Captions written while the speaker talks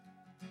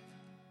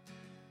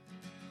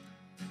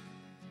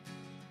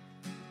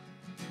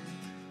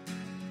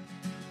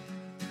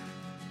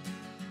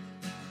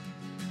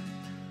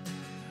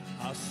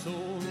I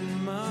sold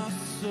my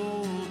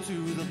soul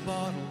to the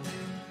bottle.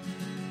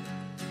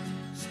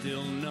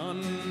 Still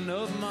none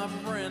of my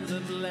friends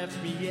have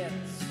left me yet.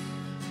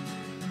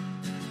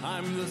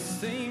 I'm the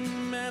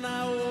same man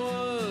I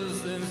was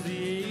since the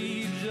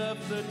age of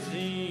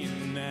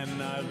 13,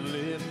 and I've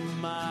lived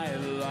my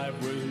life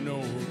with no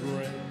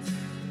regrets.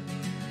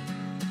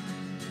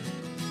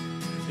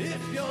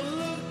 If you're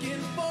looking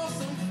for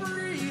some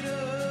freedom,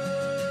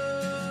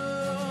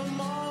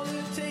 all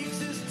it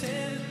takes is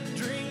 10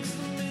 drinks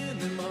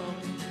minimum.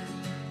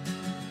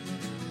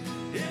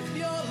 If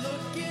you're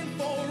looking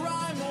for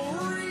rhyme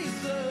or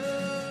reason,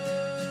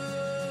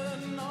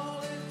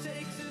 all it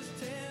takes is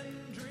 10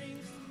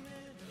 drinks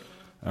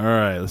minimum. All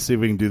right, let's see if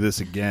we can do this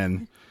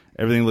again.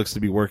 Everything looks to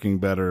be working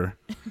better.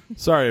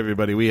 Sorry,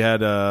 everybody. We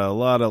had a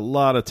lot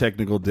of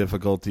technical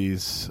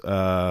difficulties.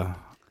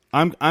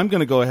 I'm going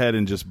to go ahead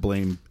and just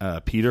blame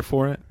Peter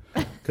for it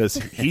because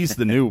he's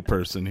the new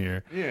person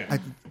here. Yeah.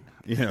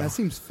 That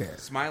seems fair.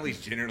 Smiley's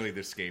generally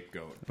the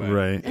scapegoat. But,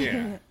 Right.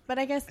 Yeah. But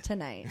I guess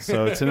tonight.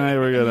 So tonight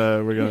we're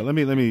gonna let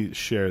me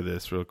share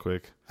this real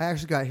quick. I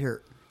actually got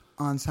here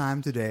on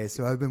time today,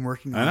 so I've been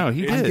working on, I know,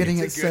 he on did. getting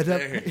it It's a good set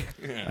up. day.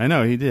 Yeah. I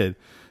know he did.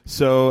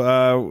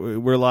 So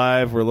we're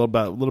live. We're a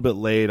little bit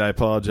late. I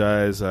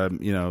apologize.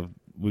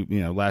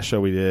 Last show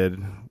we did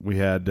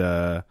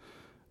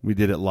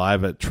it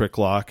live at Trick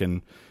Lock,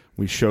 and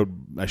I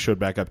showed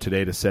back up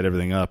today to set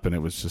everything up, and it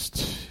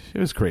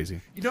was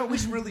crazy. You know, we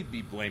should really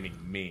be blaming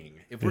Ming.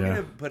 If we're Yeah.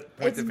 going to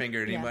point the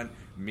finger at anyone,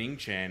 Ming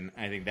Chen,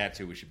 I think that's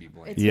who we should be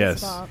blaming. It's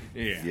Yes. his fault.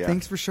 Yeah.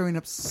 Thanks for showing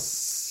up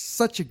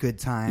such a good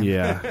time.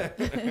 Yeah.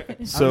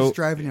 I So was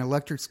driving an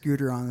electric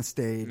scooter on the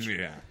stage.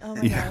 Yeah. Oh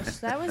my gosh,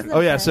 that was. The oh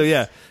yeah, best. so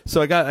yeah,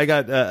 so I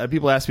got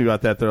people ask me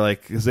about that. They're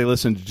like, because they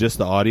listened to just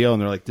the audio,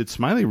 and they're like, did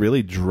Smiley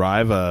really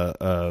drive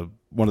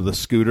one of the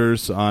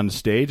scooters on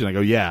stage? And I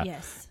go, yeah.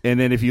 Yes. And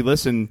then if you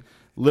listen,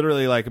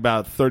 literally like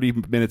about 30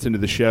 minutes into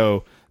the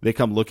show, they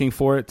come looking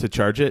for it to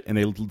charge it, and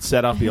they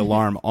set off the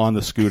alarm on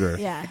the scooter.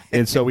 Yeah.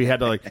 And so he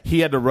had to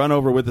run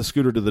over with the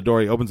scooter to the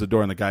door. He opens the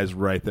door, and the guy's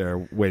right there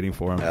waiting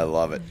for him. I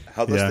love it.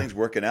 How those Yeah. things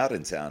working out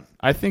in town?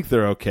 I think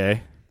they're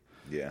okay.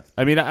 Yeah.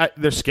 I mean,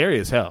 they're scary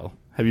as hell.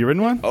 Have you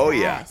ridden one? Oh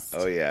yeah. Fast.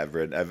 Oh yeah.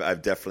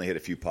 I've definitely hit a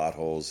few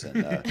potholes,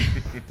 and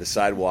the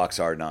sidewalks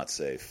are not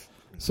safe.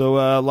 So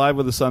live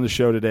with us on the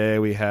show today,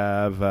 we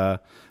have the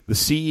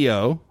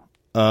CEO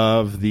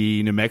of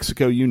the New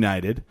Mexico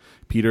United,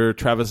 Peter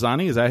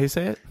Travisani. Is that how you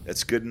say it?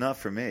 That's good enough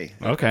for me.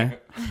 Okay.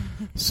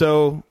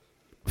 So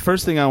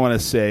first thing I want to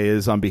say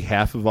is, on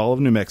behalf of all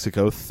of New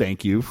Mexico,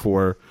 thank you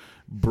for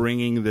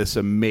bringing this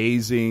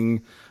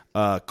amazing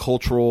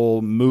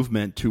cultural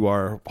movement to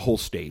our whole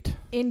state.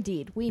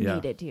 Indeed, we Yeah.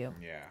 needed you.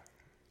 Yeah.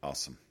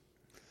 Awesome.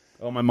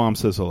 Oh, my mom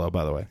says hello,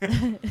 by the way.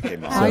 Hey,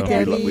 Mom. Hi,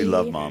 Debbie. We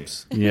love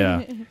moms.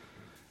 Yeah.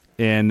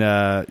 And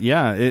and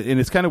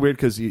it's kind of weird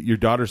because your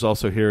daughter's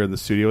also here in the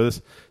studio with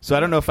us. So I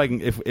don't know if I can,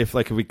 if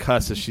we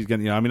cuss, if she's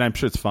gonna, I mean, I'm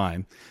sure it's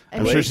fine.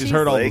 I'm sure she's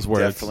heard all Blake those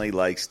words. definitely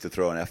likes to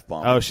throw an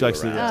F-bomb. Oh, she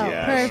likes to- around. Oh,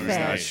 yeah, she's not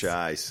perfect.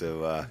 shy.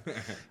 So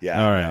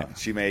yeah. All right.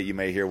 No, you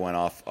may hear one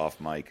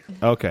off mic.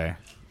 Okay.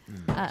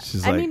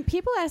 She's I like, mean,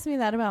 people ask me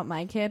that about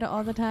my kid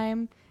all the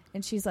time,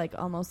 and she's like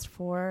almost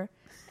 4,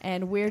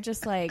 and we're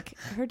just like,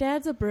 her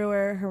dad's a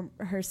brewer,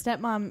 her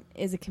stepmom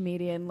is a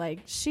comedian. Like,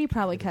 she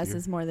probably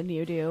cusses more than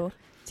you do,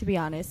 to be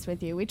honest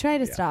with you. We try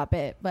to stop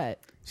it, but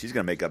She's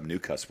gonna make up new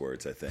cuss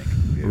words, I think.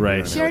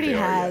 Right. she already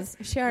has.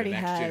 She already the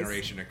next has.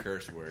 generation of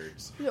curse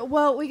words.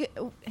 Well,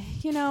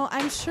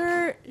 I'm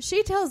sure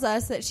she tells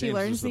us that she James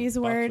learns was the these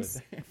boss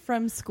words right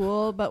from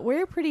school, but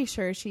we're pretty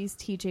sure she's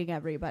teaching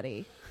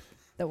everybody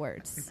the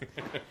words.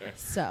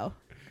 So,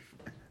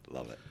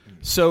 Love it.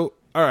 so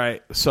all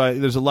right. So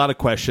there's a lot of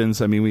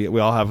questions. I mean, we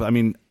all have. I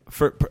mean,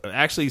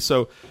 actually,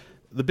 so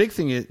the big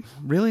thing is,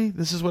 really,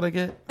 this is what I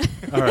get.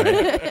 All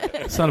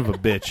right, son of a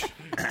bitch.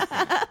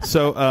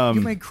 So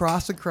You may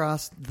cross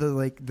across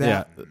that.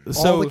 yeah. All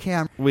So the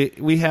camera.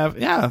 we have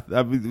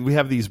we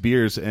have these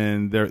beers,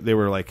 and they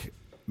were like.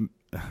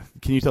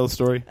 Can you tell the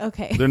story?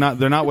 okay. They're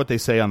not what they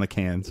say on the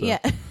can. So. Yeah.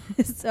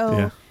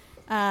 So,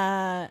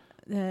 Yeah.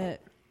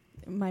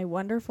 my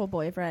wonderful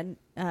boyfriend,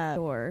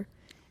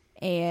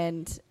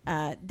 and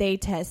they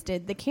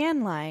tested the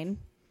can line,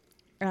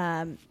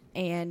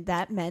 and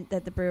that meant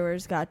that the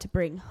brewers got to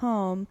bring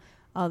home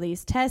all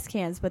these test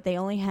cans, but they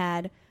only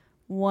had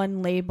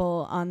one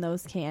label on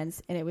those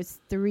cans, and it was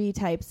 3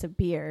 types of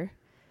beer.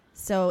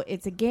 So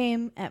it's a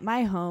game at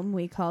my home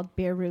we called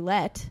Beer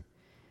Roulette.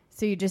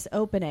 So you just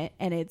open it,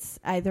 and it's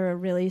either a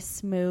really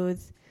smooth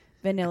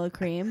vanilla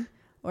cream,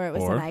 or it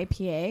was Or- an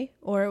IPA,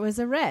 or it was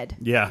a red.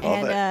 Yeah.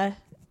 And,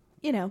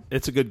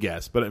 It's a good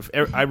guess, but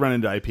I run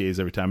into IPAs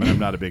every time, and I'm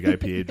not a big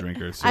IPA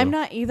drinker. So. I'm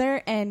not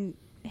either, and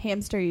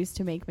Hamster used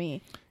to make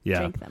me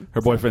drink them.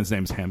 Her boyfriend's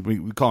name's Ham.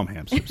 We call him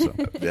Hamster. So.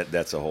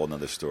 That's a whole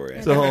nother story.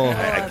 It's a whole-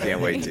 I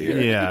can't wait to hear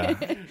it.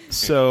 Yeah.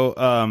 So,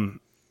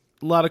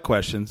 a lot of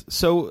questions.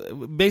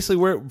 So,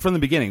 basically, from the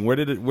beginning, where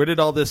did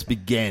all this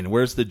begin?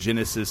 Where's the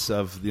genesis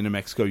of the New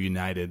Mexico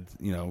United,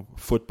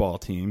 football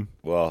team?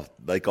 Well,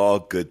 like all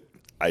good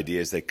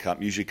ideas. They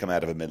usually come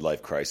out of a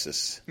midlife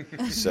crisis.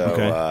 So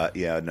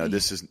Okay.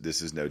 this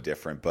is no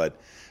different. But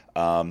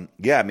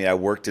I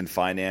worked in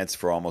finance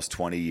for almost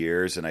 20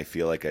 years, and I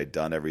feel like I'd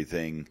done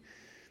everything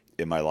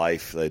in my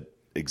life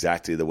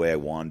exactly the way I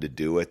wanted to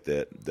do it.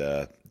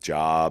 The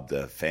job,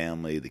 the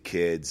family, the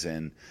kids,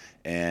 and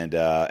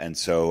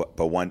so.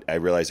 But I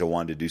realized I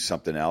wanted to do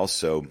something else.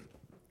 So,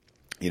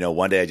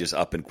 one day I just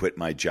up and quit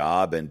my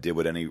job and did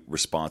what any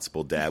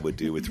responsible dad would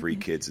do with 3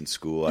 kids in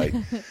school. I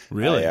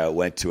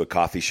went to a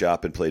coffee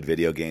shop and played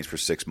video games for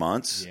 6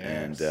 months,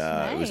 and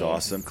it was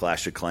awesome.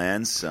 Clash of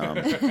Clans.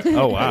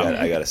 Oh wow!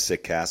 I got a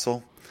sick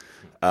castle.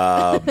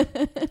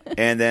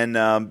 And then,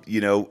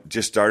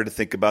 just started to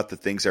think about the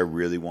things I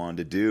really wanted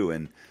to do.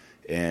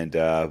 And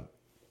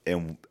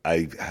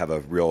I have a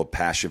real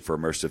passion for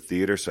immersive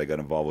theater. So I got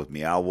involved with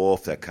Meow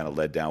Wolf. That kind of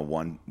led down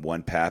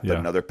one path, but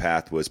another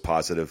path was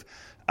positive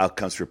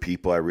outcomes for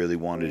people. I really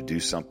wanted to do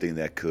something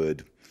that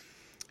could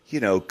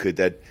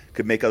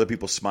make other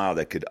people smile,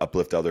 that could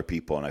uplift other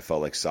people. And I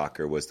felt like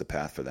soccer was the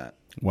path for that.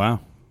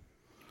 Wow.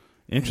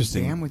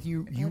 Interesting. Sam, with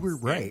you were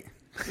right.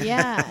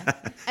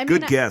 Yeah.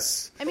 Good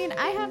guess. I mean,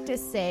 I have to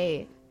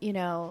say,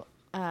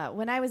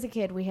 when I was a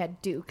kid, we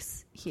had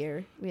Dukes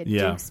here. We had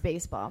Dukes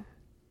baseball.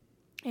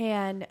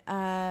 And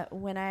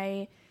when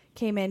I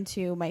came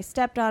into my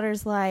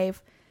stepdaughter's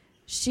life,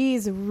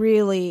 she's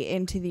really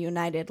into the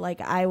United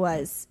like I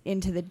was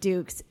into the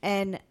Dukes.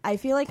 And I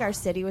feel like our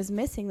city was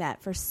missing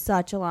that for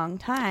such a long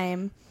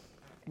time.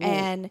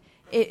 And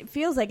it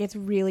feels like it's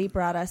really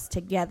brought us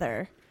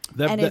together.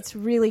 It's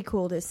really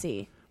cool to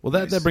see. Well,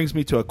 that brings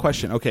me to a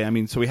question. Okay, I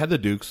mean, so we had the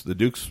Dukes. The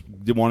Dukes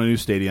want a new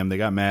stadium. They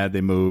got mad.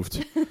 They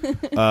moved.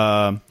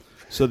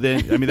 So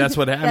then, I mean, that's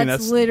what happened.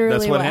 That's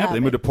literally what happened. They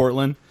moved to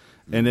Portland,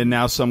 and then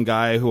now some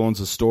guy who owns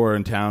a store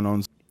in town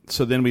owns.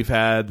 So then we've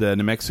had the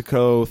New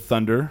Mexico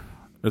Thunder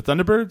or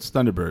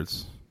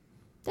Thunderbirds.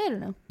 I don't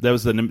know. That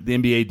was the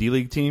NBA D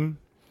League team.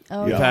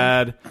 Oh, We've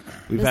had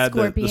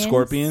the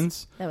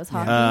Scorpions. That was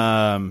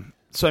hockey.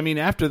 So I mean,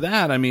 after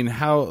that, I mean,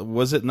 how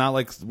was it? Not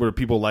like were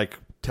people like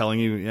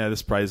telling you, yeah,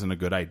 this probably isn't a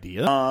good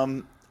idea?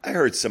 I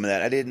heard some of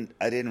that. I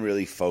didn't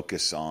really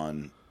focus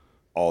on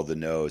all the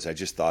no's. I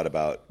just thought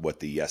about what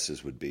the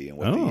yeses would be and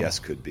what the yes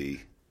could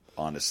be,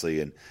 honestly.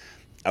 And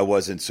I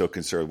wasn't so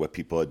concerned with what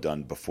people had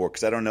done before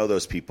because I don't know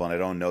those people and I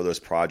don't know those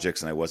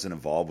projects and I wasn't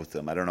involved with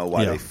them. I don't know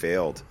why they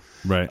failed,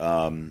 right?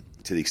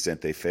 To the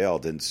extent they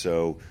failed. And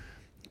so,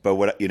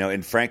 but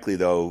and frankly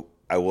though,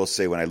 I will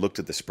say when I looked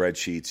at the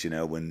spreadsheets,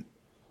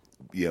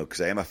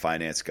 because I am a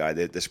finance guy,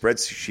 the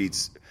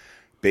spreadsheets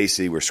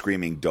basically were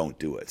screaming, "Don't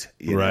do it."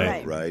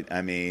 Right?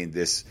 I mean,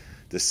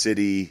 the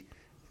city,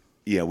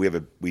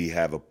 we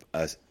have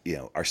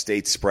our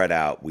state's spread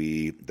out.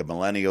 The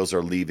millennials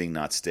are leaving,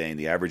 not staying.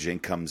 The average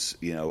incomes,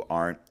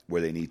 aren't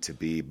where they need to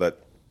be.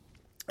 But,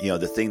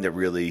 the thing that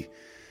really,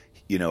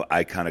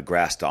 I kind of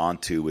grasped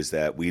onto was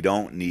that we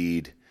don't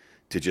need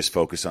to just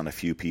focus on a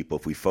few people.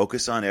 If we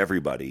focus on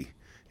everybody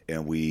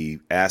and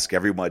we ask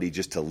everybody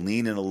just to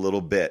lean in a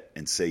little bit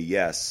and say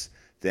yes,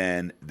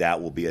 then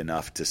that will be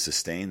enough to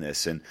sustain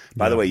this. And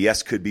by the way,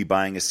 yes could be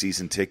buying a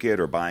season ticket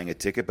or buying a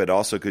ticket, but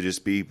also could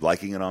just be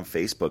liking it on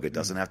Facebook. It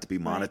doesn't have to be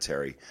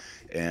monetary.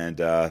 And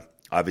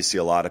obviously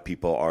a lot of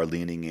people are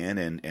leaning in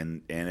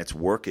and it's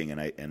working.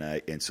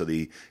 And so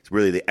it's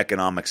really the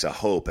economics of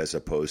hope as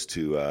opposed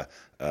to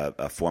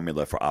a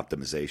formula for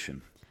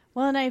optimization.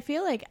 Well, and I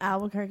feel like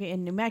Albuquerque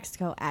and New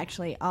Mexico,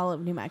 actually all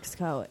of New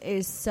Mexico,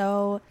 is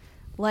so...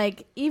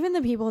 Like, even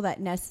the people that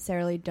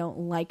necessarily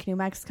don't like New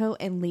Mexico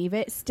and leave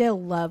it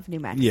still love New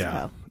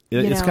Mexico. Yeah.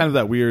 It's kind of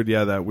that weird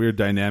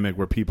dynamic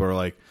where people are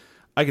like,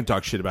 I can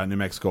talk shit about New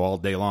Mexico all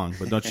day long,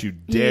 but don't you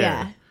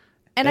dare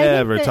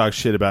ever talk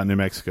shit about New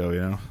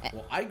Mexico,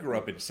 Well, I grew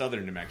up in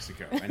southern New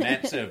Mexico, and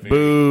that's a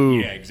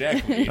Boo. Yeah,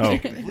 exactly. It's a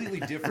completely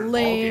different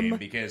ballgame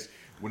because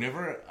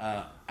whenever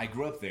I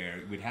grew up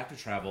there, we'd have to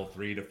travel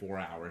 3 to 4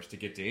 hours to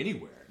get to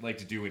anywhere, like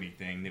to do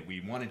anything that we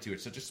wanted to.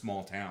 It's such a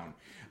small town.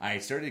 I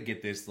started to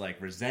get this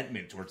like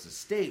resentment towards the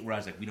state where I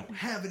was like, we don't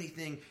have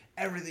anything,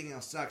 everything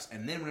else sucks.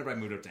 And then whenever I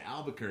moved up to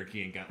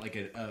Albuquerque and got like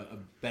a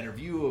better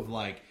view of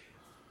like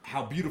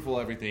how beautiful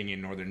everything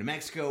in northern New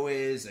Mexico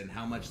is and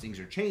how much things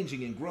are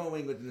changing and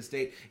growing within the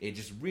state, it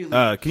just really...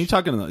 can you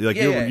talk in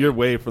you're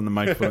way from the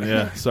microphone.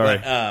 Yeah, sorry.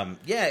 But,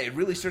 it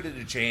really started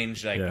to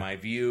change my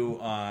view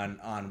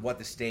on what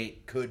the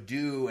state could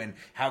do and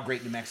how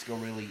great New Mexico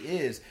really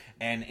is.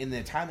 And in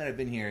the time that I've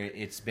been here,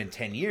 it's been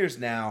 10 years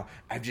now,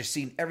 I've just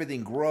seen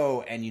everything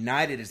grow, and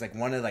United is like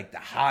one of like the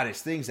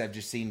hottest things I've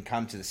just seen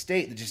come to the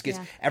state that just gets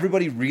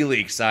everybody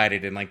really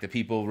excited and like the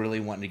people really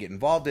wanting to get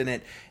involved in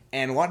it.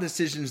 And a lot of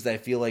decisions that I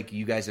feel like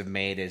you guys have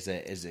made as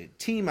a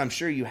team, I'm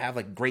sure you have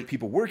like great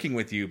people working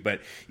with you,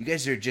 but you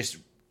guys are just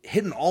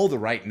hitting all the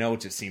right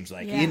notes, it seems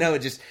like.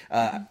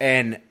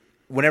 And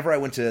whenever I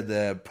went to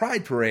the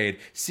Pride Parade,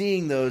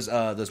 seeing those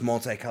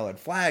multicolored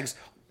flags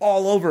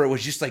all over, it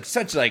was just like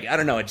such like, I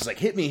don't know, it just like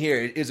hit me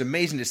here. It was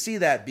amazing to see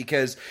that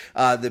because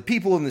the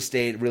people in the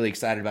state are really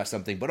excited about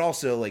something, but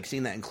also like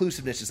seeing that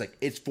inclusiveness is like,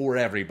 it's for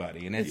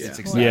everybody and it's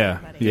exciting. Yeah.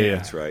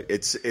 That's right.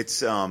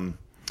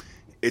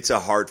 it's a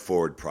heart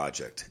forward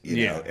project.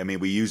 You know, I mean,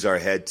 we use our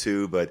head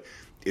too, but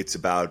it's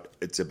about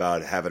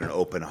having an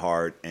open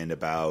heart and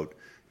about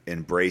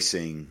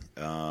embracing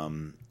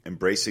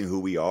who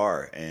we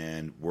are,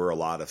 and we're a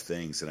lot of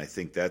things. And I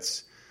think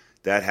that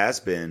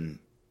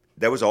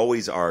was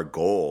always our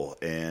goal,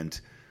 and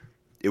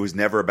it was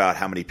never about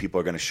how many people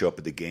are going to show up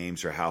at the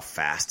games or how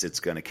fast it's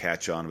going to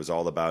catch on. It was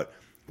all about,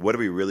 what are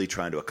we really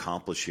trying to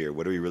accomplish here?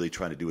 What are we really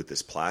trying to do with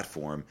this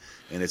platform?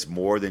 And it's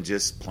more than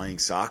just playing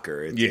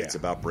soccer. It's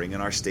about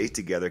bringing our state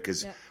together,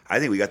 because I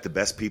think we got the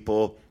best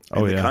people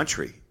in the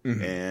country.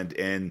 Mm-hmm.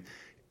 And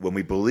when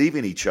we believe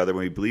in each other,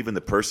 when we believe in the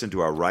person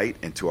to our right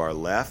and to our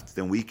left,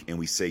 then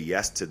we say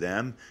yes to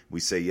them. We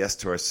say yes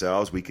to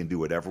ourselves. We can do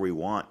whatever we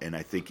want. And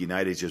I think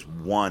United is just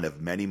one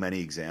of many,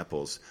 many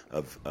examples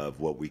of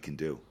what we can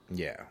do.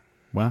 Yeah.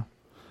 Wow.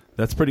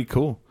 That's pretty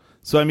cool.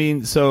 So, I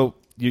mean,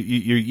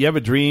 you have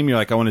a dream. You're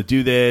like, I want to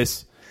do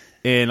this.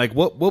 And like,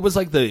 what was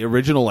like the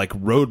original like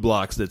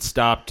roadblocks that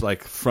stopped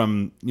like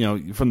from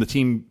the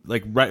team,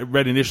 like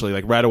right initially,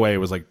 like right away it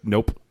was like,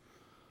 nope.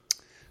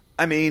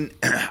 I mean,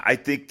 I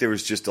think there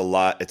was just a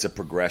lot. It's a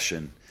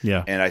progression.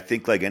 Yeah. And I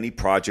think like any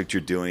project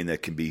you're doing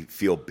that can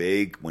feel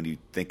big when you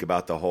think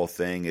about the whole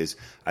thing is,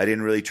 I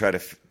didn't really try to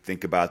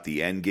think about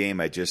the end game.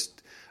 I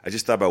just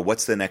thought about,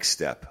 what's the next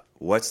step?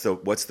 What's the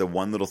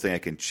one little thing I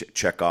can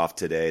check off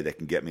today that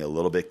can get me a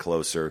little bit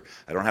closer?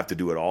 I don't have to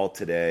do it all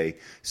today.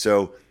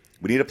 So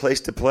we need a place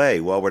to play.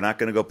 Well, we're not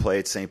going to go play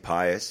at St.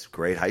 Pius.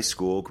 Great high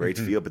school, great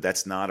field, but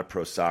that's not a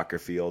pro soccer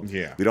field.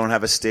 Yeah. We don't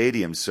have a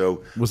stadium.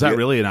 So was that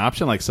really an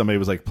option? Like somebody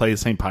was like, play at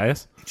St.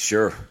 Pius?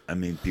 Sure. I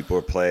mean, people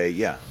would play,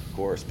 yeah, of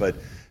course. But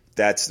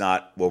that's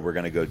not what we're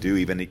going to go do.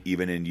 Even in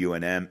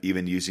UNM,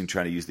 even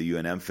trying to use the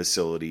UNM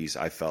facilities,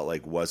 I felt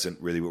like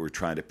wasn't really what we're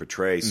trying to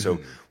portray. Mm-hmm. So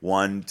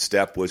one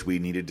step was we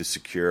needed to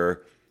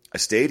secure a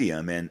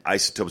stadium, and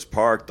Isotopes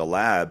Park, the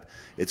lab,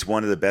 it's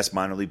one of the best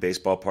minor league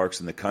baseball parks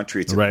in the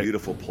country. It's a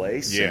beautiful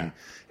place. Yeah.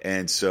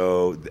 And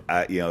so,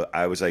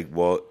 I was like,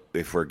 well,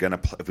 if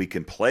we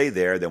can play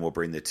there, then we'll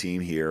bring the team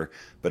here.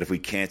 But if we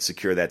can't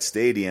secure that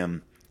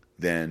stadium,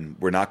 then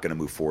we're not going to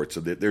move forward.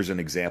 So there's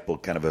an example,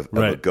 kind of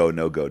a go,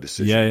 no-go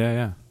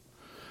decision.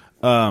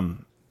 Yeah.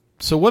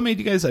 So what made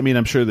you guys, I mean,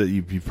 I'm sure that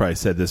you've probably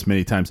said this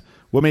many times,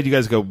 what made you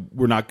guys go,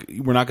 we're not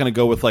going to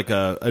go with like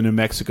a New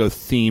Mexico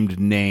themed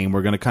name.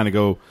 We're going to kind of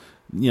go,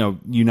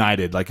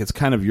 United. Like it's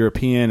kind of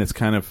European. It's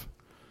kind of,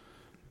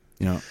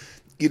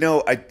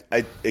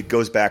 it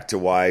goes back to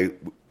why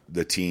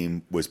the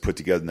team was put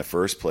together in the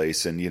first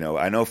place. And,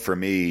 I know for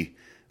me,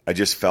 I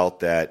just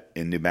felt that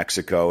in New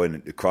Mexico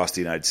and across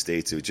the United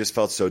States, it just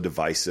felt so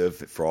divisive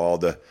for all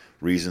the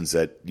reasons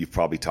that you've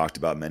probably talked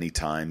about many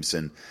times.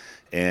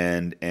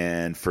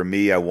 And for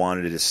me, I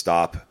wanted to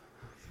stop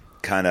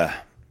kind of,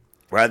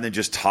 rather than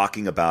just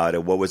talking about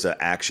it, what was an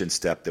action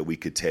step that we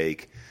could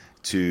take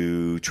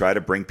to try to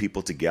bring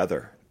people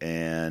together.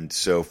 And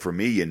so for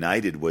me,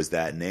 United was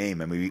that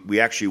name. I mean,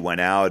 we actually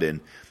went out and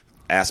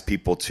asked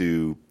people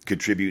to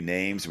contribute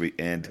names.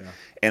 And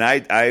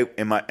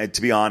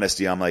to be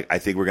honest, I'm like, I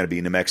think we're going to be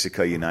New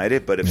Mexico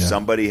United. But if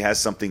somebody has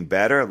something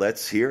better,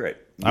 let's hear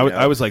it.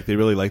 I was like, they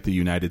really like the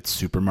United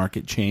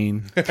supermarket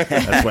chain.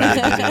 That's why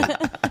they did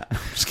it.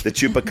 The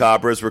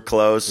Chupacabras were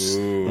close.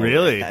 Ooh,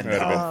 really? No,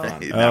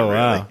 oh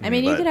wow! I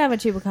mean, you could have a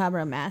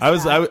Chupacabra mask. I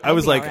was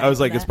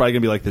like, it's probably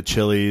gonna be like the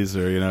Chili's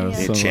or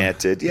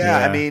Enchanted.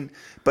 I mean,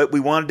 but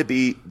we wanted to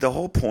be the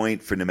whole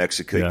point for New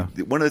Mexico. Yeah.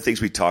 One of the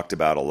things we talked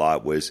about a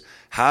lot was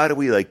how do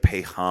we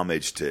pay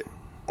homage to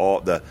all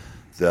the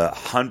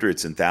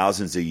hundreds and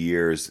thousands of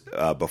years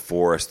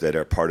before us that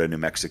are part of New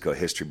Mexico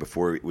history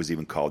before it was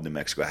even called New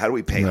Mexico. How do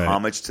we pay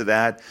homage to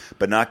that,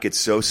 but not get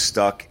so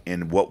stuck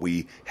in what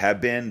we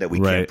have been that we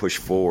can't push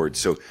forward?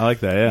 So I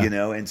like that,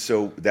 yeah. And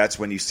so that's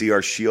when you see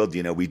our shield.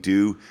 We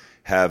do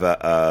have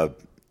a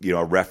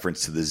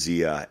reference to the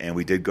Zia, and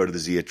we did go to the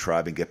Zia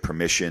tribe and get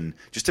permission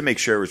just to make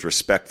sure it was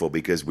respectful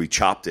because we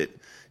chopped it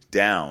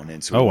down,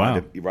 and so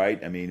I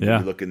mean, you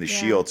look in the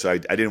shield, so I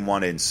didn't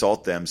want to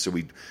insult them, so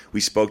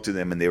we spoke to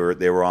them, and they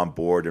were on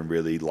board and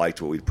really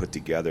liked what we put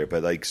together.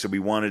 But so we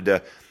wanted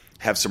to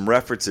have some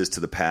references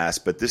to the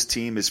past, but this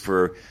team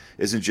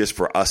isn't just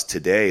for us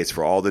today; it's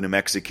for all the New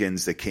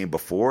Mexicans that came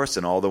before us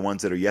and all the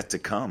ones that are yet to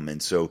come.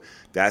 And so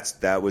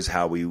that was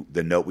how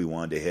the note we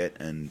wanted to hit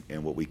and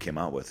what we came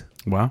out with.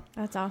 Wow,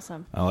 that's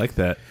awesome. I like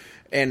that.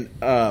 And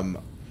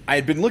I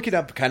had been looking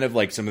up kind of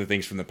like some of the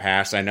things from the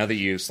past. I know that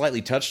you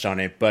slightly touched on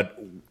it, but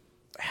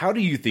how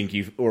do you think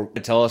or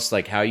tell us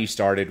like how you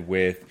started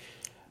with,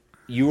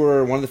 you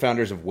were one of the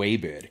founders of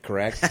Waybid,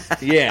 correct?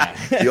 Yeah.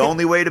 The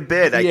only way to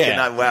bid. I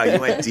cannot, wow, you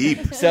went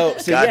deep. So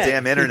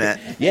goddamn internet.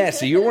 Yeah,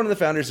 so you're one of the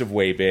founders of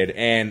Waybid,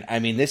 and I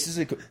mean, this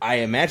is, I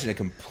imagine, a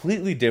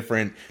completely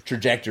different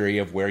trajectory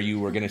of where you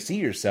were going to see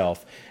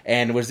yourself.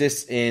 And was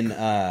this in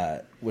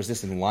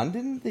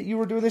London that you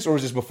were doing this, or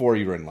was this before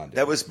you were in London?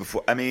 That was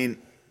before, I mean,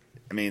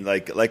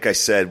 like I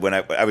said, when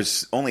I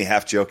was only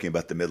half joking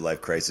about the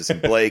midlife crisis,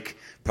 and Blake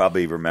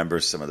probably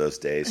remembers some of those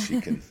days.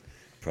 She can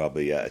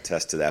probably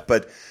attest to that.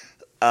 But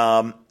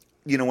when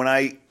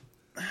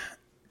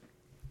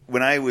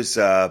when I was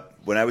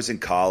in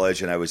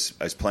college and I was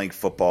playing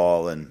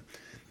football and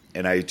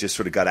I just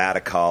sort of got out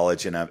of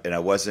college and I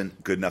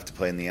wasn't good enough to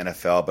play in the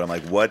NFL, but I'm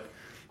like,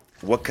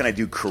 what can I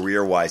do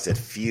career-wise that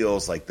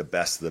feels like the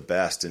best of the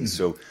best? And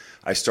so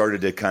I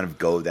started to kind of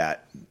go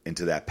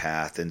into that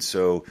path. And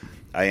so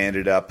I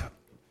ended up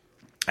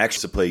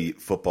actually to play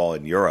football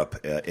in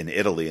Europe, in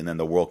Italy, and then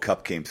the World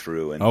Cup came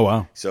through. And Oh,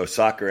 wow. So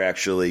soccer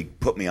actually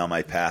put me on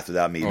my path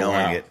without me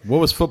knowing it. What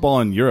was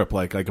football in Europe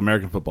like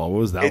American football? What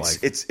was that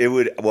like?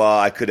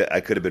 I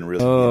could have been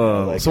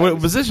really. So what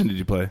position did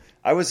you play?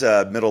 I was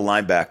a middle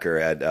linebacker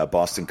at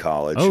Boston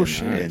College. Oh, and,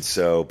 shit. And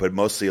so, but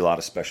mostly a lot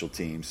of special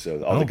teams.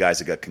 So all the guys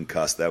that got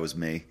concussed, that was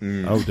me.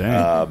 Oh,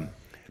 dang.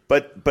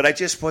 But I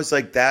just was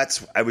like,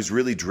 I was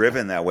really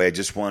driven that way. I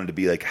just wanted to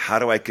be like, how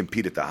do I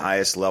compete at the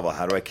highest level?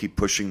 How do I keep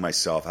pushing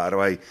myself? How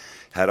do I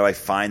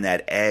find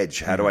that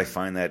edge? How do I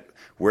find that,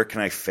 where can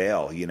I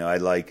fail? You know,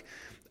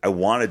 I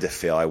wanted to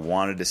fail. I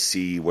wanted to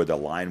see where the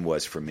line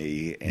was for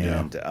me.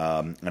 And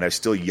I was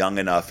still young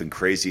enough and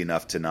crazy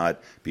enough to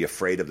not be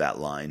afraid of that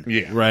line.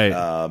 Yeah. Right.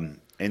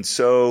 And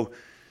so,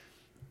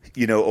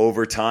 you know,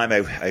 over time,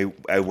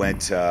 I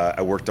worked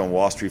on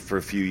Wall Street for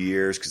a few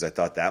years because I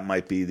thought that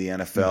might be the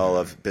NFL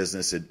of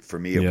business. For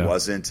me, it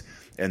wasn't.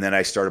 And then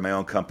I started my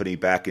own company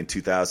back in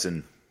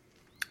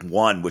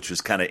 2001, which was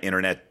kind of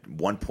Internet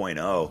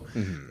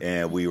 1.0.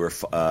 And we were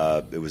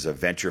it was a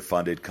venture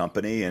funded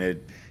company,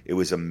 and it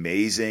was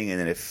amazing, and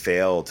then it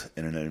failed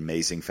in an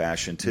amazing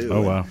fashion too.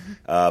 Oh, wow.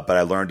 But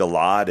I learned a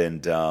lot,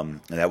 and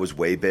that was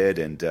Waybid,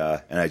 and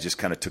I just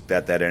kind of took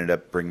that. That ended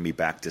up bringing me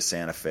back to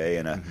Santa Fe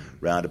in a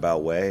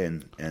roundabout way,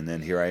 and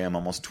then here I am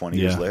almost 20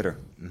 years later.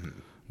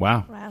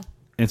 Wow. Wow.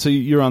 And so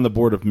you're on the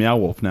board of Meow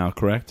Wolf now,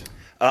 correct?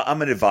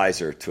 I'm an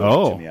advisor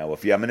to Meow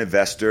Wolf. Yeah, I'm an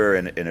investor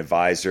and an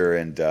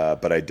advisor,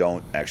 but I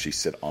don't actually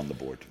sit on the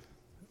board.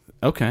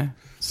 Okay.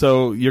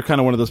 So you're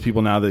kind of one of those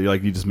people now that you're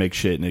like, you just make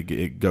shit and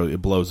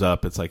it blows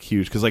up. It's like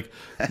huge. Because like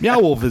Meow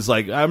Wolf is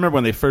like, I remember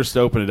when they first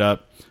opened it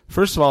up.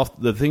 First of all,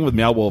 the thing with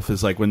Meow Wolf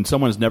is like when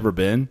someone's never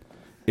been,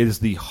 it is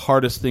the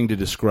hardest thing to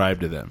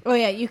describe to them. Oh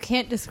yeah, you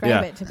can't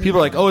describe it to people. People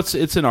are like, oh,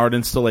 it's an art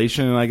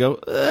installation, and I go,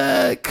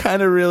 it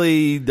kind of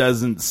really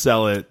doesn't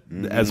sell it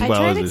as I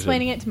well as tried it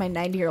explaining should. it to my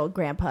 90-year-old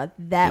grandpa.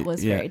 That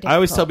was very difficult. I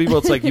always tell people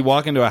it's like you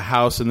walk into a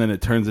house and then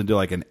it turns into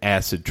like an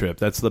acid trip.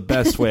 That's the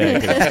best way I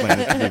can explain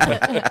it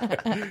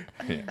to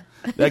people.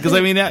 Because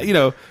I mean, you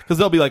know, because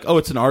they'll be like, oh,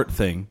 it's an art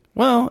thing.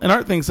 Well, an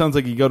art thing sounds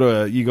like you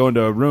go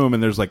into a room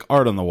and there's like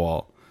art on the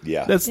wall.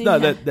 Yeah, that's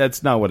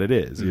not what it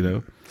is. You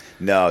know.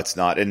 No, it's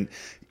not. And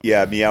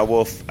yeah, Meow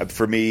Wolf,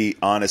 for me,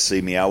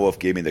 honestly, Meow Wolf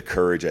gave me the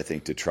courage, I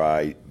think, to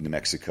try New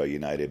Mexico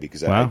United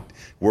because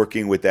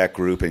working with that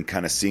group and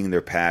kind of seeing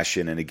their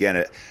passion. And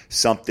again,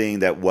 something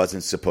that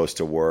wasn't supposed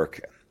to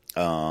work.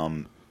 I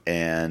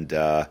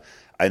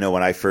know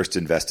when I first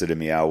invested in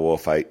Meow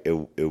Wolf, I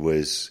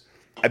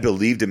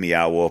believed in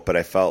Meow Wolf, but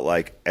I felt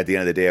like at the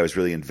end of the day, I was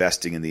really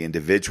investing in the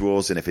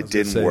individuals. And if it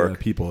didn't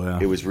work,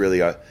 it was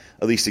really at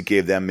least it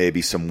gave them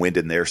maybe some wind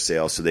in their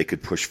sails so they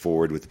could push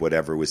forward with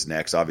whatever was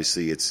next.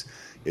 Obviously, it's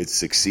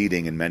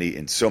succeeding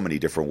in so many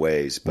different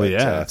ways. But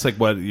it's like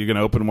what you're going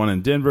to open one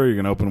in Denver. You're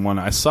going to open one.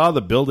 I saw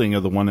the building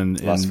of the one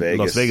in Las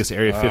Vegas,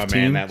 Area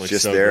 15. Man, that looks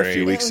just so there great. a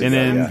few weeks ago. And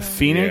then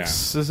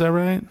Phoenix, is that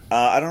right?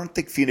 I don't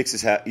think Phoenix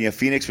has had.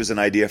 Phoenix was an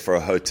idea for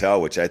a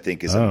hotel, which I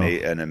think is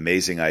an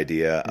amazing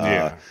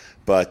idea.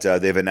 But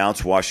they've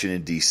announced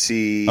Washington,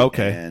 D.C.,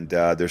 and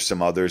there's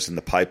some others in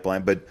the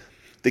pipeline. But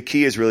the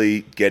key is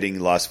really getting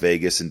Las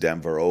Vegas and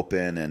Denver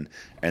open.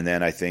 And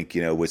then I think,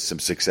 with some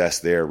success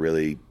there,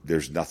 really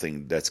there's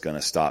nothing that's going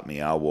to stop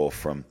Meow Wolf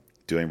from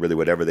doing really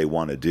whatever they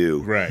want to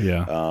do. Right.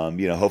 Yeah.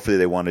 Hopefully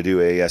they want to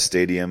do a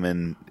stadium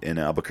in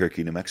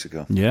Albuquerque, New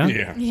Mexico.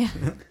 Yeah. Yeah,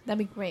 that'd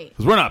be great.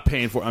 Because we're not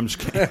paying for it. I'm just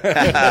kidding.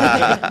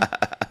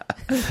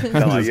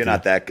 No, you're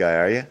not that guy,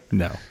 are you?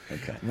 No.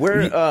 Okay.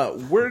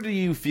 Where do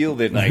you feel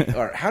that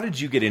or how did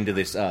you get into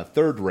this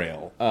Third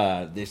Rail?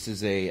 This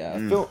is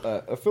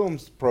a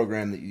films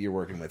program that you're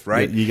working with,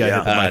 right? You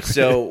got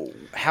so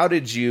how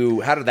did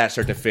that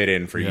start to fit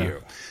in for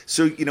you?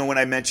 So when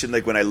I mentioned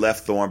when I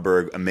left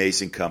Thornburg,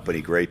 amazing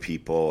company, great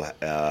people.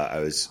 I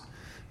was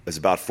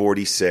about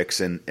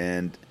 46,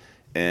 and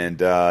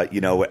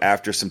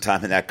after some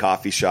time in that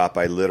coffee shop,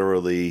 I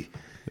literally,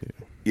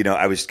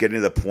 I was getting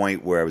to the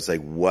point where I was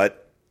like, what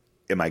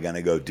am I going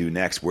to go do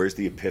next? Where's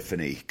the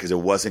epiphany? Because it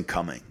wasn't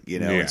coming,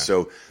 And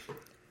so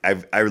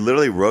I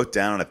literally wrote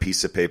down on a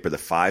piece of paper the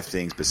 5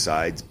 things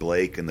besides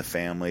Blake and the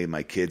family,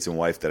 my kids and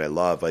wife that I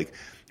love. Like,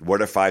 what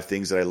are 5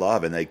 things that I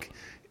love? And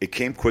it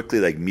came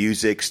quickly, like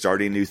music,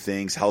 starting new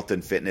things, health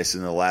and fitness.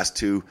 And the last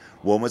 2,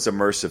 one was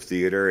immersive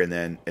theater, and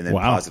then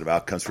positive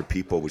outcomes for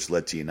people, which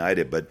led to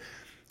United. But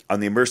on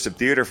the immersive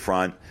theater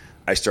front,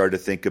 I started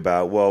to think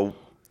about, well,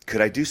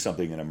 could I do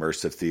something in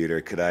immersive theater?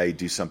 Could I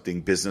do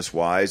something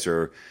business-wise?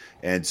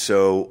 And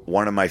so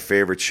one of my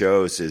favorite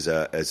shows is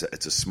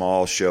it's a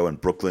small show in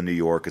Brooklyn, New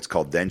York. It's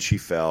called Then She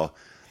Fell.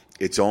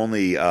 It's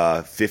only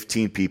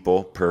 15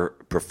 people per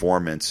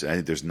performance. I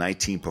think there's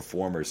 19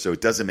 performers, so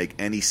it doesn't make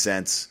any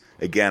sense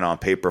again, on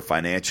paper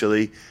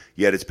financially,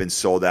 yet it's been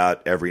sold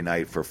out every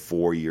night for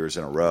 4 years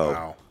in a row.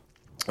 Wow.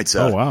 It's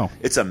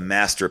it's a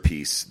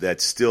masterpiece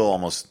that still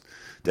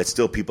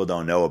people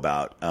don't know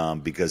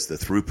about because the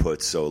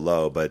throughput's so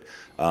low. But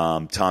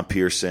Tom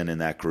Pearson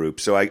and that group.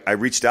 So I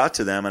reached out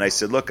to them and I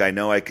said, look, I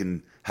know I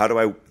can.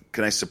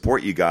 Can I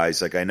support you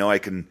guys? Like, I know I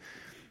can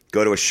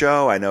go to a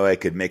show. I know I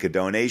could make a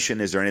donation.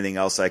 Is there anything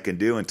else I can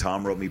do? And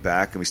Tom wrote me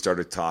back, and we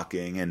started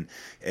talking,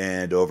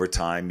 and over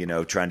time,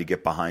 trying to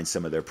get behind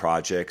some of their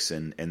projects,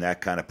 and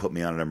that kind of put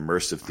me on an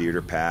immersive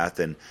theater path.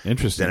 And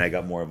Interesting. Then I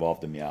got more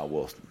involved in Meow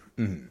Wolf.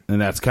 And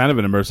that's kind of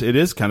it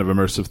is kind of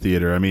immersive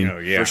theater. I mean,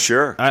 for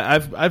sure.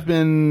 I've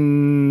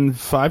been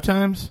 5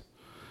 times,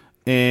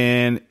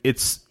 and it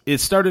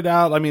started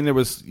out. I mean, there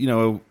was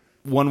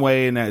one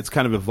way, and it's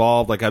kind of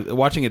evolved. Like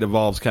watching it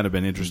evolve's kind of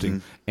been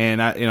interesting.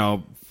 And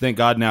I thank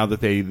God now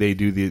that they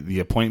do the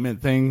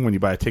appointment thing when you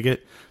buy a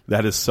ticket.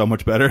 That is so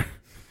much better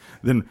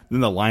than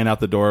the line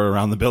out the door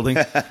around the building.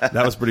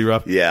 That was pretty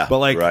rough. Yeah,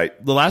 but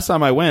right. The last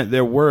time I went,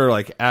 there were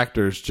like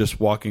actors just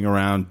walking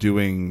around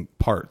doing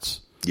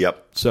parts.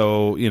 Yep.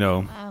 So,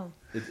 Wow.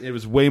 it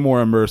was way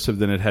more immersive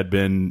than it had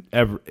been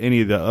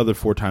any of the other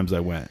 4 times I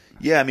went.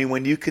 Yeah, I mean,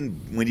 when you can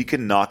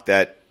knock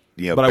that,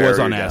 but I was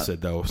on barrier acid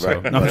down. though. So.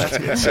 Right. No, I'm just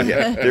kidding. So,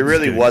 yeah, there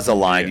really was a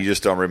line. You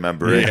just don't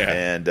remember it. Yeah.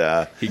 And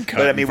He cut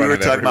but I in mean, we front were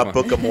of talking about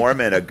everyone. Book of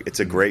Mormon. It's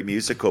a great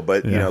musical,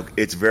 but Yeah.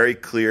 it's very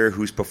clear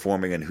who's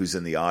performing and who's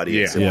in the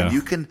audience. Yeah. And Yeah. when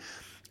you can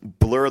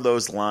blur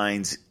those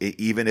lines,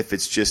 even if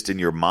it's just in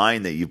your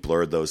mind that you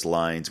blurred those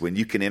lines, when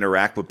you can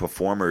interact with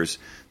performers,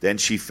 then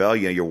She Fell.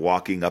 You're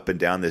walking up and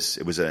down this.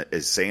 It was a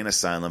insane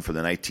asylum from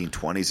the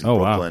 1920s in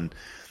Brooklyn. Wow.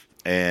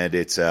 And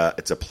it's a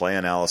play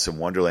on Alice in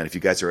Wonderland. If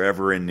you guys are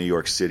ever in New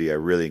York City, I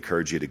really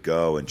encourage you to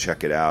go and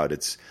check it out.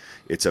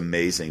 It's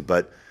amazing.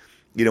 But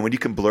when you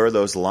can blur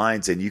those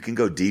lines and you can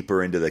go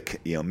deeper into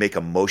the make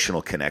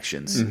emotional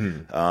connections.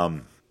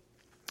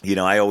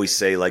 I always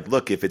say, like,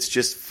 look, if it's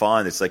just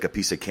fun, it's like a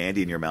piece of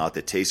candy in your mouth.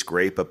 It tastes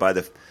great, but by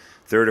the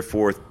 3rd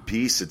or 4th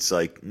piece, it's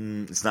like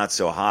it's not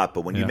so hot.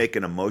 But when you make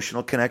an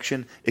emotional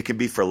connection, it can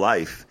be for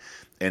life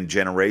and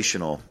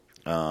generational,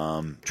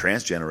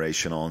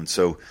 transgenerational, and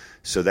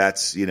so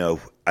that's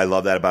I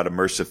love that about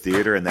immersive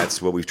theater, and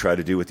that's what we've tried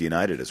to do with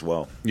United as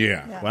well.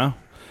 Yeah. Wow.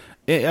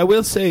 I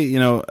will say,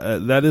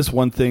 that is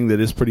one thing that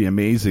is pretty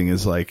amazing.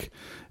 Is like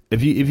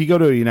if you go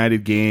to a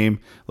United game,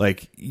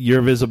 like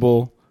you're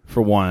visible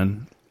for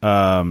one.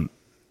 And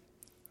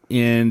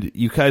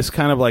you guys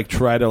kind of like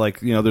try to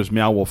there's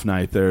Meow Wolf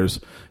Night, there's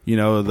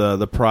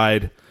the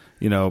Pride,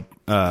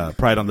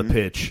 Pride on the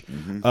pitch,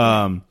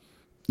 and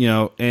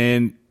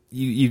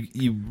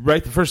you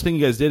right, the first thing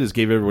you guys did is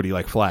gave everybody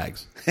like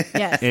flags.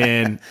 Yes.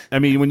 And I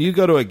mean, when you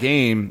go to a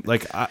game,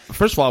 like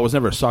first of all, I was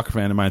never a soccer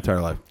fan in my entire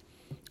life.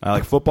 I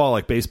like football, I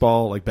like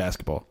baseball, I like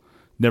basketball.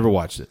 Never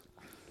watched it.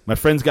 My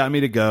friends got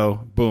me to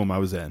go. Boom, I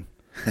was in.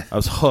 I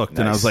was hooked,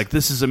 and I was like,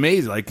 "This is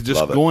amazing!" Like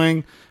just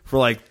going for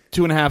like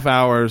 2.5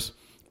 hours,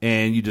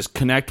 and you just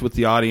connect with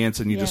the audience,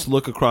 and you just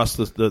look across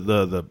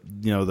the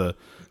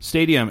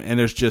stadium, and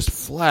there's just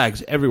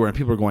flags everywhere, and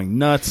people are going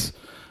nuts.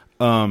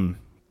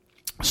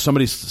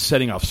 Somebody's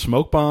setting off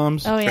smoke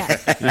bombs. Oh yeah,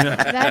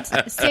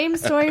 that's same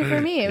story for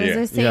me. It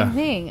was the same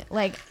thing.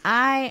 Like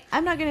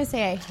I'm not gonna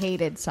say I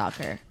hated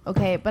soccer,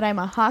 okay, but I'm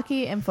a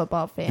hockey and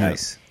football fan.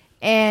 Nice.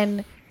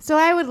 And so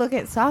I would look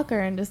at soccer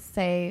and just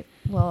say,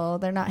 well,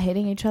 they're not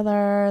hitting each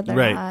other.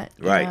 They're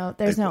not,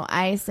 there's no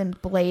ice and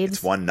blades.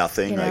 It's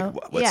 1-0.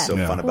 Like, what's so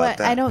fun about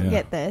that? I don't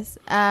get this.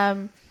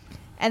 And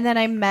then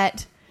I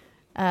met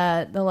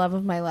the love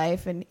of my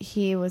life, and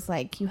he was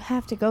like, you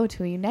have to go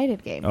to a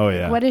United game. Oh,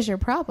 yeah. What is your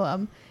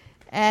problem?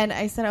 And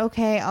I said,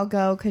 okay, I'll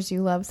go because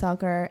you love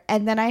soccer.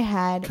 And then I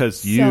had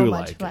you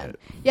much like fun. it.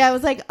 Yeah, I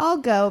was like, I'll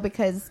go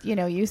because,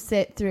 you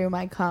sit through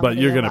my comedy.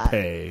 But you're going to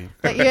pay.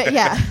 But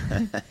yeah.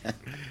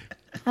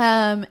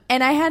 And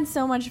I had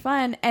so much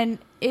fun. And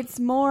it's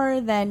more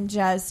than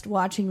just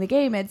watching the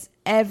game. It's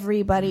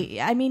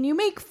everybody. I mean, you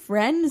make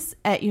friends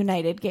at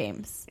United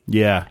games.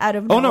 Yeah. Out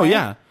of Oh, no, nowhere.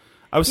 yeah.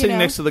 I was sitting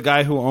know? next to the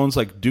guy who owns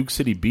like Duke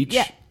City Beach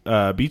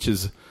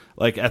beaches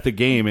like at the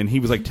game, and he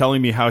was like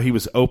telling me how he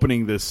was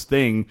opening this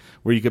thing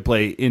where you could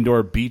play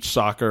indoor beach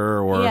soccer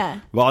or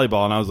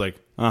volleyball, and I was like,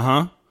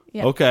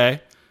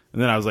 okay.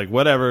 And then I was like,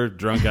 whatever,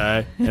 drunk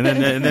guy. And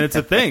then it's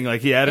a thing.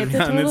 Like he added It's me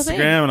a on total Instagram, thing.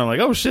 and I'm like,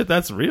 oh shit,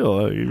 that's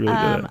real. You really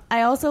did it.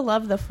 I also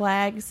love the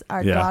flags.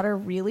 Our Yeah. daughter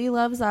really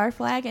loves our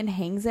flag and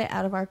hangs it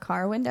out of our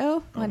car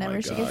window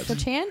whenever she gets the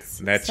chance.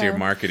 That's So- your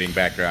marketing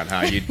background,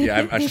 huh?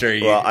 I'm sure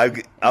you. Well,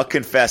 I'll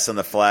confess on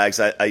the flags.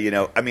 I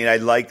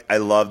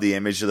love the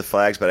image of the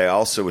flags, but I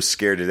also was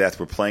scared to death.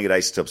 We're playing at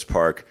Isotopes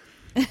Park.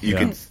 You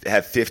can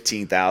have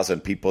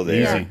 15,000 people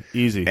there.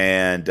 Easy.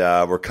 And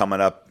we're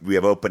coming up. We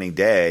have opening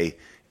day,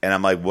 and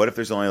I'm like, what if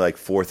there's only like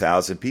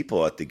 4,000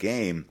 people at the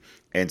game?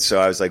 And so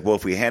I was like, well,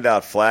 if we hand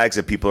out flags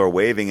and people are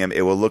waving them,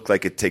 it will look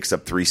like it takes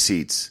up 3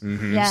 seats.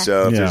 Yeah.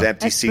 So if there's Yeah.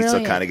 empty That's seats, they'll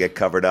brilliant. kind of get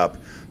covered up.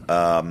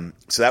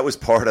 So that was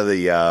part of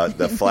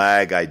the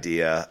flag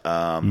idea.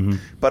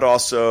 But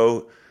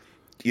also,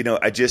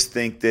 I just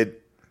think that,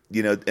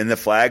 and the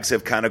flags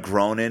have kind of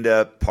grown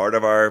into part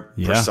of our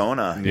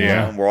persona. Yeah. You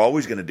know, and we're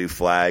always going to do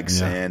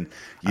flags, and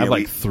I have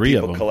like 3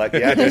 of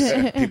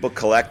them. People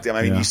collect them.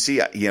 I mean, you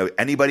see,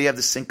 anybody have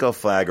the Cinco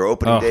flag or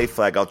opening day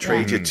flag? I'll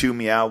trade you 2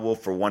 Meow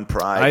Wolf for 1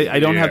 Pride. I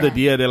don't have the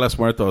Dia de los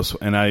Muertos,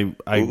 and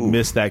I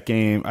missed that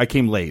game. I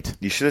came late.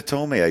 You should have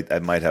told me. I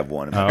might have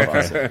one. Oh,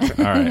 okay.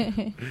 All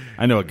right.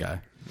 I know a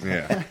guy.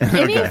 Yeah.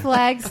 Any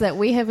flags that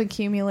we have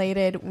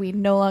accumulated, we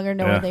no longer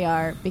know where they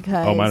are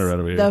because mine are right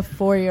over here. the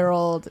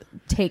 4-year-old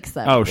takes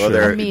them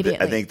immediately.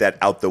 I think that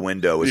out the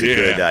window is a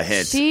good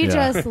hint. She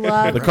just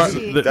loves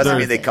doesn't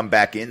mean they come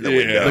back in the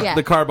window.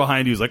 The car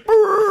behind you is like...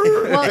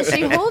 Well,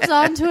 she holds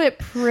on to it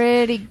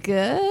pretty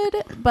good,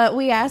 but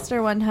we asked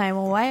her one time,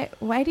 well,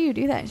 why do you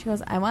do that? And she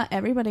goes, I want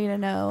everybody to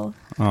know.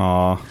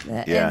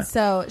 Aww. Yeah. And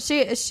so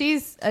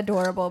she's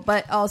adorable,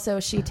 but also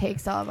she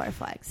takes all of our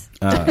flags.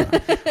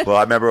 Well,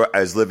 I remember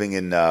I was living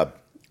in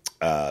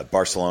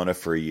Barcelona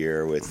for a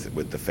year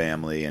with the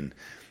family, and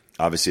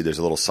obviously there's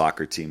a little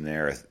soccer team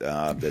there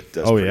that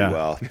does pretty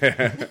well.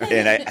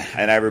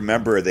 And I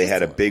remember they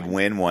had a big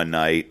win one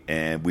night,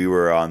 and we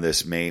were on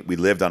we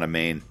lived on a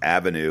main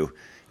avenue,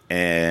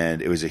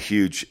 and it was a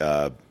huge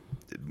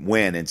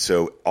win, and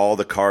so all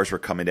the cars were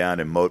coming down,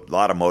 and a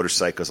lot of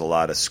motorcycles, a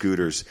lot of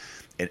scooters,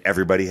 and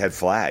everybody had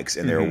flags,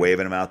 and they were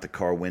waving them out the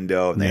car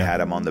window, and they had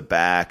them on the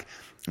back.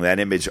 And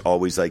that image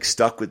always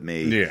stuck with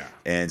me. Yeah.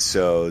 And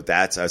so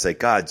I was like,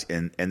 God.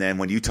 And then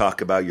when you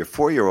talk about your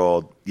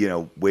 4-year-old,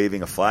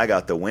 waving a flag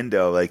out the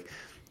window,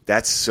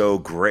 that's so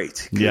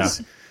great.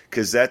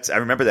 Because I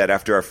remember that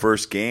after our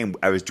first game,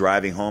 I was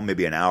driving home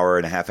maybe an hour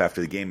and a half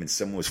after the game, and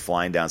someone was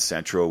flying down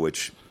Central,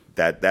 which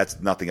that's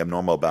nothing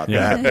abnormal about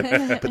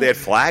that. But they had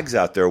flags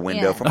out their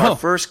window from our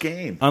first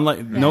game.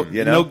 Unlike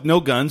no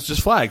guns,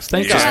 just flags.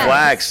 Thank you. Just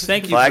flags.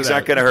 Thank you. Flags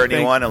aren't going to hurt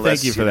anyone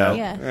unless thank you for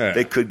that.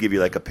 They could give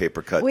you a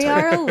paper cut. We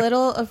are a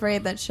little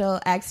afraid that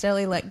she'll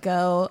accidentally let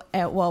go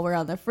while we're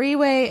on the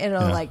freeway.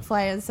 It'll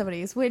fly in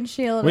somebody's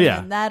windshield, and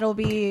then that'll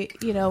be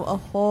a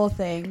whole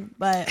thing.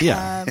 But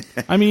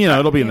I mean,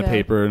 it'll be in the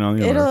paper and all.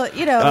 It'll I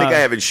think I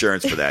have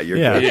insurance for that. You're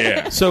good.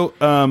 Yeah.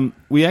 So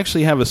we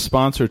actually have a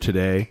sponsor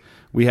today.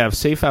 We have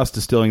Safe House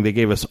Distilling. They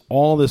gave us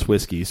all this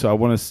whiskey. So I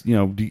want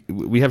to,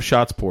 we have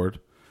shots poured.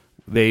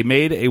 They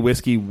made a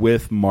whiskey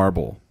with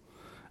marble.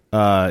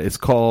 It's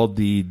called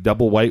the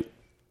Double White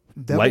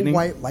Lightning.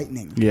 White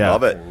Lightning. Yeah.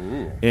 Love it.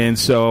 And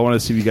so I want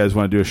to see if you guys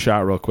want to do a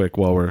shot real quick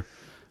while we're,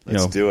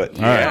 Let's do it.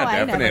 All right.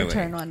 I definitely. never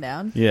turn one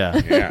down.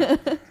 Yeah.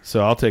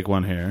 So I'll take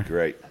one here.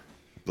 Great.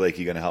 Blake,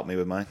 you going to help me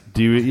with mine?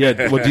 Do you?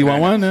 Yeah. Well, do you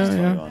want one?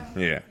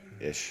 Yeah.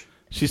 Ish.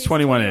 She's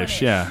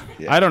 21-ish. Yeah.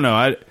 I don't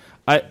know.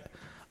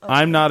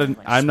 I'm not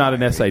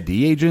an SID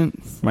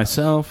agent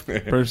myself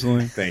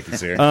personally. Thank you,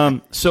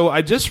 sir. So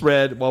I just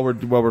read while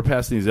we're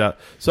passing these out.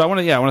 So I want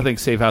to thank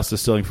Safe House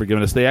Distilling for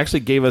giving us. They actually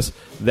gave us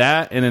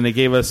that, and then they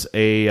gave us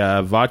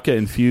a vodka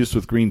infused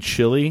with green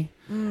chili,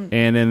 and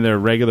then their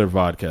regular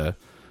vodka.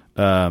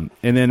 And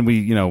then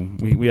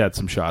we had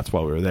some shots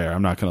while we were there.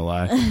 I'm not gonna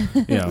lie.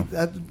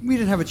 We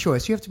didn't have a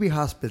choice. You have to be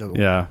hospitable.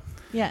 Yeah.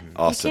 Yeah,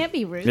 Awesome. You can't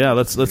be rude. Yeah,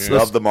 let's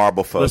love the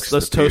marble folks.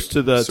 Let's toast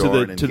to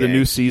the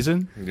new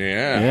season.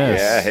 Yeah. Yes.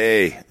 Yeah,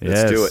 hey,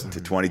 let's do Yes. it to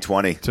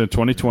 2020. To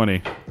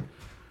 2020.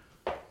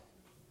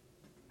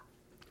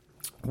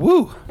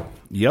 Woo.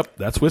 Yep,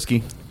 that's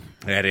whiskey.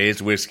 That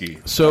is whiskey.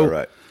 So All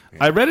right.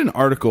 I read an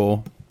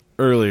article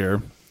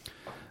earlier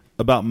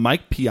about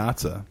Mike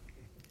Piazza.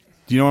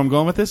 Do you know where I'm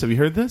going with this? Have you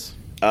heard this?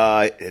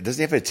 Doesn't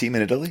he have a team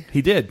in Italy?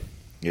 He did.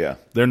 Yeah.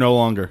 They're no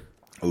longer.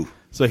 Ooh.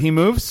 So he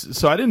moves.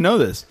 So I didn't know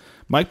this.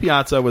 Mike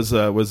Piazza was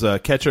a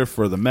catcher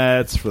for the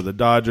Mets, for the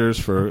Dodgers,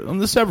 for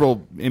the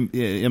several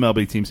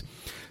MLB teams.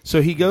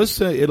 So he goes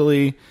to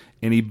Italy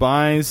and he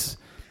buys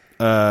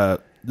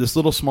this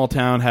little small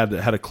town had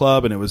a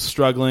club and it was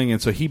struggling,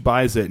 and so he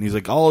buys it and he's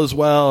like, all is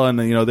well, and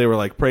they were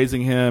like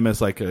praising him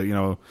as like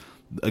a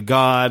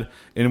god,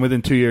 and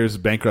within 2 years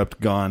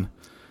bankrupt, gone.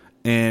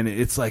 And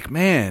it's like,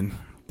 man,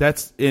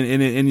 that's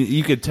and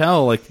you could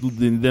tell like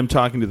them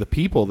talking to the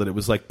people that it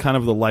was like kind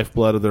of the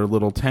lifeblood of their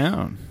little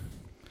town.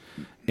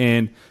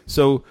 And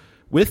so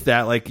with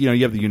that, like,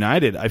 you have the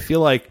United. I feel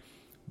like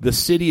the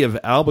city of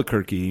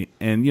Albuquerque,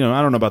 and,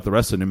 I don't know about the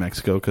rest of New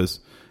Mexico because,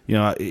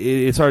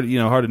 it's hard,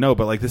 hard to know.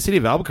 But like the city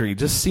of Albuquerque,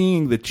 just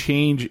seeing the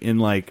change in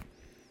like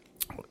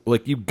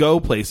you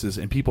go places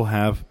and people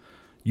have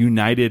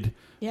United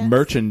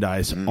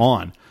merchandise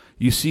on.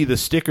 You see the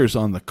stickers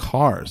on the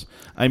cars.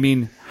 I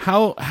mean,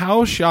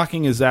 how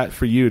shocking is that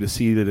for you to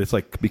see that it's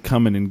like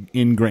become an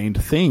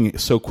ingrained thing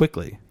so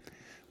quickly?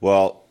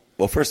 Well,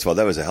 first of all,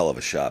 that was a hell of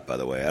a shot, by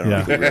the way. I don't know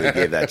if we really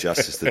gave that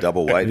justice. The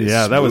double white is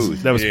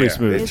smooth. that was pretty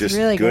smooth. It's just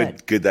really good.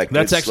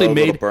 That's actually slow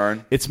made. little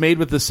burn. It's made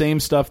with the same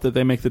stuff that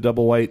they make the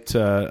double white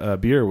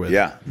beer with.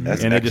 Yeah,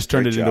 and they just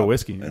turned it into a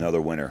whiskey. Another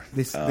winner.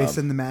 They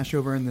send the mash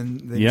over and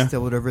then they Yeah.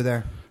 distill it over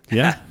there.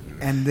 Yeah.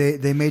 And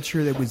they made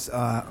sure that it was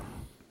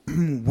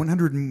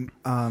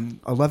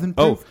 111 proof.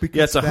 Oh, because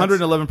yeah, it's that's-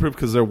 111 proof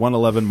because they're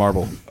 111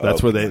 marble.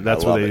 That's where they.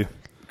 That's I where love they. it.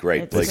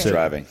 Great. It's Blake's good.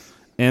 driving.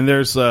 And there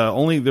was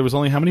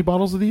only how many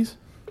bottles of these?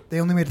 They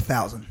only made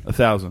 1,000.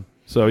 1,000.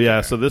 So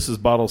yeah, so this is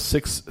bottle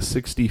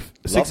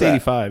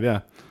 685.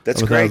 Yeah,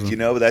 That's of great.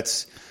 1,000.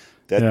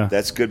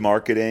 That's good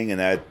marketing, and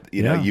that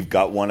you've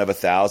got one of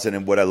 1,000.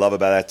 And what I love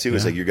about that too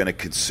is like you're going to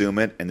consume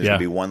it, and there's going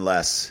to be one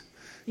less.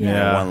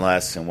 Yeah. One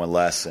less and one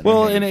less. And,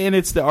 Well, and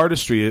it's the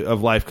artistry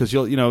of life, because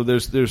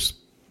there's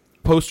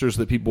posters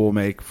that people will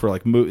make for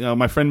like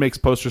my friend makes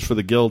posters for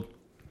the Guild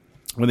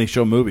when they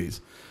show movies,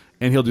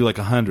 and he'll do like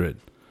 100,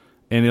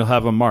 and he'll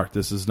have them marked.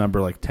 This is number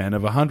like 10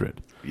 of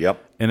 100.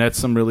 Yep. And that's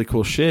some really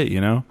cool shit,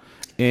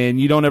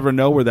 and you don't ever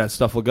know where that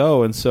stuff will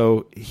go. And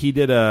so he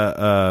did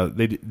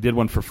they did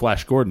one for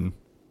Flash Gordon.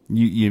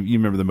 You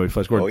remember the movie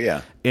Flash Gordon? Oh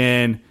yeah.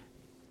 And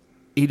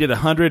he did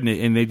 100,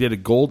 and they did a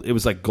gold. It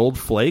was like gold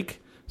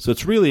flake, so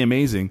it's really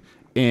amazing.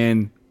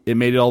 And it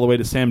made it all the way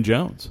to Sam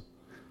Jones,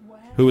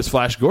 who was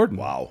Flash Gordon.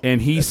 Wow.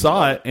 And he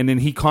saw it, and then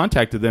he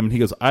contacted them, and he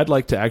goes, "I'd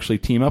like to actually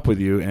team up with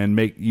you and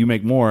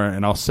make more,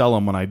 and I'll sell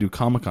them when I do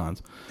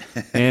Comic-Cons."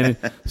 And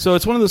so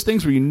it's one of those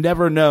things where you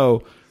never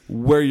know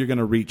where you're going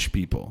to reach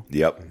people.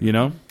 Yep.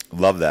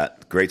 Love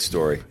that. Great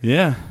story.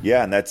 Yeah.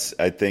 Yeah, and that's,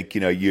 I think,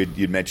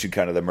 you'd mentioned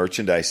kind of the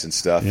merchandise and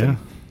stuff, Yeah. and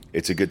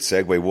it's a good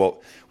segue.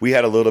 Well, we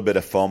had a little bit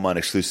of FOMO on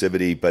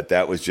exclusivity, but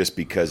that was just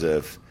because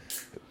of,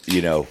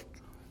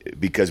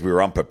 because we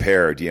were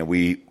unprepared.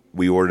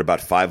 We ordered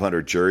about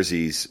 500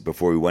 jerseys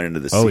before we went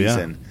into the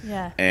season.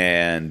 Yeah.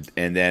 And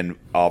then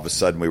all of a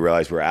sudden we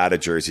realized we're out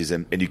of jerseys,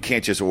 and you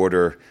can't just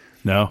order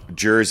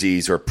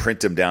jerseys or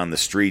print them down the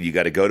street. You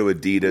got to go to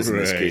Adidas in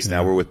this case.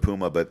 Now we're with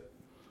Puma, but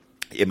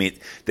I mean,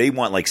 they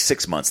want like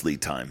 6 months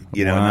lead time,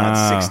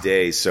 not 6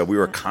 days. So we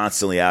were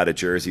constantly out of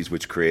jerseys,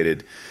 which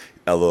created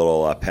a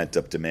little pent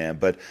up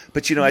demand. But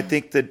I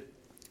think that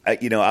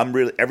I'm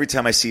really, every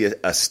time I see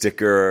a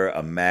sticker,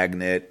 a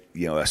magnet,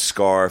 a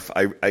scarf,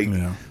 I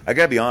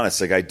gotta be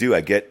honest, like I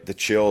get the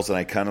chills, and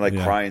I kind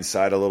of cry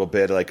inside a little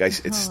bit. Like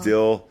it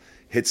still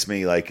hits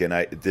me, like, and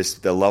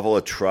the level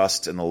of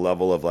trust and the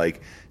level of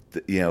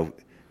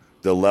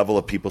the level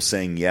of people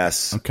saying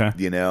yes,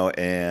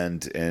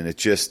 and it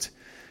just,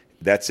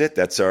 that's it.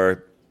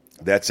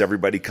 That's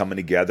everybody coming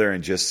together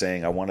and just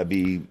saying, I want to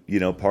be,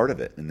 part of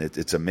it. And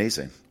it's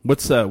amazing.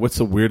 What's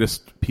the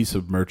weirdest piece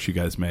of merch you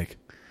guys make?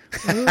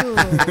 Ooh.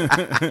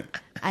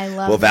 I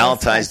love. Well,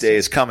 Valentine's Day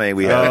is coming.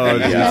 We have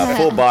the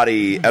full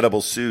body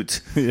edible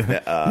suit.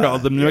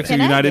 The New Mexico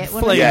Can I United get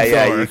one? flame.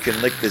 Yeah. You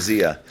can lick the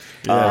Zia.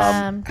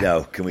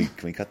 No, can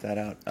we cut that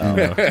out?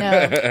 No.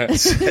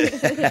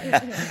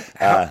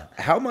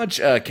 How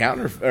much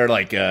counter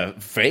or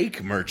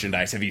fake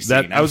merchandise have you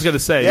seen? That I was going to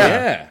say.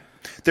 Yeah.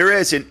 There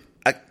is, and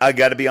I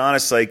got to be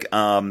honest. That's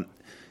when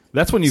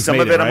you some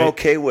made of it right? I'm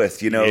okay with.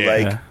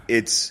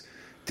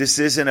 This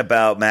isn't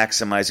about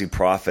maximizing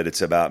profit.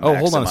 It's about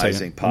hold on a maximizing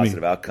second.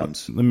 positive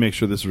outcomes. Let me make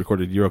sure this is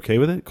recorded. You're okay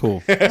with it?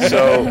 Cool.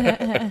 So,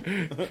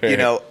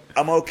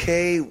 I'm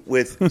okay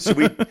with. So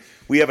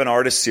we have an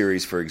artist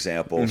series, for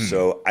example. Mm-hmm.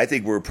 So I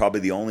think we're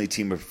probably the only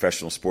team of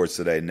professional sports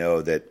that I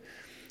know that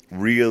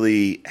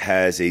really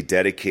has a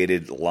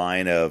dedicated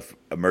line of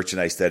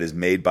merchandise that is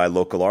made by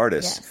local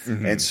artists. Yes.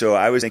 Mm-hmm. And so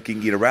I was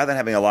thinking, rather than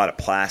having a lot of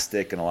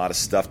plastic and a lot of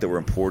stuff that we're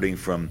importing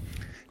from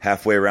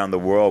halfway around the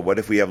world, what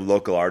if we have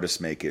local artists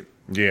make it?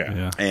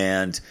 Yeah.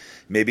 And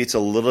maybe it's a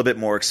little bit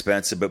more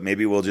expensive, but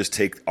maybe we'll just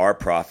take our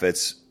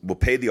profits. We'll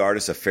pay the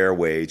artists a fair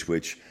wage,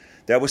 which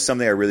that was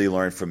something I really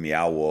learned from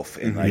Meow Wolf.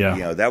 And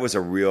that was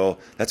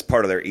that's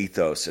part of their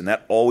ethos. And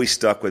that always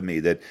stuck with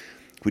me, that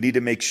we need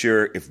to make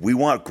sure if we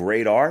want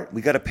great art,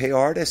 we got to pay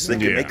artists so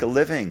they can make a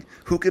living.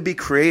 Who could be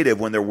creative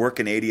when they're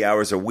working 80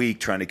 hours a week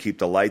trying to keep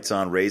the lights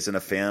on, raising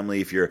a family,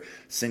 if you're a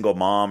single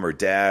mom or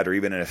dad or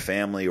even in a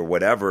family or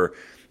whatever,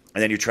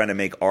 and then you're trying to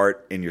make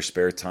art in your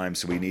spare time,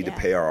 so we need to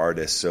pay our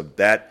artists. So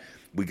that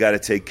we got to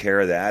take care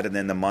of that, and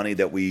then the money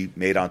that we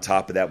made on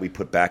top of that, we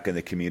put back in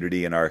the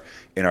community in our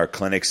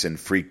clinics and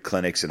free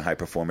clinics and high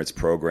performance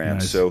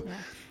programs.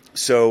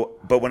 Nice.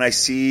 But when I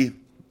see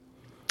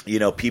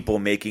people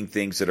making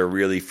things that are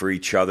really for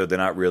each other, they're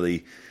not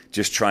really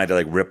just trying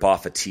to rip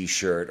off a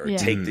T-shirt or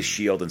take the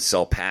shield and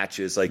sell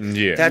patches.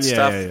 That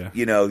stuff.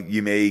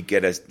 You may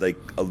get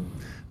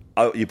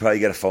you probably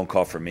get a phone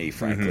call from me,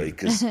 frankly,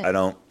 because I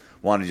don't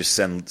want to just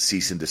send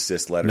cease and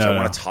desist letters. I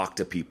want to talk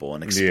to people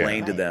and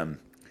explain to them.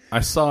 I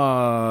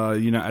saw,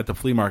 at the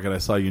flea market, I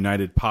saw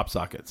United pop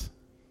sockets.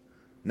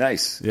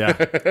 Nice. Yeah.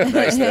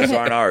 Nice. Those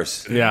aren't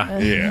ours. Yeah.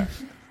 Yeah.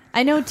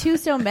 I know two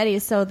Stone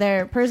Bettys, so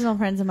they're personal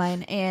friends of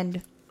mine,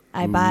 and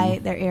I buy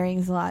their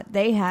earrings a lot.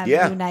 They have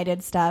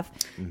United stuff.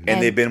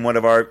 And they've been one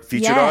of our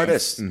featured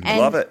artists.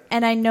 Love it.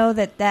 And I know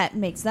that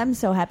makes them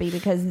so happy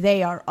because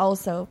they are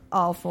also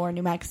all for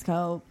New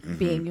Mexico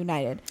being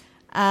united.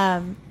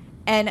 And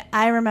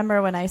I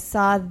remember when I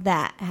saw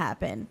that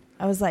happen,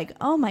 I was like,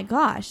 oh my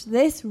gosh,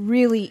 this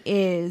really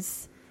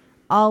is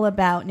all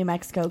about New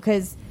Mexico.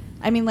 Because,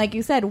 like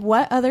you said,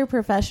 what other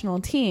professional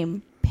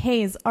team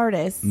pays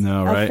artists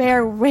a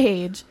fair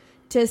wage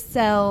to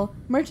sell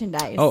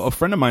merchandise? Oh, a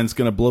friend of mine's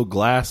going to blow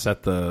glass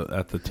at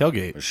the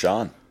tailgate.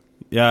 Sean.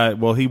 Yeah,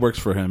 well, he works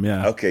for him.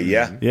 Yeah. Okay,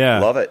 yeah, Yeah,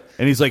 love it.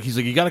 And he's like,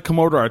 you got to come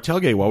over to our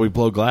tailgate while we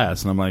blow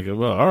glass. And I'm like,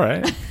 well, all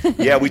right.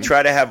 Yeah, we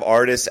try to have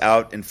artists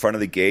out in front of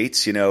the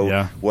gates.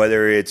 Yeah.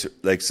 Whether it's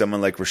like someone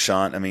like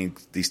Rashawn. I mean,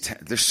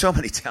 there's so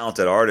many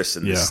talented artists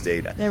in this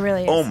state. There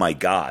really is. Oh my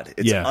God,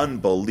 it's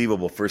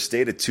unbelievable for a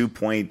state of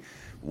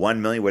 2.1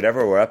 million,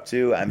 whatever we're up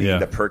to. I mean,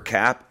 the per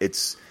cap,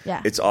 it's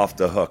off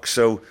the hook.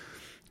 So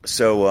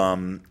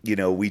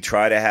we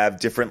try to have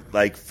different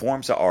like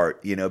forms of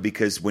art,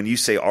 because when you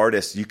say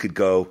artist, you could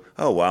go,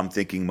 oh, well, I'm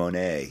thinking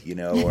Monet,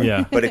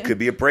 but it could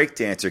be a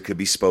breakdancer, it could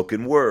be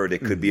spoken word, it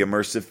could be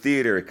immersive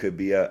theater, it could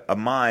be a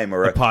mime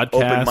or a podcast.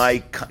 Open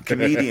mic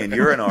comedian.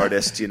 You're an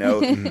artist,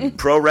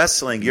 pro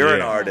wrestling. You're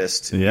an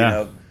artist,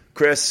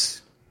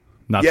 Chris.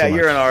 Not so much.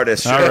 You're an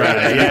artist. All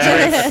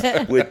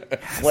right.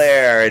 With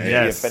flair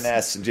and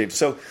finesse and James.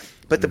 So,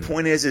 but the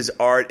point is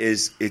art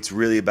it's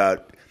really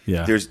about.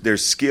 Yeah.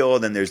 There's skill,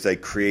 and then there's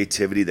like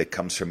creativity that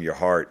comes from your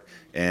heart,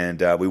 and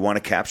we want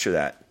to capture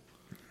that.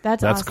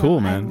 That's awesome. Cool,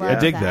 man. I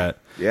dig that.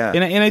 Yeah,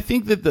 and I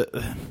think that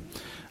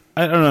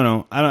I don't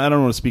know. I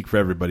don't want to speak for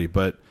everybody,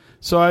 but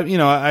so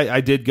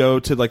I did go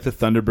to like the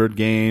Thunderbird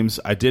games.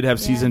 I did have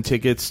season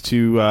tickets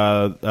to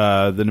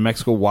the New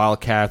Mexico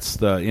Wildcats,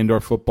 the indoor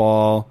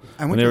football.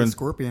 I went to the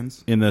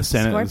Scorpions in the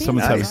Senate.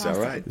 Nice, all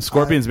right.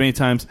 Scorpions many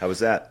times. How was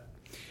that?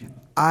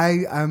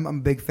 I'm a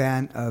big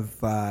fan of.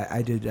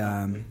 I did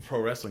pro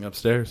wrestling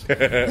upstairs.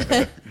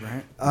 Right.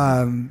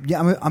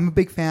 I'm a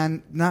big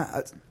fan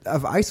not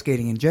of ice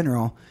skating in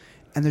general,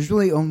 and there's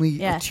really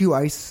only 2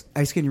 ice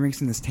skating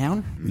rinks in this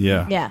town.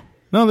 Yeah. Yeah.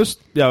 No,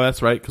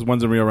 that's right, because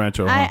one's in Rio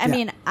Rancho. I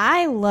mean,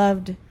 I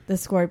loved the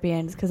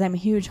Scorpions because I'm a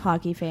huge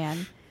hockey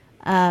fan.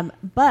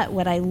 But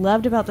what I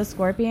loved about the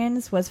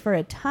Scorpions was for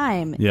a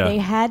time they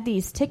had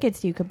these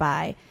tickets you could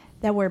buy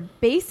that were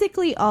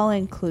basically all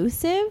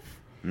inclusive.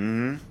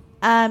 Mm-hmm.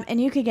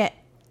 And you could get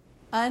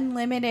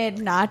unlimited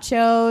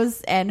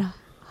nachos and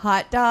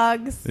hot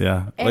dogs.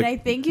 Yeah. And I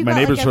think my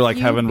neighbors were like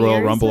having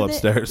Royal Rumble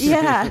upstairs.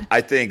 Yeah.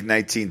 I think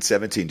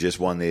 1917 just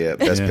won the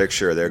Best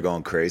Picture. They're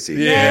going crazy.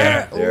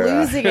 Yeah.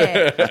 They're losing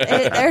it.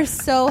 They're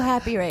so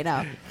happy right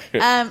now.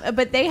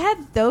 But they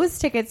had those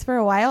tickets for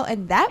a while,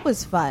 and that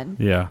was fun.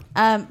 Yeah.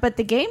 But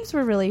the games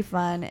were really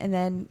fun, and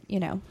then,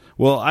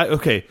 Well,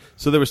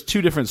 so there was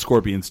 2 different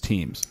Scorpions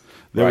teams.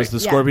 There was the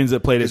Scorpions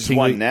that played at Tingley.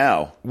 One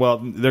now. Well,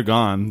 they're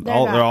gone. They're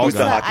all gone.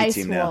 The hockey Ice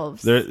team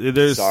Wolves.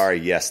 now. Sorry,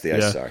 yes, the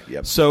Ice Star.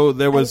 Yep. So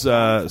there was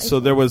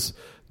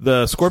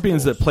the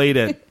Scorpions that played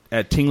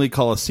at Tingley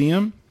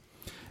Coliseum,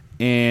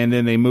 and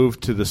then they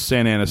moved to the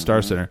Santa Ana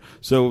Star Center.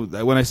 So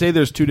when I say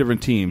there's 2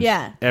 different teams,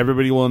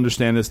 everybody will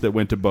understand this that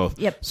went to both.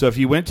 Yep. So if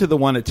you went to the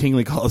one at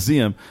Tingley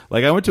Coliseum,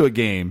 like I went to a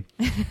game,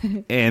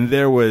 and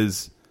there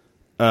was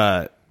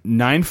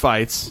 9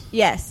 fights.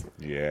 Yes.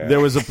 Yeah. There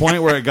was a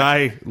point where a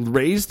guy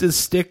raised his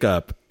stick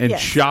up and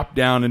chopped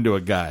down into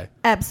a guy.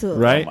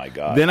 Absolutely. Right? Oh, my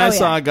God. Then I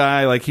saw a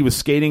guy, like, he was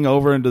skating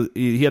over into,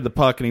 he had the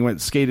puck and he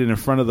went skated in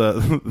front of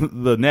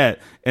the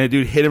net, and a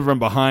dude hit him from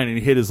behind, and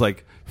he hit his,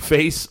 like,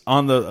 face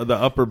on the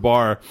upper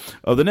bar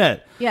of the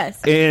net.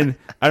 Yes. And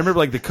I remember,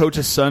 like, the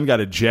coach's son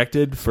got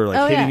ejected for,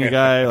 like, hitting a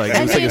guy. Like,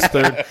 it was like his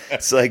third.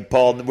 It's like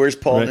where's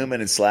Paul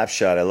Newman in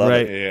Slapshot? I love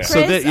it. Yeah.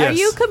 Chris, are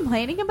you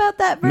complaining about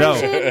that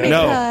version?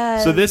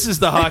 No. So this is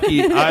the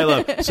hockey I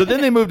love. So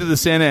then they moved to the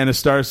Santa Ana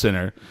Star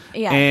Center.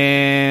 Yeah.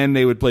 And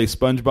they would play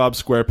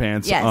SpongeBob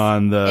SquarePants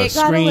on the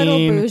screen. It got a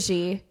little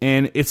bougie.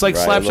 And it's like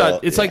Slapshot.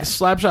 It's like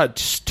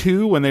Slapshot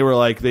 2 when they were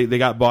like, they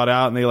got bought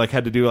out and they like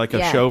had to do like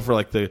a show for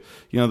like the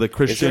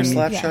Christian. Is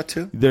there Slapshot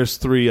 2? There's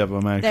 3 of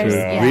them actually.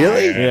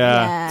 Really?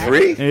 Yeah.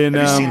 3? And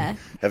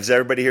has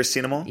everybody here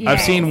seen them all? Yeah. I've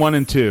seen 1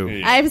 and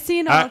 2. I've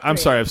seen all 3. I'm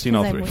sorry, I've seen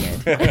all 3.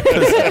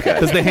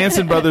 Because the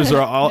Hanson brothers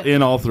are all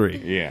in all 3.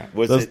 Yeah.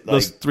 Was those, it like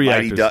those 3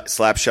 Mighty actors?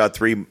 Slapshot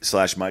 3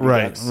 / Mighty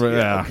Ducks? Right.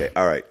 Yeah. Okay.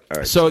 All right.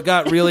 So it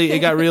got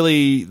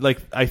really like,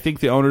 I think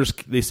the owners,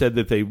 they said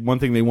that one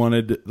thing they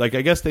wanted, like,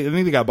 I think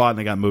they got bought and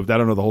they got moved. I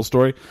don't know the whole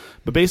story,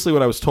 but basically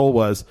what I was told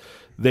was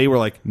they were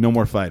like, no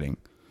more fighting.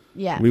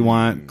 Yeah. We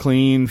want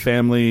clean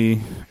family,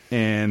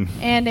 and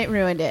it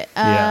ruined it.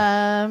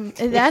 Yeah.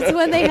 That's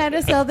when they had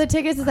to sell the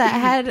tickets that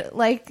had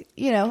like,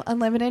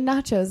 unlimited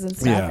nachos and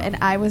stuff. Yeah. And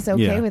I was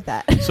okay with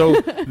that.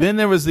 So then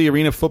there was the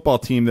arena football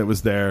team that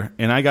was there,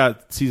 and I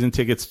got season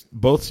tickets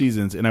both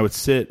seasons, and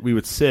we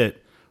would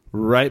sit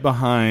right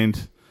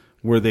behind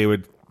where they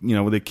would,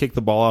 where they kick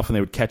the ball off and they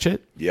would catch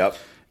it. Yep.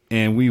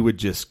 And we would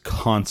just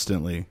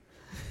constantly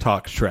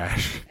talk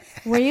trash.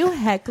 Were you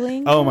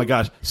heckling? Oh my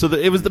gosh! So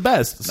it was the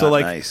best. So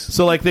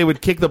they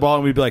would kick the ball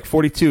and we'd be like,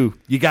 42.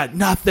 You got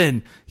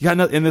nothing.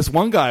 And this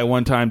one guy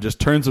one time just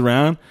turns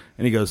around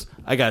and he goes,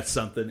 I got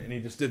something. And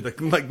he just did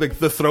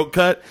the throat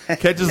cut,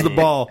 catches the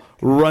ball,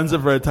 runs it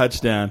for a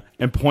touchdown,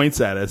 and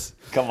points at us.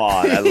 Come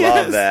on, I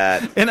love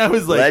that. And I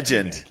was like,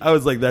 legend. I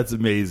was like, that's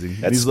amazing.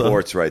 That's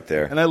sports right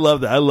there. And I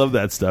love that. I love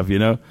that stuff.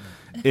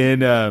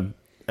 And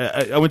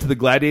I went to the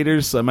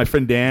Gladiators. My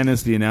friend Dan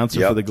is the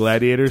announcer for the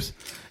Gladiators.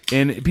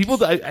 And people,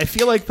 I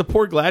feel like the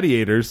poor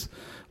Gladiators,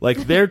 like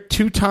they're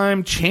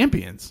 2-time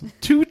champions,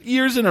 2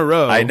 years in a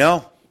row. I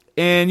know.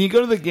 And you go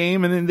to the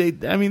game, and then they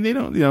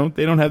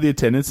don't have the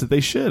attendance that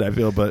they should. I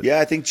feel, but yeah,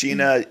 I think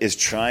Gina is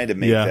trying to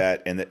make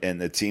that, and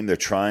the team, they're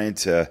trying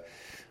to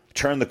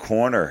turn the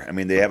corner. I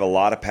mean, they have a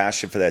lot of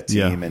passion for that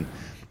team, and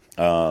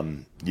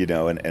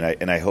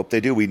and I hope they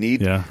do. We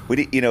need more.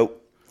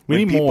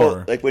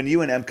 Like when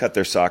UNM cut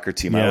their soccer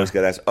team, I always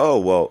got asked,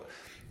 "Oh, well,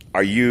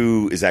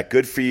 is that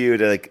good for you?"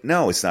 They're like,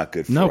 "No, it's not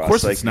good for us." No, of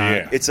course like, it's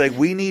not. It's like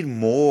we need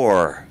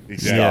more.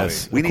 Exactly.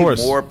 Yes, we need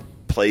more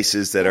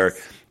places that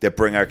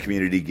bring our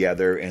community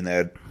together and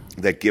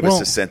that give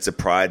us a sense of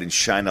pride and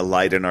shine a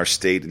light in our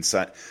state and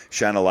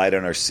shine a light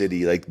on our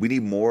city. Like we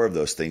need more of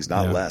those things,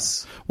 not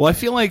less. Well, I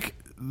feel like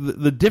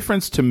the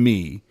difference to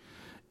me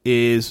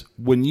is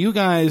when you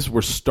guys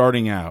were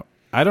starting out,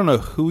 I don't know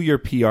who your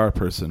PR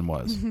person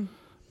was,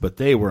 but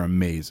they were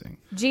amazing.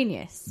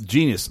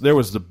 Genius. There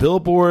was the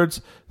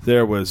billboards.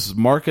 There was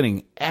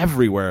marketing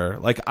everywhere.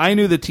 Like I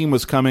knew the team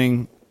was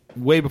coming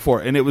way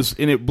before, and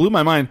it blew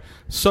my mind.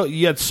 So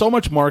you had so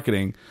much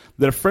marketing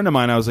that a friend of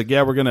mine, I was like,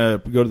 yeah, we're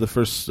gonna go to the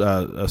first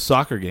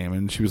soccer game,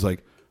 and she was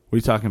like, what are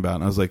you talking about?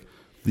 And I was like,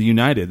 the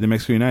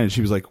Mexico United.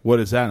 She was like, what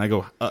is that? And I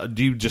go,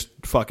 do you just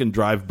fucking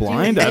drive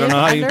blind? I don't know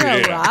how you do.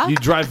 You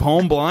drive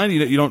home blind.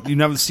 You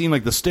haven't seen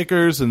like the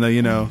stickers and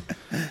the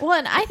Well,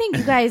 and I think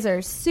you guys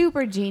are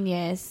super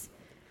genius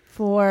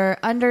for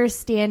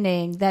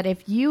understanding that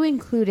if you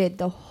included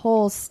the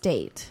whole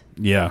state,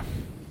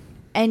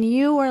 and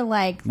you were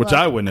like, which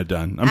I wouldn't have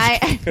done.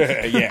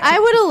 I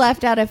would have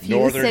left out a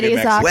few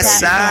cities off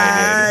West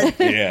that Side.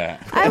 flag.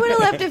 Yeah. I would have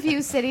left a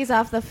few cities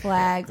off the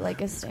flag,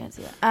 like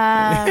Estancia.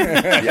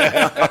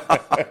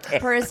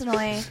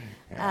 Personally,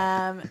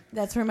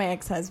 that's where my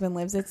ex-husband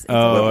lives. It's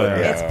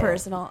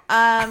personal.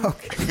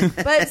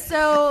 But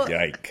so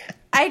Yike.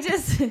 I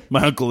just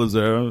my uncle lives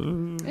there.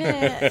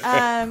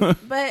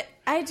 but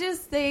I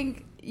just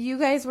think you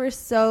guys were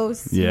so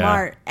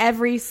smart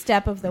every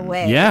step of the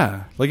way.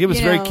 Yeah, like it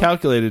was very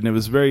calculated, and it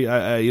was very.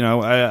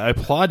 I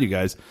applaud you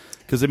guys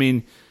because I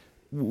mean,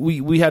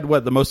 we had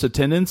the most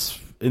attendance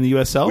in the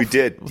USL. We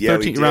did, 13,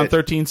 we did. Around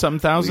 13-something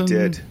thousand. We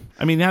did.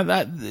 I mean,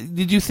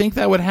 did you think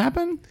that would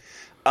happen?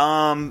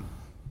 I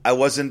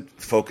wasn't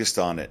focused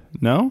on it.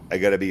 No, I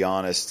got to be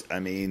honest. I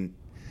mean,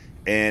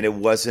 and it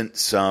wasn't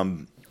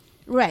some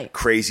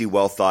crazy,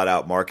 well thought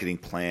out marketing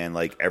plan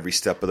like every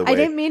step of the way. I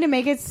didn't mean to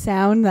make it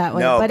sound that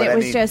way, but it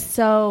was just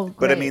so great.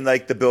 But I mean,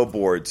 like the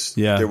billboards.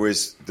 Yeah. There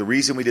was the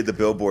reason we did the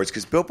billboards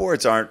because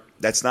billboards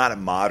that's not a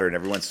modern.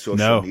 Everyone's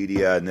social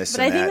media and this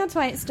but and that. But I think that's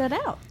why it stood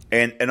out.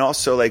 And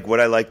also like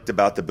what I liked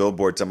about the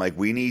billboards, I'm like,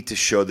 we need to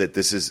show that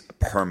this is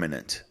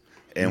permanent.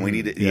 And we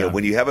need to,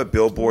 when you have a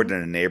billboard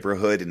in a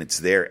neighborhood and it's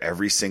there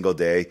every single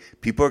day,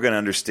 people are going to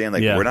understand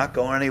like we're not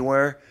going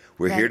anywhere.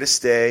 We're here to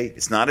stay.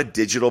 It's not a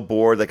digital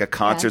board like a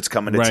concert's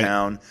coming to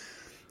town.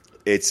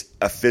 It's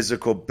a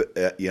physical,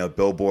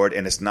 billboard,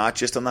 and it's not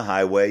just on the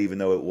highway, even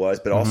though it was,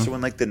 but also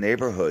in like the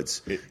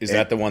neighborhoods. Is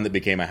that the one that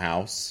became a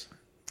house?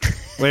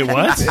 Wait,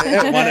 what?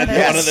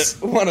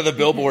 one of the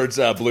billboards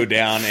blew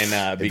down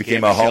and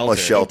became a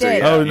homeless shelter.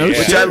 Oh no,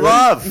 which I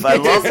love. I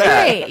love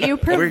that. Great. You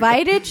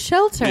provided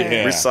shelter.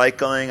 Yeah.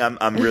 Recycling.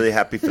 I'm really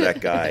happy for that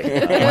guy.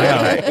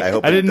 Wow. I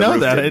hope I didn't know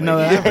that. I didn't know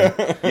that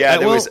happened. Yeah,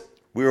 there was.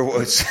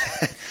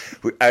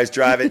 I was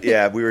driving.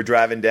 Yeah, we were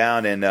driving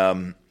down, and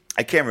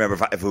I can't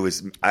remember if it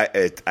was.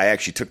 I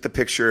actually took the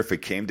picture if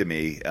it came to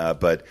me.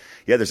 But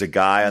yeah, there's a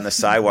guy on the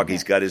sidewalk.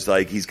 He's got his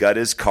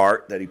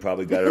cart that he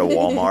probably got at a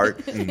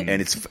Walmart,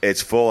 and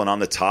it's full. And on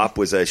the top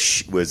was a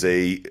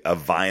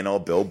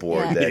vinyl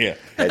billboard that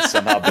had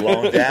somehow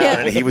blown down,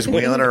 and he was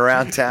wheeling it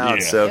around town.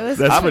 Yeah. So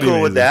I'm cool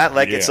amazing. with that.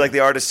 Like it's like the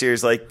artist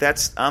series. Like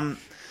that's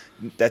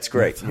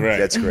great. Right.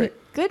 That's great.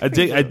 Good.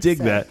 I dig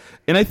that,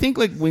 and I think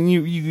like when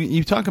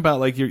you talk about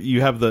like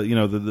you have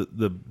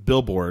the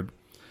billboard.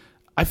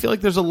 I feel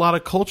like there's a lot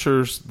of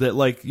cultures that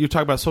like you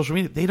talk about social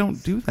media. They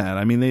don't do that.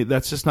 I mean,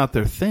 that's just not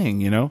their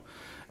thing,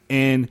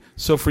 And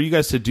so for you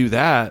guys to do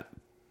that,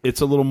 it's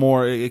a little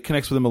more. It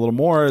connects with them a little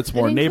more. It's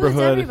more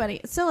neighborhood.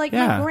 Everybody. So like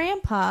my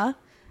grandpa.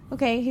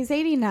 Okay, he's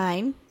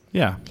 89.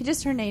 Yeah, he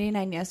just turned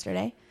 89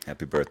 yesterday.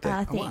 Happy birthday.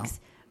 Thanks. Oh, wow.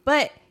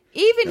 But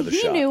even Another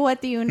he shot. knew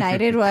what the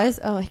United was.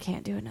 Oh, I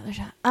can't do another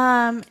shot.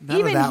 None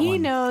Even of that he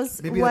one.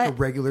 knows Maybe what. like a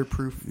regular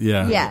proof.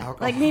 yeah. Yeah,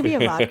 like maybe a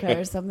vodka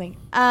or something.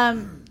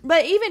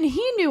 But even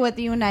he knew what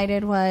the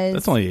United was.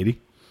 That's only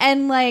 80.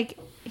 And like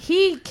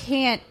he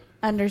can't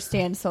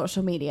understand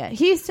social media.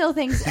 He still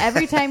thinks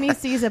every time he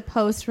sees a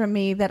post from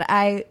me that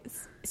I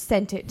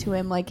sent it to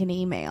him like an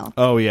email.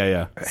 Oh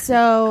yeah.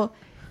 So,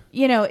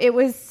 it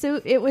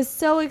was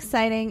so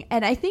exciting,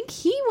 and I think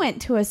he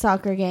went to a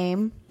soccer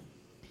game.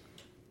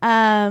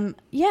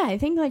 I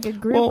think like a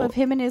group of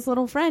him and his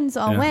little friends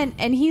all went,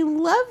 and he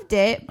loved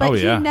it, but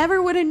he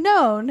never would have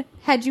known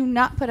had you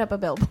not put up a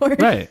billboard.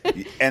 Right.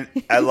 And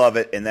I love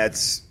it, and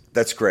that's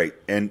great.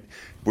 And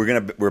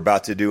we're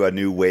about to do a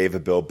new wave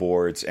of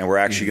billboards, and we're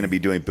actually going to be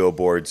doing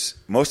billboards.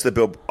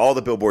 All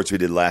the billboards we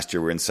did last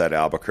year were inside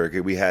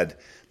Albuquerque. We had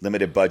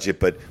limited budget,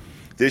 but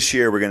This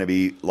year we're going to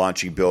be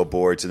launching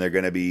billboards, and they're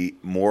going to be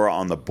more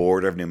on the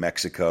border of New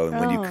Mexico.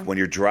 And when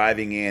you're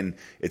driving in,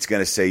 it's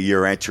going to say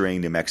you're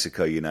entering New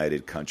Mexico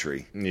United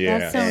Country. Yeah,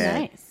 that's so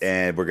nice.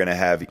 And we're going to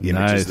have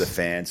just the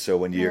fans. So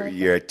when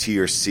you're at T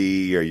or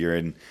C, or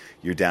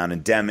you're down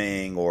in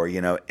Deming, or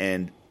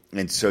and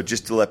so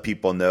just to let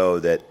people know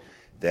that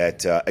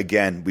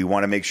again, we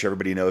want to make sure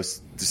everybody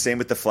knows. The same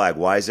with the flag.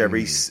 Why is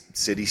every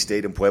city,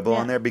 state, and pueblo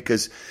on there?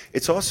 Because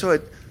it's also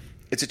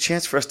it's a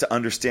chance for us to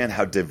understand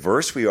how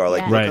diverse we are.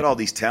 Like, look at all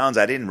these towns.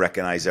 I didn't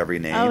recognize every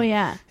name. Oh,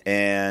 yeah.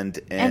 And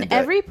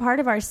every part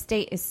of our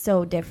state is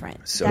so different.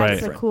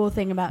 That's the cool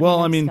thing about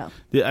Well, New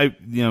Mexico. I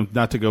mean,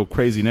 not to go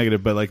crazy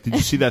negative, but like, did you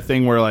see that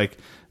thing where like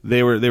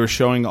they were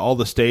showing all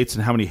the states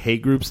and how many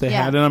hate groups they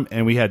had in them,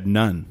 and we had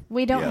none.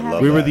 We don't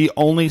have. We were the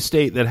only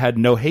state that had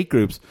no hate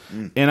groups,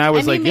 and I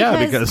was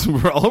because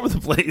we're all over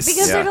the place.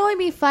 Because there'd only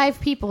be 5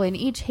 people in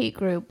each hate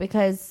group.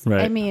 Because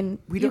I mean,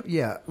 we don't.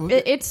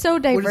 It's so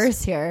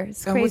diverse here.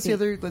 It's crazy.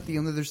 What's the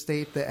other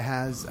state that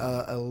has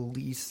a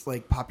least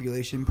like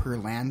population per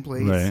land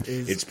place? Right.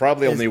 It's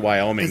probably only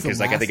Wyoming,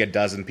 because I think a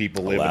dozen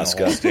people live in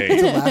the whole state.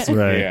 It's Alaska.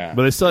 Right. Yeah.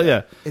 But it's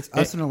still It's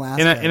us in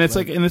Alaska, and it's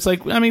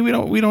like I mean, we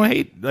don't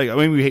hate, like, I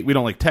mean, we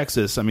don't like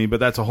Texas. I mean,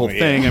 but that's a whole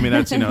thing. I mean,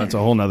 that's it's a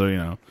whole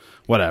nother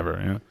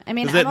whatever. I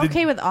mean, I'm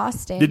okay with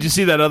Austin. Did you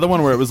see that other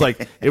one where it was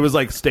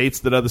like states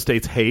that other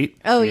states hate?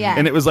 Oh yeah,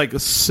 and it was like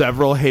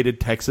several hated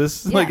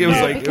Texas. Yeah, like it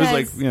was like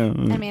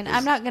I mean,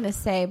 I'm not gonna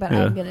say, but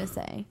I'm gonna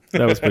say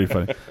that was pretty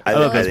funny. I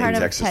think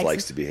Texas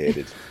likes to be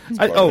hated.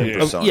 Yeah. They're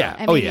of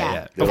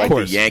like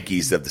course. The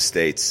Yankees of the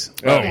states.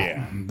 Oh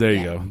yeah, there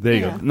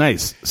you go.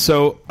 Nice.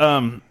 So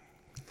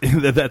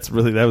that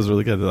was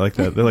really good. They like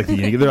that. They're like the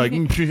Yankees. They're like,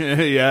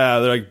 yeah.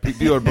 They're like,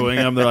 people are booing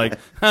them. They're like,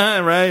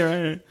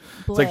 right.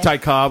 It's like Ty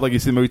Cobb, like you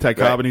see the movie Ty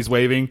Cobb, and he's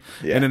waving,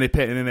 and then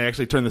they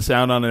actually turn the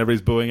sound on, and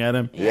everybody's booing at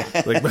him. Yeah,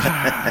 like,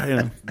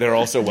 They're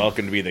also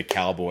welcome to be the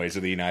Cowboys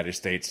of the United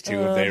States too,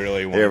 if they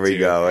really want. There we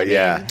go.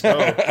 Yeah,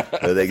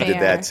 they did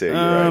that too.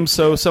 Right.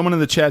 So someone in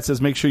the chat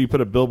says, make sure you put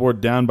a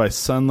billboard down by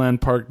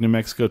Sunland Park, New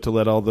Mexico, to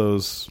let all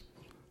those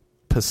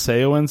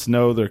Paseoans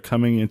know they're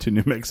coming into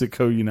New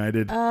Mexico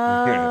United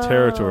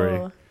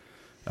territory.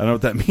 I don't know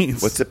what that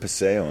means. What's a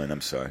Paseoan? I'm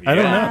sorry. I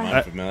don't know.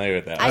 I'm familiar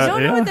with that. I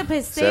don't know what the Paseoan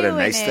is. Is that a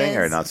nice thing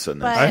or not so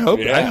nice? I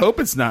hope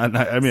it's not.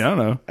 I mean, I don't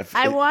know.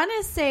 I want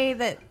to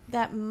say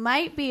that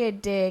might be a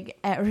dig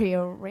at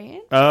Rio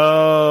Ranch.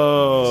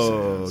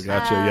 Oh,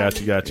 gotcha.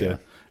 Yeah.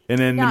 And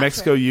then New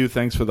Mexico,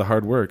 thanks for the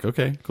hard work.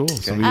 Okay, cool.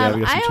 So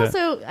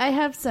I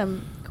have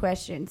some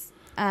questions.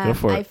 Go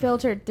for it. I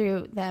filtered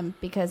through them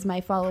because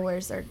my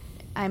followers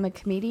I'm a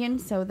comedian,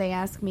 so they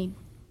ask me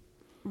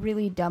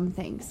really dumb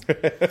things.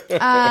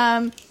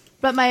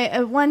 But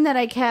my one that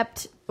I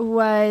kept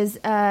was,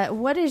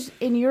 what is,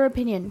 in your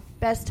opinion,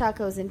 best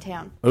tacos in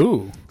town?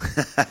 Ooh.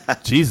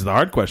 Jeez, the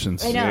hard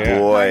questions. I know. Yeah.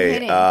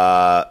 Boy,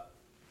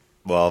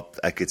 well,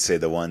 I could say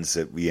the ones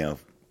that,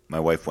 my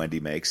wife Wendy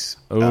makes.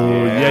 Oh,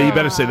 yeah, you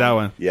better say that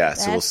one. Yeah,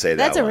 so we'll say that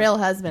That's one. a real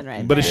husband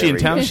right But there. is she in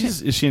town?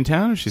 Is she in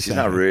town? Or She's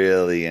not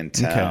really in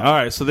town. Okay. All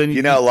right, so then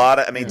a lot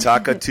of,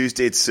 Taco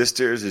Tuesday at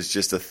Sisters is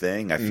just a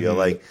thing. I feel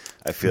like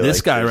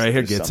this guy right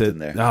here gets it.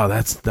 There. Oh,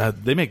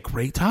 they make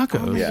great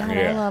tacos. Oh my God,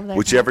 I love their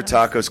Whichever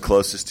tacos. taco's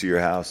closest to your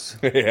house.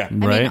 Yeah. I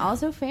Right. mean,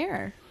 also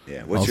fair.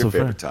 Yeah. What's Also your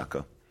favorite fair.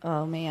 taco?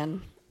 Oh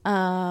man.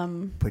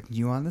 Putting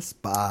you on the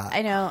spot.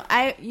 I know.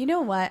 You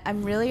know what?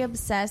 I'm really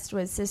obsessed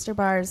with Sister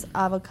Bar's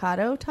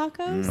avocado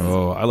tacos.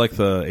 Oh, I like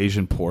the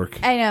Asian pork.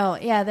 I know.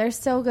 Yeah, they're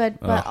so good.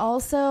 But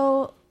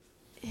also,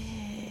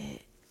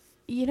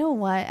 you know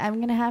what? I'm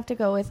going to have to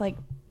go with like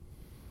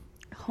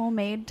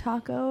homemade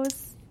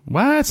tacos.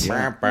 What?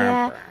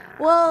 Yeah.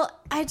 Well,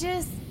 I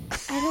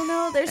don't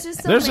know. There's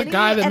just so There's many, a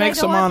guy that and I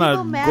makes don't them want on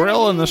people a mad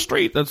grill at in the me.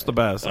 street. That's the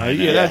best.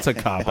 Yeah, that's a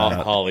cop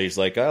out. Holly's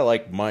like, I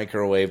like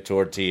microwave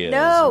tortillas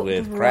No,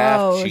 with gross.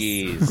 Kraft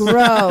cheese.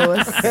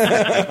 Gross.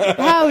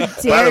 How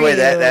dare you? By the way,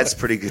 that's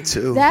pretty good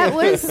too. That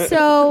was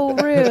so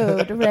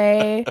rude,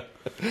 Ray.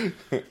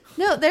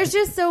 No, there's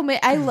just so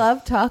many. I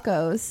love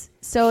tacos,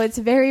 so it's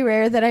very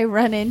rare that I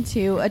run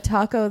into a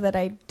taco that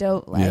I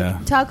don't like. Yeah.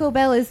 Taco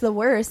Bell is the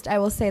worst. I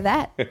will say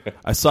that.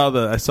 I saw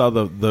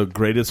the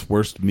greatest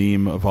worst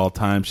meme of all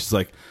time. She's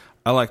like,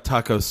 I like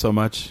tacos so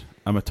much,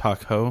 I'm a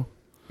taco.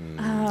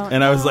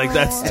 And I was like,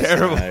 that's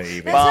terrible.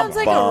 That sounds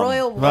like a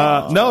royal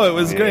rumble. No, it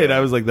was great.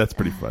 I was like, that's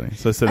pretty funny.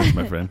 So I said it to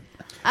my friend.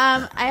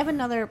 I have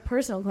another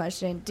personal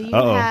question. Do you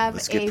Uh-oh. have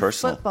Let's get a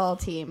personal. football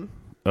team?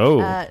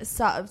 Oh,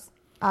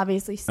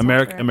 Obviously,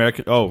 soccer.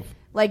 American. Oh,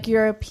 like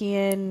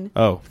European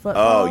Oh.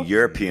 football. Oh,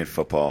 European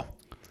football.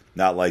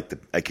 Not like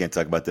I can't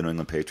talk about the New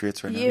England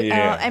Patriots right now.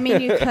 Yeah. I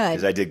mean, you Because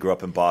could. I did grow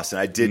up in Boston.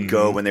 I did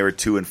go when they were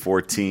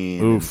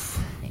 2-14.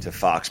 Oof. To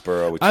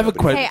Foxborough. Which I have a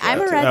nobody question. Hey,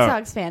 I'm a Red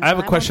Sox fan. I have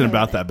so a question I'm okay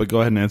about with that, but go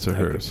ahead and answer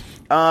hers.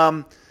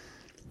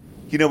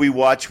 We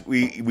watch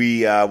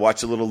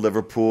a little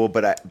Liverpool,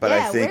 but I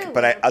Yeah, think,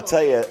 we're I'll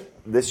tell you,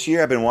 This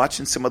year, I've been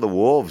watching some of the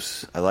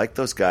Wolves. I like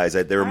those guys.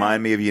 They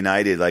remind me of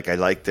United. Like I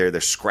like they're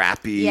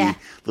scrappy, a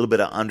little bit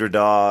of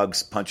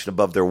underdogs, punching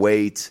above their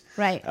weight.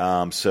 Right.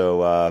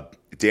 So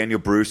Daniel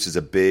Bruce is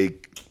a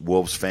big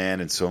Wolves fan,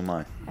 and so am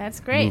I. That's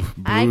great.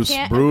 Bruce, I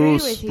can't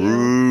Bruce, agree with you.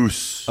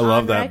 Bruce. I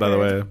love that, by the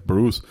way.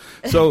 Bruce.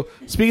 So,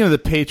 speaking of the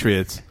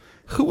Patriots,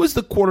 who was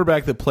the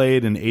quarterback that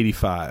played in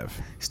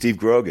 85? Steve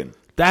Grogan.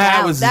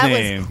 That was his that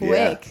name. was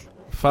quick. Yeah.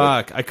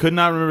 Fuck. I could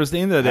not remember his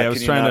name the other day. How I was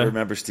can trying you not to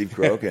remember Steve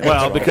Grogan.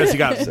 Well, because he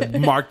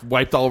got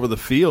wiped all over the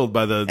field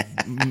by the,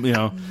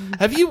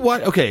 Have you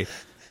watched? Okay,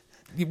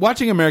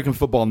 watching American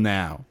football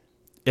now.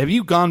 Have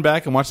you gone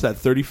back and watched that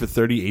 30 for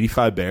 30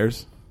 85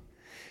 Bears?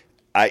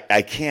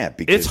 I can't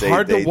because It's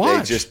hard to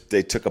watch.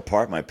 They took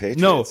apart my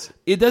Patriots. No,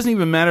 it doesn't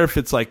even matter if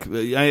it's like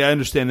I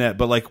understand that,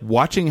 but like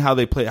watching how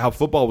they play, how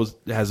football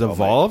has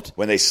evolved.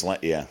 When they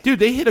dude,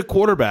 they hit a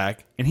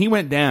quarterback and he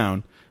went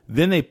down.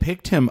 Then they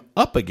picked him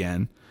up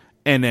again.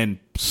 And then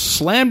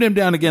slammed him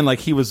down again like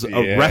he was a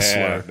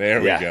wrestler.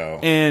 There we go.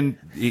 And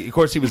of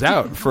course, he was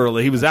out.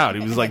 He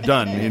was like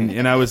done.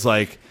 And I was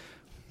like,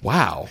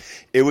 wow.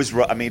 It was.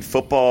 I mean,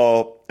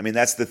 football. I mean,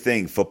 that's the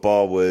thing.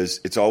 Football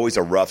it's always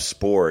a rough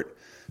sport.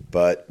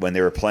 But when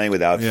they were playing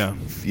without,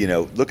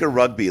 look at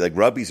rugby. Like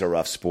rugby's a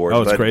rough sport.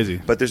 Oh, it's crazy.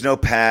 But there's no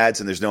pads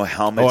and there's no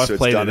helmets, so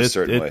it's done a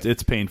certain way.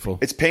 It's painful.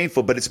 It's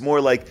painful, but it's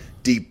more like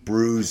deep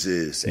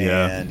bruises,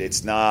 and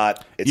it's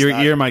not. Your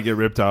ear might get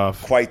ripped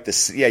off. Quite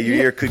the your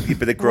ear could,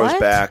 but it grows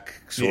back,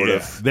 sort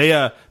of. They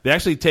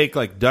actually take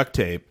like duct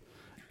tape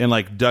and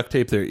like duct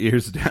tape their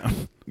ears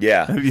down.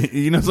 Yeah,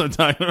 you know what I'm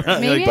talking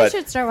about. Maybe I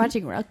should start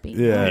watching rugby.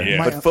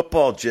 Yeah. But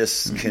football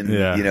just can.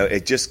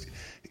 It just.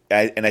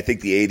 And I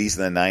think the 80s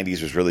and the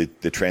 90s was really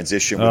the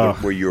transition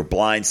where you were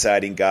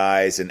blindsiding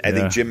guys. And I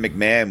think Jim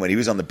McMahon, when he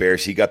was on the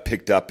Bears, he got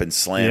picked up and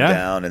slammed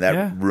down, and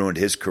that ruined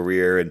his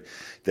career. And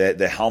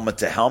the helmet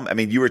to helmet. I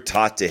mean, you were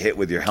taught to hit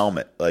with your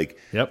helmet. Like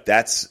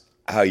that's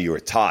how you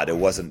were taught. It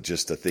wasn't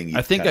just a thing.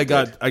 I think I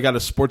got a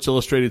Sports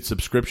Illustrated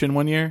subscription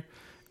one year.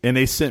 And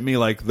they sent me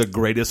like the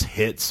greatest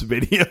hits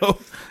video,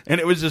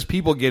 and it was just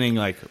people getting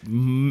like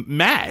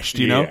mashed,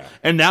 you know.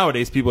 And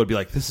nowadays people would be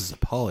like, "This is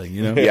appalling,"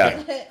 you know.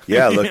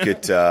 Yeah. Look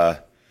at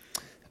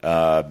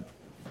Daryl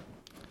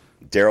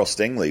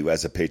Stingley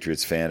as a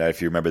Patriots fan. I don't know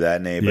if you remember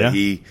that name, but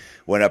he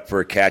went up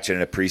for a catch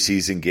in a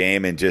preseason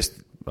game and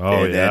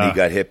then he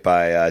got hit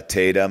by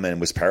Tatum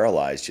and was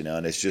paralyzed, you know.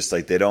 And it's just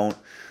like they're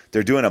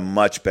doing a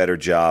much better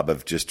job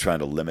of just trying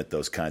to limit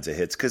those kinds of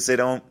hits because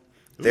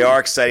they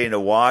are exciting to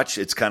watch.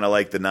 It's kind of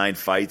like the 9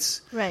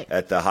 fights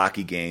at the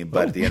hockey game,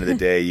 but at the end of the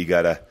day, you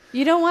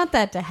don't want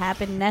that to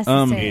happen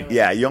necessarily.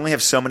 You only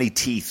have so many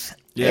teeth.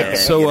 Yeah.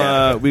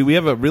 So we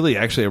have a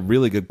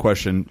really good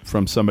question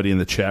from somebody in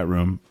the chat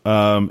room.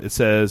 It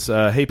says,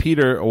 "Hey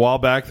Peter, a while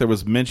back there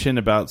was mention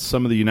about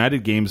some of the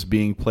United games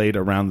being played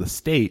around the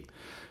state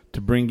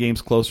to bring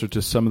games closer to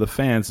some of the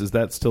fans. Is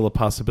that still a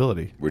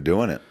possibility?" We're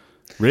doing it.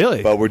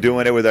 Really? But we're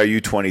doing it with our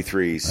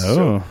U23s. Oh.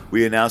 So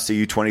we announced a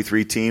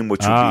U23 team,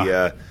 which will be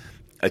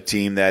a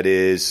team that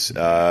is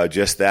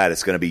just that.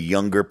 It's going to be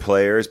younger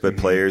players, but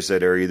players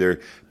that are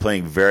either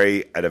playing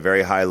at a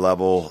very high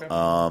level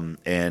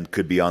and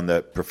could be on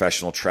the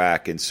professional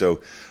track. And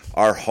so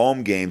our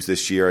home games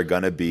this year are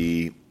going to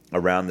be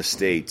around the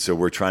state. So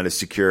we're trying to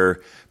secure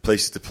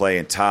places to play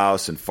in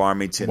Taos and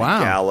Farmington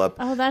and Gallup,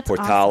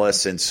 Portales.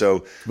 Awesome. And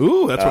so that's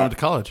where I went to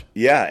college.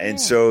 Yeah, and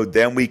so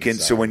then we can.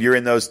 So when you're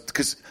in those,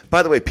 because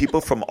by the way,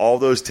 people from all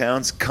those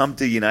towns come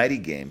to United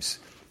games,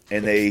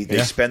 and they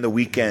spend the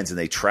weekends and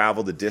they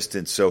travel the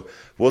distance. So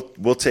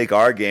we'll take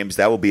our games.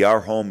 That will be our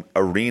home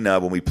arena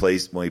when we play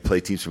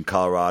teams from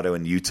Colorado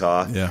and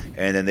Utah. Yeah.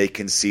 And then they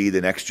can see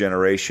the next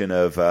generation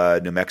of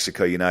New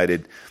Mexico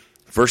United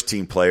first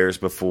team players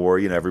before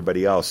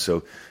everybody else.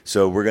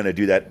 So we're going to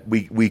do that.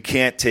 We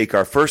can't take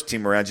our first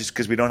team around just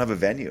because we don't have a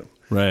venue.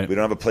 Right. We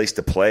don't have a place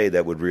to play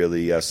that would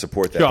really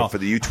support that. But for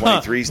the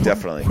U23s,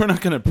 definitely. We're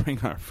not going to bring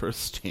our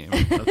first team.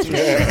 That's for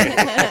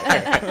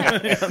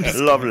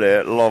sure. Lovely.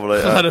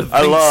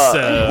 I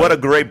love what a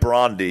great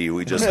brandy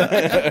we just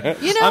had.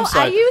 I'm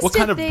sorry. What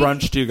kind of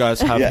brunch do you guys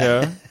have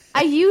here?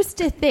 I used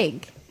to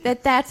think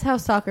that that's how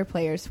soccer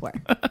players were.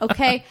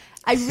 Okay,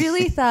 I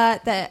really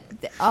thought that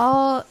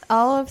all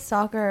of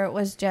soccer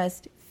was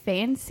just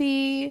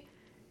fancy,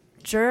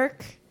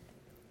 jerky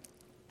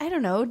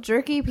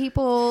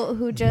people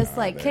who just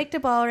kicked a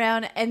ball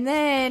around. And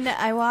then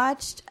I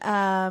watched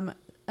a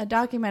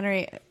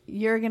documentary.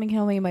 You're gonna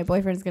kill me. My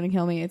boyfriend's gonna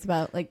kill me. It's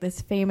about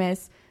this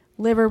famous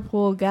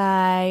Liverpool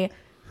guy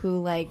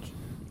who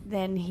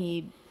then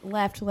he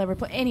left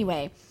Liverpool.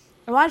 Anyway,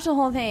 I watched the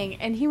whole thing,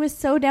 and he was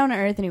so down to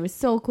earth, and he was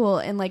so cool.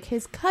 And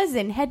his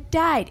cousin had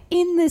died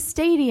in the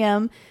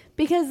stadium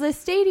because the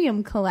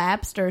stadium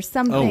collapsed or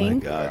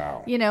something. Oh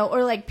my God!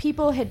 Or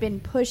people had been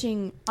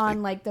pushing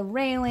on the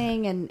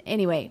railing. And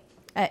anyway,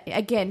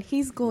 again,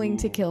 he's going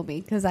to kill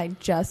me because I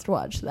just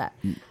watched that.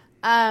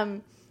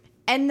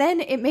 And then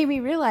it made me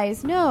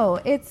realize, no,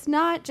 it's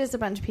not just a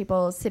bunch of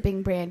people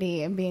sipping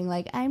brandy and being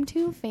like, I'm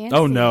too fancy.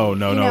 Oh, no.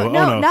 No,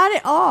 not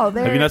at all.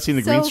 Have you not seen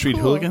the Green Street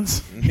cool.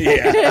 Hooligans?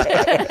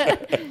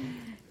 Yeah.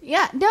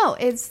 Yeah, no,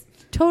 it's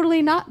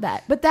totally not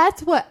that. But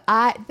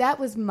that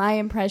was my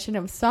impression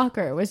of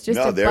soccer. Was just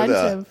a bunch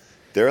of.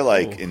 They're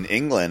like in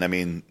England. I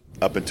mean,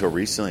 up until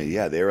recently,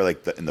 they were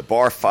like in the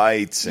bar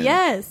fights. And,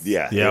 yes.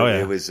 Yeah.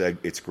 It was.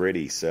 It's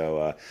gritty.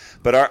 So,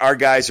 but our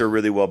guys are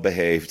really well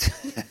behaved.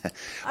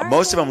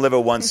 Most of them live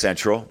at One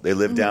Central. They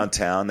live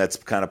downtown. That's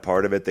kind of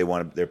part of it.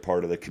 They're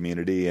part of the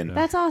community, and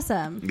that's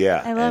awesome.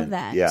 Yeah, I love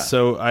that. Yeah.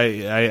 So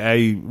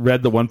I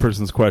read the one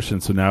person's question,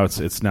 so now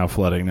it's now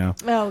flooding now.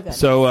 Oh, good.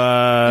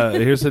 So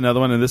here's another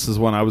one, and this is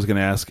one I was going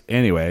to ask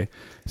anyway.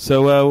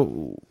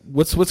 So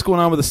what's going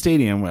on with the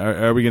stadium?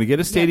 Are we going to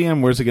get a stadium?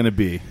 Yeah. Where's it going to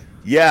be?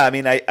 Yeah, I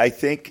mean, I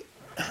think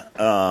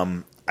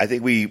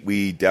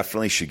we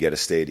definitely should get a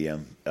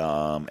stadium,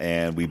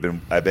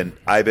 and I've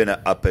been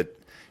up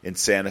in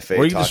Santa Fe.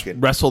 Or you talking.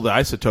 just wrestle the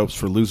Isotopes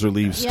for loser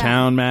leaves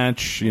town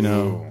match. You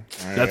know,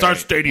 that's our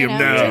stadium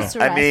now.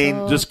 I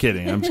mean, just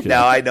kidding. I'm just kidding.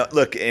 Now I know.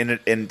 Look,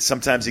 and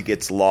sometimes it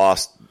gets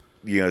lost.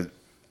 You know,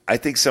 I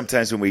think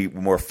sometimes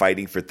when we're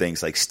fighting for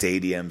things like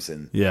stadiums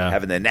and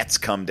having the nets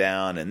come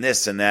down and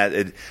this and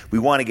that, we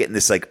want to get in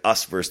this like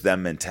us versus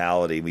them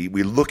mentality.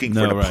 We're looking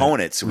for an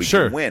opponent so we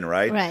can win,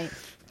 right? Right.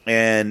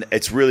 And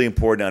it's really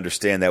important to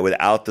understand that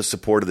without the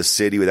support of the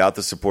city, without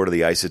the support of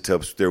the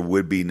Isotopes, there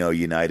would be no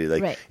United.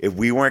 Like if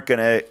we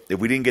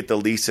didn't get the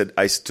lease at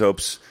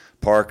Isotopes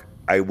Park,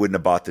 I wouldn't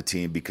have bought the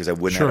team because I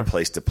wouldn't have a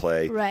place to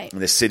play. Right.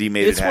 And the city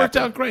made it happen. It's worked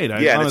out great.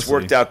 And it's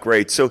worked out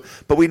great. So,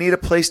 but we need a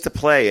place to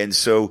play, and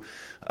so,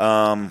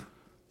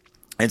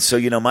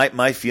 you know,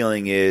 my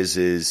feeling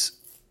is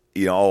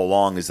you know, all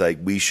along is like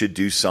we should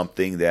do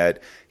something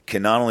that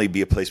can not only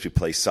be a place we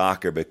play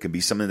soccer, but can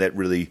be something that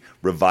really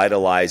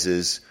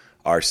revitalizes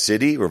our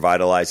city,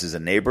 revitalizes a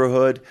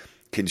neighborhood,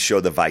 can show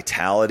the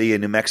vitality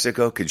in New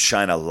Mexico, can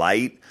shine a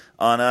light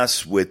on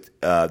us with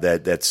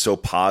that's so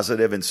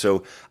positive. And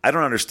so I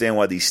don't understand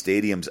why these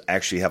stadiums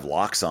actually have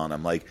locks on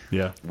them. Like,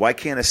 why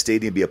can't a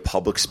stadium be a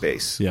public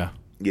space? Yeah.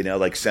 You know,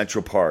 like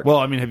Central Park. Well,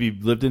 I mean, have you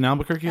lived in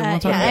Albuquerque a long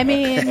time? Yeah, I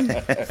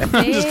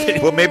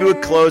mean, well, maybe we'll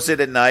close it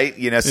at night,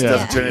 you know, so it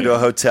doesn't turn into a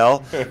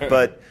hotel.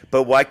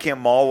 But why can't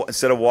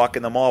instead of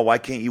walking the mall, why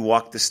can't you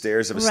walk the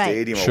stairs of a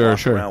stadium or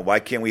walk around? Why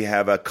can't we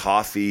have a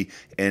coffee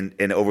and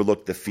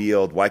overlook the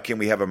field? Why can't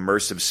we have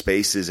immersive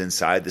spaces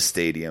inside the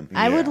stadium?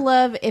 I would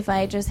love if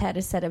I just had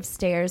a set of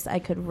stairs I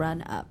could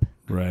run up.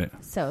 Right.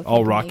 So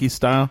all Rocky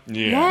style?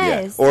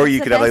 Yes. Or you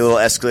could have like a little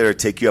escalator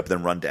take you up and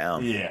then run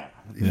down. Yeah.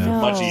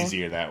 No. Much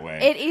easier that way.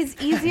 It is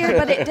easier,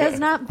 but it does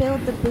not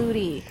build the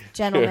booty,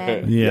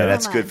 gentlemen. Yeah,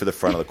 that's good for the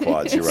front of the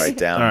quads. You're right.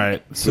 Down. All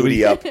right. So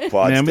booty up,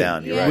 quads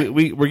down. You're right.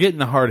 We're getting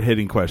the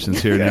hard-hitting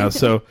questions here now.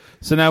 So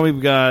now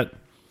we've got,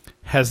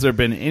 has there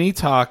been any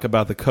talk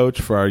about the coach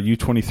for our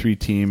U23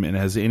 team, and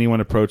has anyone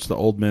approached the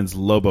Old Men's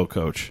Lobo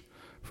coach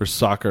for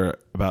soccer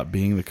about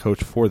being the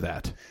coach for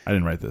that? I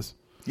didn't write this.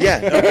 Yeah.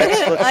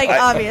 No,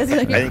 obviously.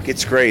 I think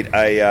it's great.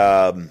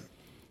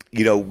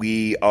 You know,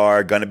 we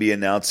are going to be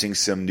announcing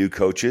some new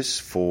coaches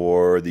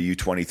for the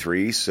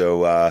U23.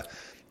 So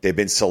they've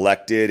been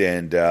selected,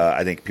 and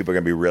I think people are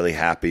going to be really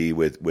happy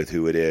with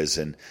who it is.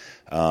 And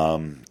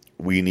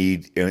we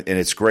need, and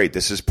it's great.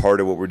 This is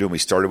part of what we're doing. We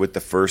started with the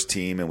first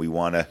team, and we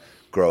want to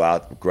grow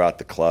out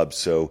the club.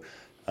 So,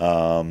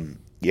 the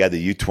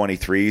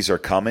U23s are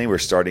coming. We're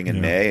starting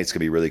in May. It's going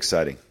to be really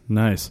exciting.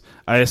 Nice.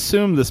 I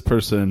assume this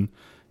person,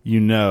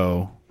 his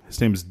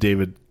name is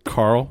David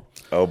Carl.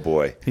 Oh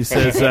boy! He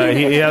says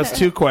he has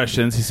two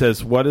questions. He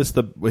says, what is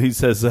the best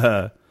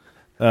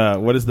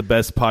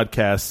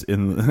podcast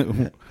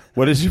in?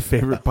 What is your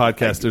favorite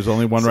podcast? There's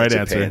only one right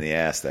answer. Pain in the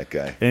ass, that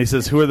guy. And he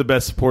says, who are the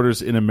best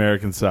supporters in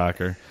American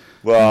soccer?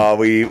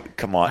 Well,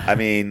 come on. I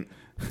mean,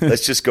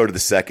 let's just go to the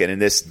second. And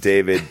this,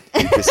 David,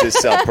 this is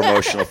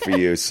self-promotional for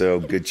you, so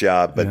good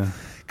job. But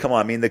come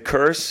on, I mean, the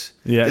Curse.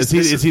 Yeah, is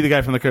he the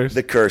guy from the Curse?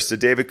 The Curse. So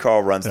David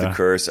Carl runs the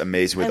Curse.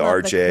 Amazing with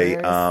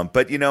RJ.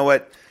 But you know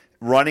what?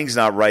 Running's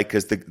not right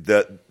because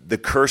the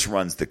Curse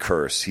runs the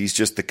Curse. He's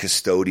just the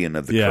custodian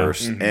of the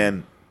Curse,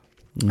 and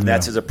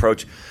that's his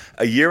approach.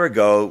 A year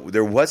ago,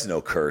 there was no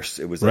Curse.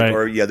 It was like,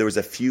 there was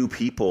a few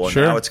people, and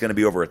now it's going to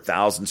be over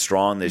 1,000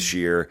 strong this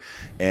year.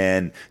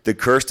 And the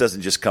Curse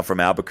doesn't just come from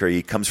Albuquerque;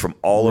 it comes from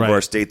all over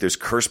our state. There's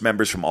Curse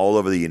members from all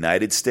over the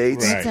United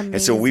States,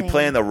 and so when we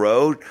play on the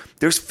road,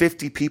 there's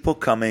 50 people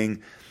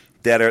coming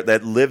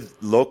that live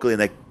locally,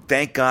 and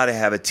thank God I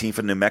have a team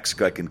from New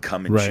Mexico I can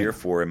come and cheer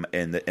for him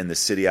in the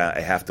city I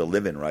have to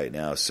live in right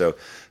now. So,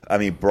 I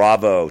mean,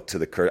 bravo to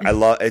the Curse. I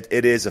love it.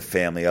 It is a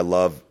family. I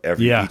love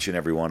each and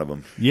every one of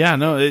them. Yeah,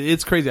 no,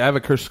 it's crazy. I have a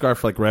Curse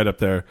scarf like right up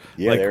there.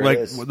 Yeah, there it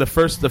is. the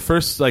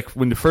first like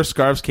when the first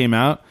scarves came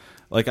out,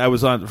 like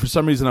for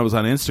some reason I was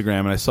on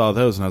Instagram and I saw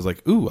those and I was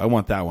like, ooh, I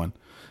want that one.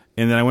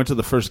 And then I went to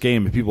the first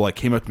game, and people like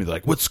came up to me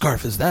like, "What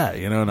scarf is that?"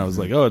 You know, and I was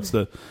like, "Oh, it's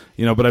the,"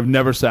 you know. But I've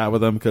never sat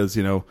with them because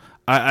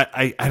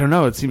I don't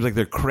know. It seems like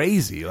they're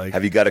crazy. Like,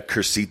 have you got a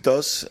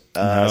Cursitos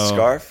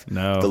scarf?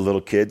 No, the little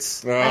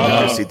kids.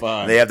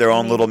 Fun. They have their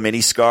own little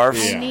mini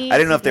scarves. Yeah. I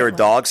didn't know if they were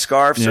dog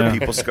scarves or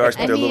people scarves,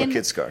 but they're little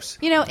kid scarves.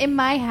 You know, in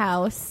my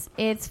house,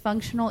 it's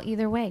functional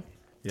either way.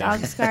 Dog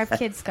scarf,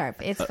 kid scarf,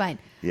 it's fine.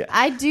 Yeah.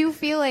 I do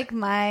feel like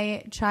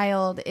my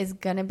child is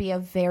going to be a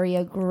very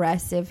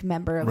aggressive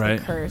member of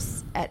the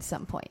curse at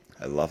some point.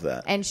 I love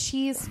that. And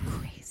she's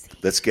crazy.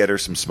 Let's get her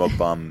some smoke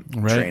bomb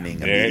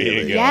training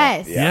immediately.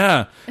 Yes.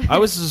 Yeah. I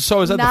was at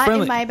Not the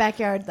friendly. in my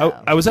backyard, though.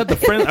 I was at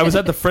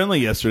the friendly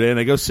yesterday, and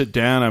I go sit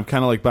down. I'm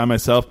kind of like by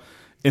myself,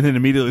 and then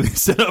immediately they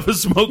set up a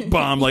smoke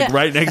bomb like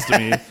right next to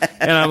me,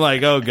 and I'm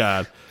like, oh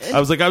god. I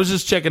was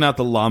just checking out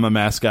the llama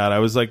mascot. I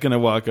was like gonna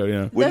walk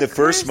out. When the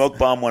first smoke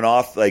bomb went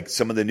off, like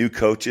some of the new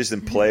coaches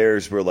and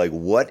players were like,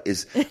 "What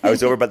is?" I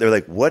was over, but they're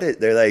like, "What?"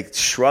 They're like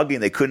shrugging.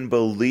 They couldn't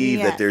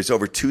believe that there's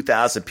over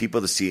 2,000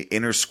 people to see an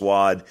inter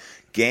squad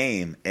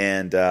game,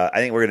 and I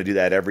think we're going to do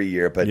that every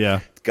year. But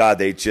God,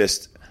 they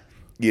just,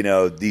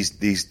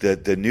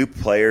 the new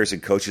players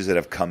and coaches that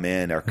have come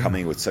in are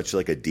coming with such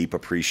like a deep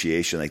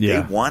appreciation. Like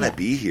they want to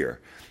be here.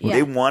 Yeah.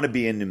 They want to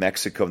be in New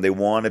Mexico. They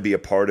want to be a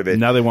part of it.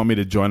 Now they want me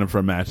to join them for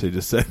a match. They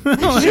just said, "You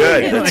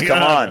should. Let's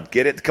come on,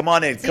 get it. Come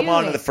on in. Come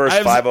on to the first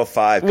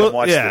 5:05. Come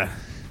watch the."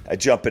 I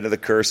jump into the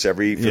curse for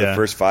the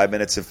first 5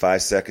 minutes and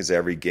 5 seconds of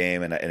every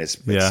game, and it's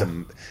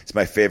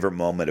my favorite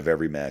moment of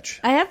every match.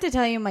 I have to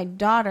tell you, my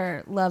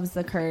daughter loves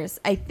the curse.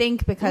 I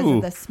think because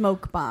of the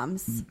smoke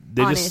bombs.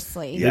 They just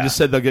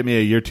said they'll get me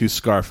a year 2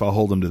 scarf. I'll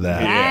hold them to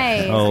that.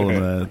 Nice. I'll hold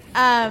them to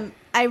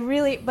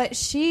that. But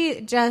she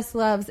just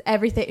loves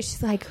everything.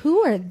 She's like,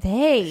 who are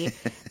they?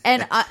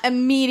 And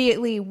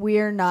immediately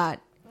we're not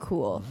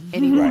cool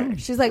anymore.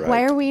 Right. She's like,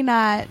 why are we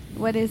not?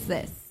 What is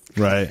this?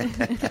 Right.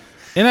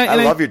 And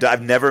I love your daughter.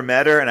 I've never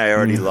met her, and I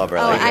already love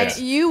her.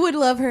 You would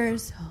love her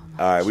so much.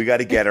 All right, we got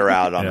to get her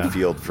out on the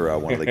field for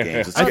one of the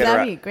games.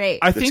 That'd be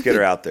great. Let's get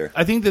her out there.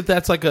 I think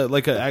that's like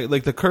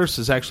the curse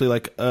is actually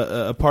like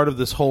a part of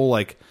this whole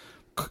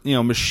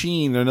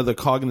machine, another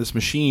cog in this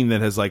machine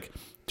that has like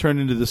turned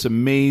into this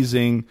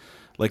amazing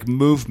like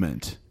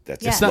movement. Love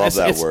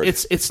that word.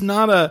 It's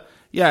not a.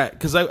 Yeah,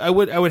 because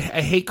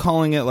I hate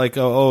calling it like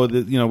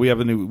we have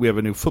a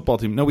new football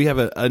team. No, we have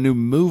a new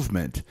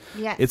movement.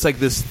 Yeah, it's like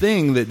this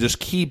thing that just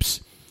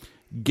keeps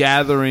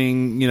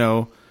gathering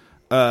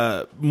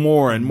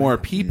more and more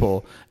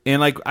people.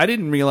 And like I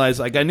didn't realize,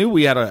 like I knew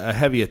we had a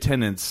heavy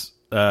attendance,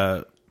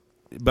 but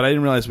I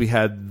didn't realize we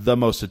had the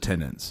most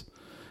attendance.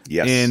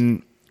 Yes,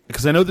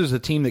 because I know there's a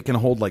team that can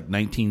hold like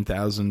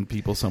 19,000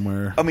 people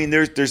somewhere. I mean,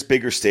 there's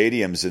bigger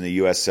stadiums in the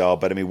USL,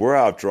 but I mean, we're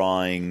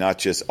outdrawing not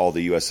just all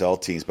the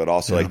USL teams, but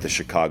also like the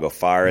Chicago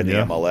Fire in the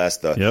MLS,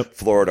 the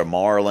Florida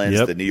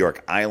Marlins, the New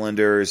York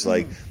Islanders,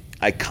 like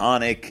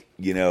iconic,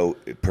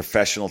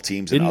 professional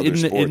teams in other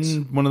sports.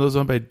 Isn't one of those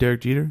owned by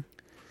Derek Jeter?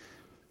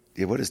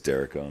 Yeah, what is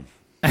Derek own?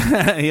 I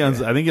think he owns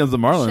the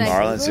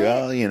Marlins.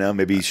 Well,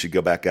 maybe you should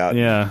go back out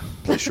and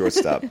play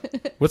shortstop.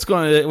 What's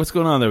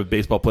going on there with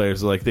baseball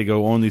players? Like they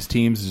go own these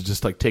teams and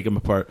just like take them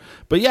apart.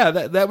 But yeah,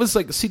 that was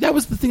like, see, that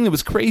was the thing that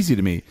was crazy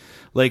to me.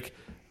 Like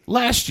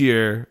last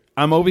year,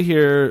 I'm over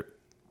here,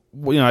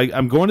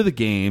 I'm going to the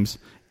games,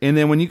 and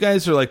then when you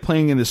guys are like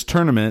playing in this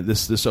tournament,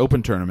 this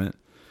open tournament,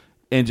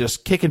 and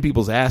just kicking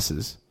people's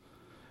asses,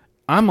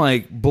 I'm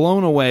like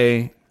blown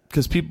away.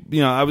 Because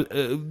people, I was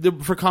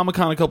for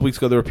Comic-Con a couple weeks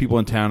ago, there were people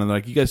in town, and they're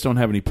like, "You guys don't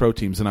have any pro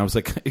teams," and I was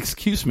like,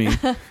 "Excuse me,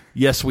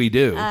 yes, we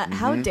do.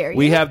 How dare you?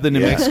 We have the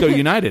New Mexico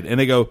United," and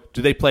they go,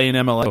 "Do they play in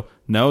MLS?"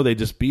 No, they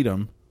just beat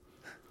them.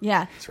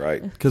 Yeah, that's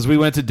right. Because we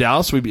went to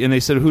Dallas, and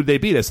they said, "Who did they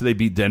beat?" I said, "They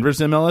beat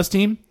Denver's MLS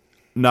team,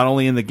 not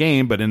only in the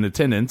game but in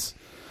attendance,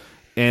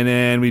 and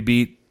then we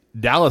beat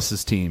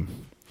Dallas's team."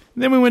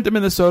 And then we went to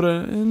Minnesota,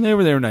 and they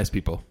were nice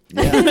people.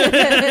 Yeah.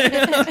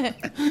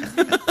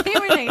 They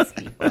were nice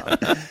people.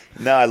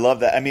 No, I love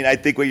that. I mean, I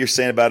think what you're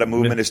saying about a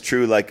movement is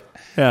true. Like,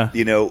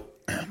 we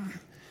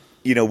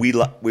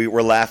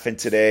were laughing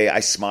today.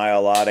 I smile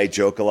a lot. I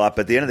joke a lot.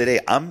 But at the end of the day,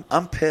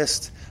 I'm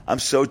pissed. I'm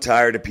so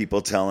tired of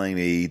people telling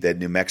me that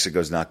New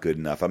Mexico's not good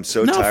enough. I'm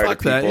so tired of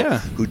people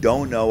who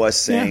don't know us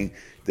saying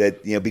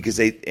that, because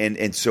they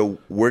and so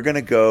we're going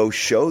to go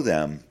show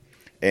them,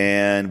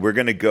 and we're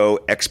going to go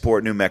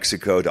export New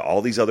Mexico to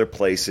all these other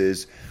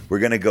places. We're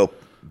going to go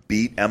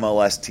beat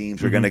MLS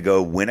teams. We're going to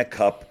go win a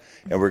cup.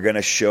 And we're going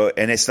to show,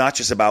 and it's not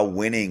just about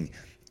winning.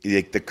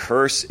 Like the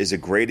curse is a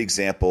great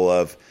example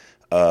of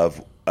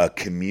a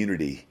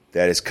community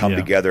that has come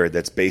together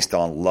that's based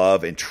on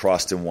love and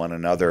trust in one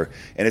another,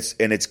 and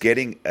it's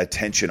getting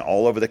attention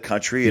all over the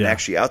country and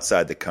actually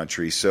outside the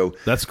country. So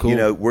that's cool.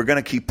 We're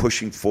going to keep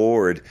pushing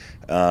forward,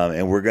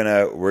 and we're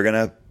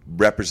gonna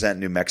represent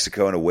New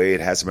Mexico in a way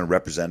it hasn't been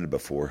represented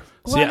before.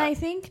 Well, and I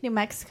think New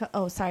Mexico.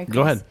 Oh, sorry, Chris.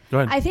 Go ahead.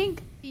 I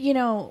think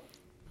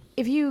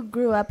if you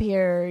grew up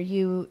here,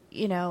 you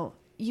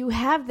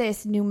have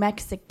this New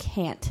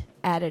Mexicant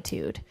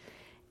attitude,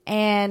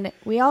 and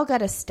we all got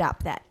to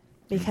stop that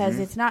because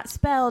it's not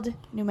spelled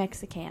New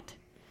Mexicant.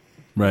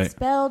 Right. It's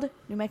spelled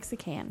New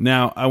Mexican.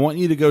 Now, I want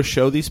you to go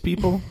show these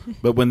people,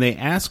 but when they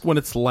ask what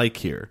it's like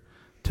here,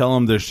 Tell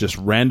them there's just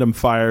random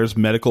fires,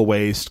 medical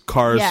waste,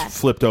 cars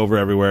flipped over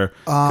everywhere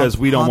because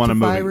we don't want to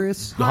move.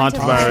 The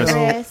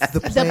hantavirus,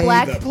 the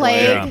black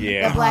plague,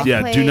 the black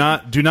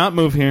plague. Do not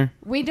move here.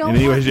 We don't want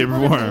people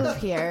to move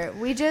here.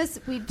 We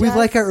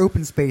like our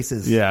open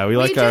spaces. Yeah, we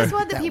just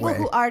want the people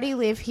who already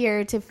live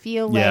here to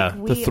feel like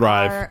we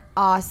are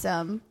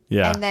awesome.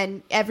 Yeah. And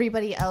then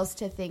everybody else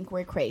to think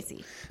we're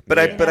crazy. But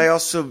I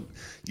also,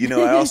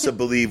 I also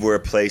believe we're a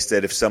place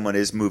that if someone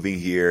is moving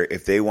here,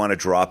 if they want to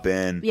drop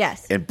in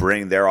and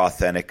bring their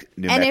authentic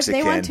New Mexican. And if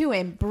they want to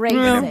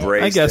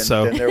embrace I guess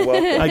so. Then they're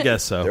welcome. I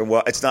guess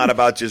so. It's not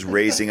about just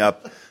raising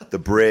up the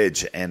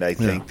bridge. And I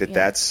think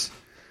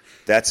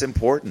that's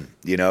important.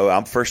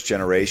 I'm first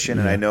generation,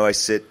 and I know I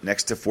sit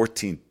next to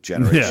 14th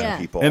generation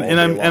people. And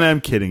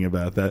I'm kidding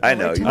about that. I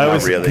know,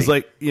 not really.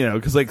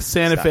 Because like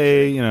Santa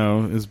Fe,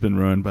 has been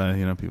ruined by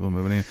people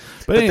moving in.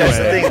 But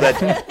anyway, that's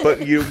the thing.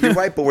 But you're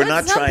right. But we're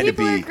not trying to be.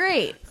 Some people are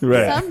great.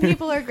 Right. Some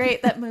people are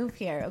great that move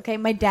here. Okay,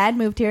 my dad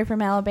moved here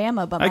from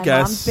Alabama, but my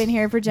mom's been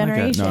here for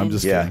generations. No, I'm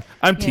just kidding.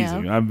 I'm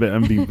teasing.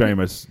 I'm being very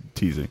much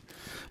teasing.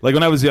 Like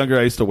when I was younger,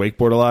 I used to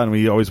wakeboard a lot, and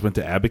we always went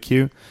to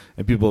Abiquiu,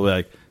 and people were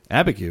like,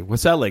 Abiquiu,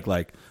 what's that like?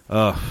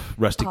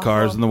 Rusty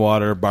cars in the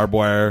water, barbed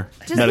wire,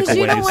 just because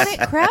you don't want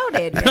it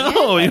crowded.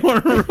 No, you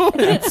want to ruin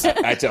it.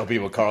 I tell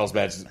people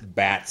Carlsbad's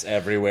bats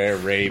everywhere,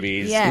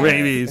 rabies. Yes.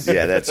 Rabies.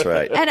 Yeah, that's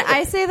right. And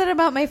I say that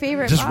about my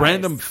favorite just bars.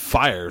 random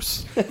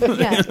fires.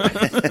 Yeah.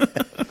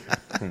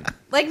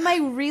 Like my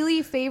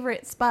really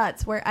favorite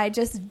spots where I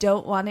just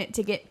don't want it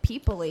to get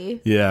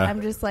peoply. Yeah.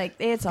 I'm just like,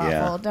 it's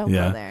awful. Don't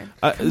go there.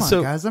 Come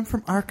on, guys. I'm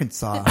from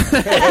Arkansas.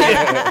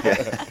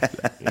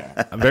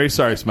 I'm very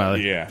sorry,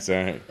 Smiley. Yeah,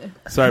 sorry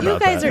about that. You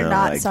guys are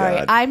not sorry.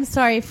 God. I'm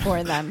sorry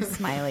for them,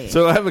 Smiley.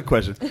 So I have a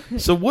question.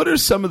 So what are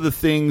some of the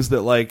things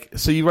that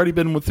so you've already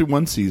been through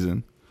one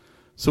season.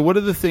 So what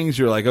are the things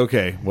you're like,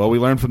 okay, well, we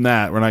learned from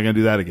that. We're not going to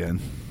do that again.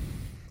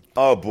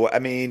 Oh, boy. I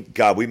mean,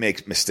 God, we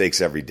make mistakes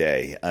every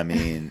day. I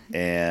mean,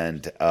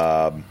 and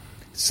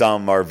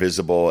some are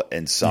visible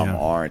and some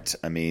aren't.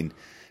 I mean,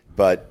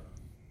 but,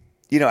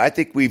 I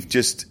think we've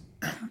just,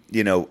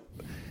 the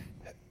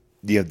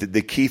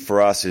key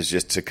for us is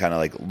just to kind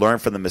of learn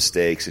from the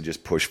mistakes and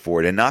just push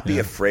forward and not be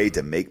afraid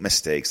to make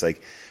mistakes.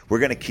 Like, we're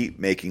going to keep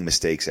making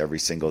mistakes every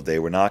single day.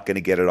 We're not going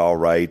to get it all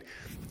right.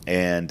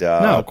 And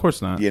no, of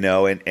course not.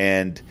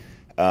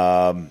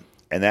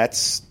 And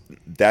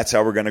that's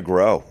how we're going to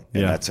grow,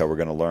 and that's how we're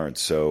going to learn.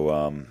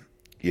 So,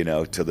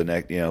 to the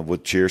next, we'll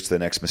cheers to the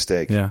next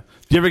mistake. Yeah.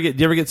 Do you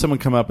ever get someone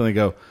come up and they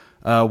go,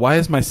 why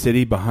is my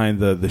city behind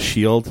the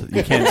shield?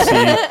 You can't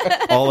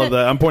see all of the.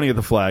 I'm pointing at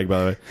the flag, by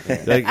the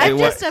way. I'm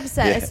just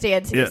upset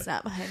Stancy's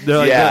not behind.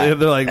 They're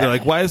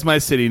like, why is my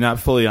city not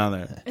fully on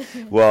there?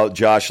 Well,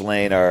 Josh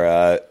Lane,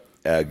 our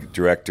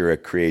director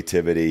of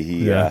creativity,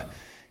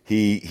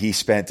 he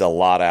spent a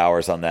lot of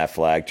hours on that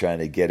flag trying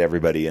to get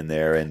everybody in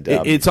there, and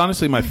it's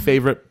honestly my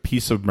favorite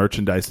piece of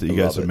merchandise that you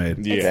guys have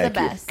made. It's the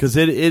best because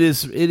it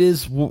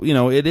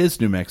is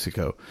New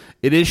Mexico.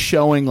 It is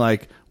showing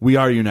we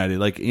are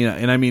united,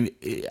 and I mean,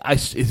 it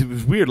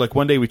was weird. Like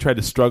one day we tried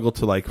to struggle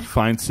to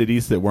find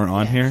cities that weren't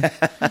on here,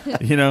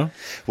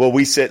 Well,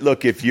 we said,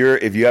 look, if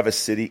you have a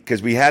city,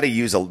 because we had to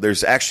use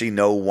there's actually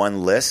no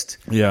one list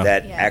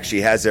that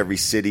actually has every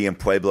city and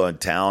pueblo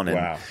and town,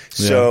 and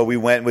so we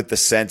went with the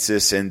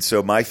census, and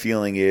so my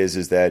feeling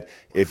is that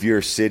if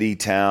your city,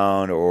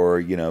 town, or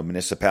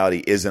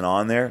municipality isn't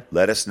on there,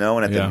 let us know,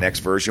 and at the next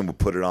version we'll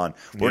put it on.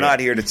 We're not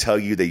here to tell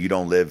you that you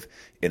don't live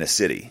in a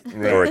city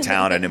or a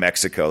town in New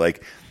Mexico,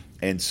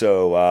 and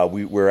so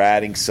we're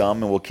adding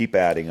some, and we'll keep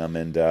adding them.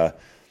 And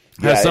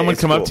has someone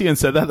come up to you and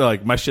said that? They're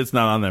like, my shit's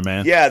not on there,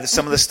 man. Yeah,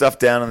 some of the stuff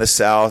down in the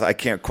south, I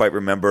can't quite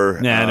remember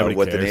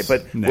what cares. the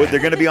name, but they're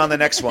going to be on the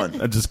next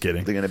one. I'm just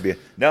kidding. They're going to be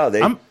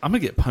I'm going to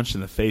get punched in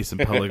the face in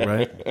public,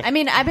 right? I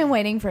mean, I've been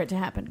waiting for it to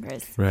happen,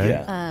 Chris. Right?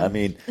 Yeah. I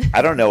mean,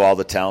 I don't know all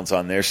the towns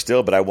on there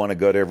still, but I want to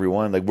go to every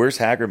one. Where's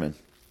Hagerman?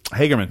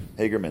 Hagerman,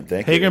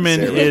 thank you. Hagerman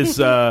is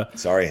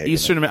sorry,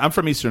 Hagerman. I'm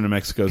from Eastern New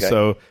Mexico,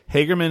 so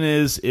Hagerman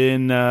is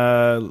in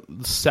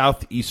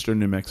southeastern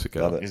New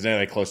Mexico. Isn't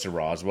that close to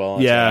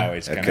Roswell? Yeah, I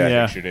always kind of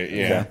pictured it.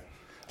 Yeah. Okay.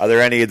 Are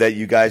there any that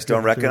you guys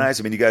don't recognize?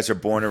 I mean, you guys are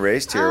born and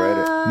raised here,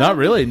 right? Not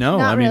really, no.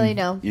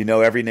 No. You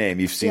know every name.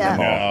 You've seen them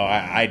all.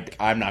 No,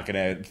 I'm not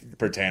going to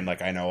pretend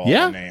like I know all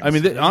the names. I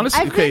mean,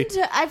 honestly,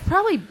 I've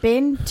probably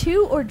been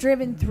to or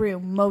driven through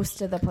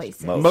most of the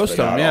places. Most of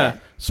them, yeah.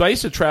 So I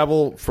used to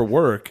travel for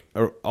work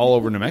all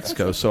over New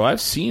Mexico, so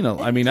I've seen.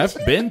 I've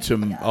been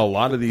to a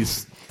lot of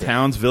these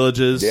towns,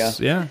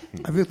 villages. Yeah.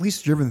 I've at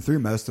least driven through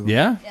most of them.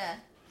 Yeah.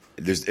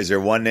 Is there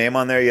one name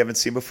on there you haven't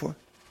seen before?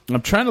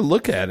 I'm trying to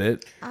look at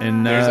it,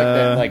 and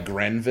there's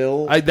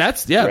Grenville.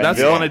 That's the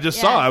one I just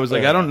saw. I was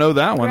like, I don't know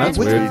that one. That's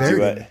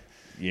weird.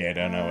 Yeah, I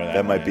don't know where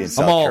that might be in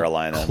South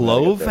Carolina.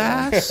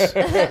 Clovass?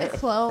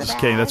 Clovass.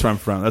 Okay, that's where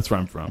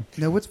I'm from.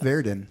 No, what's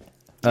Verdun?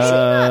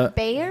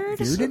 Bayard?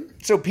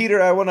 So,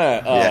 Peter, I want to.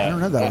 I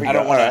don't know that. I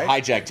don't want to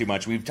hijack too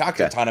much. We've talked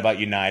a ton about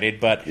United,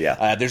 but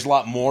there's a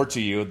lot more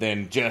to you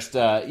than just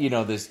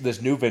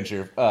this new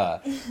venture.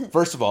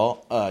 First of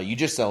all, you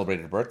just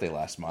celebrated a birthday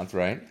last month,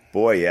 right?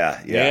 Boy,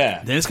 yeah.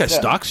 Then this guy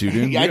stalks you,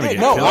 dude. I did.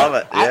 No, I love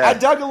it. Yeah. I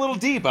dug a little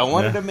deep. I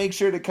wanted to make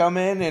sure to come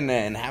in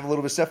and have a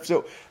little bit of stuff.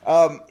 So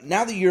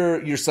now that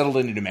you're settled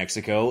into New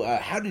Mexico,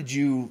 how did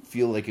you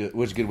feel like it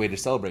was a good way to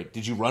celebrate?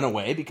 Did you run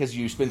away because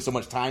you spend so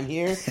much time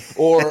here,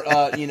 or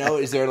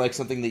is there like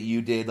something that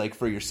you did like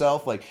for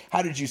yourself? Like,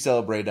 how did you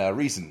celebrate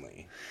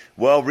recently?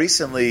 Well,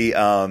 recently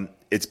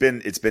it's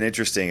been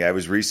interesting. I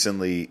was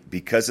recently,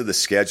 because of the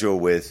schedule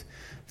with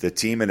the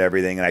team and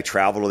everything, and I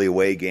travel to the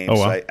away games. Oh,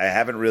 wow. So I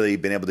haven't really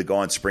been able to go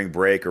on spring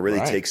break or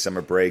really take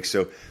summer break.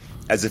 So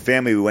as a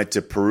family, we went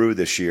to Peru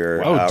this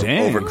year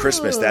over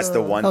Christmas. That's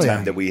the one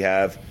time that we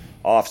have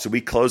off. So we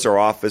close our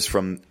office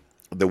from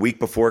the week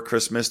before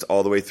Christmas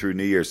all the way through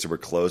New Year's. So we're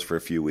closed for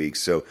a few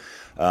weeks. So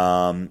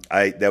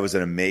that was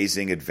an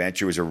amazing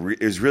adventure. It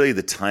was really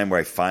the time where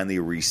I finally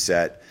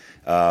reset.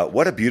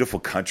 What a beautiful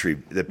country.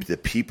 The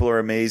people are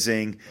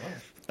amazing.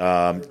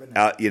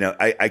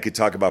 I could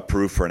talk about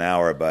Peru for an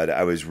hour, but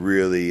I was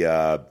really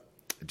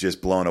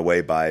just blown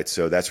away by it.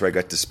 So that's where I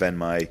got to spend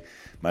my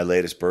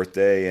latest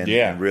birthday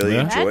and really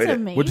enjoyed it.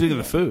 Amazing. What did you think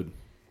of the food?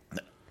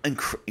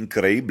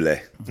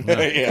 Increíble.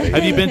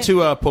 Have you been to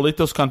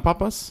Politos con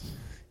Papas?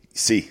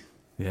 Sí.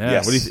 Yeah.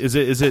 Yes. What do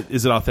you,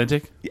 is it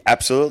authentic?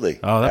 Absolutely.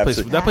 Oh, that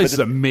place is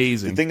The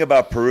amazing. thing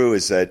about Peru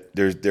is that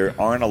there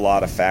aren't a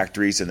lot of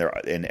factories,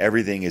 and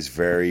everything is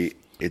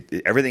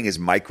everything is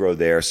micro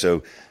there.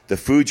 So the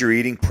food you're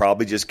eating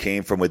probably just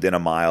came from within a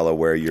mile of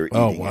where you're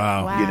eating it.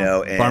 Wow.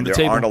 And Farm to there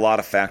table. aren't a lot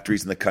of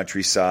factories in the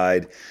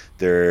countryside.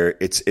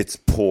 It's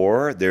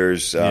poor.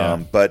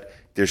 But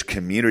there's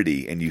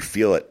community, and you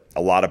feel it.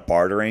 A lot of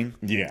bartering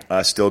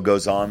still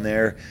goes on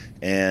there,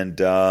 and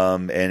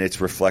it's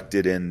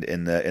reflected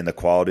in the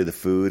quality of the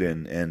food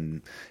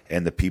and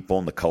the people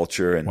and the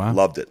culture, and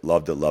loved it.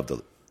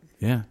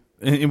 Yeah.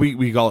 And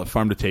we call it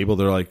farm to table.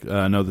 They're like,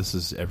 no, this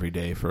is every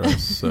day for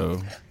us.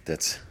 So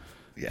that's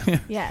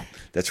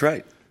that's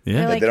right.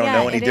 Yeah. Like, they don't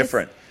know any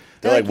different.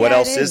 They're like, what yeah,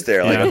 else is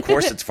there? Like, of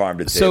course it's farm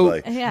to table.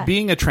 So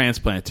being a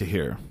transplant to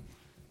here,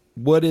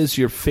 what is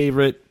your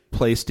favorite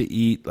place to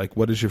eat? Like,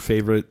 what is your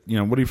favorite?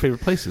 What are your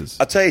favorite places?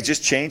 I'll tell you, it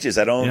just changes.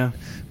 I don't. Yeah.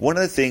 One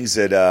of the things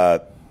that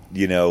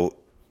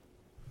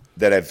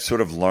that I've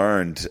sort of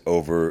learned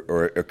over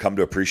or come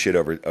to appreciate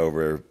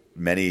over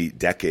many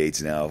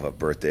decades now of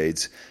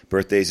birthdays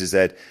is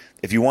that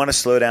if you want to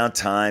slow down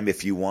time,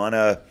 if you want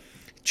to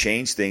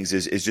change things,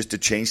 is just to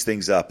change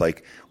things up.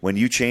 Like when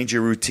you change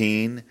your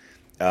routine,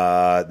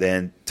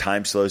 then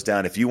time slows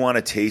down. If you want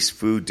to taste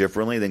food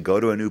differently, then go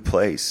to a new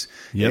place.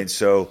 Yep. And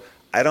so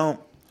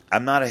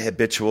I'm not a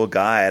habitual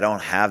guy. I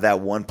don't have that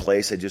one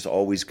place I just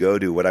always go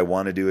to. What I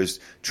want to do is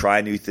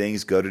try new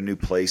things, go to new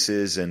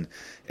places, and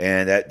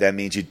that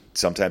means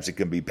sometimes it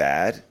can be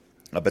bad,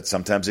 but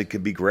sometimes it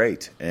can be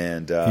great.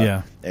 And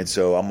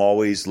so I'm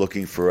always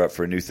looking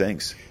for new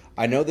things.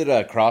 I know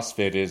that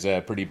CrossFit is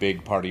a pretty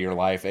big part of your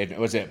life. And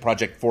was it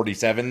Project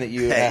 47 that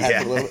you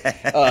had?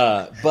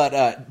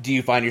 But do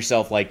you find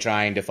yourself like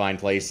trying to find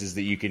places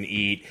that you can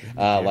eat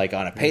like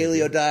on a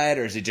paleo diet,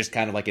 or is it just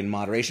kind of like in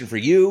moderation for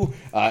you?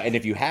 And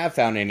if you have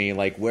found any,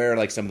 like where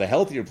like some of the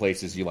healthier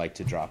places you like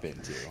to drop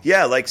into?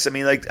 Yeah, like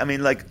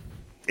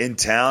in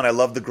town, I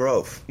love the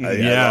Grove.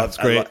 It's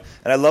great.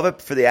 And I love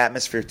it for the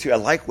atmosphere too. I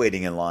like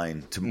waiting in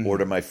line to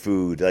order my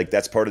food. Like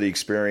that's part of the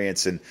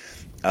experience, and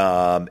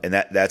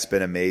that's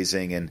been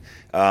amazing. And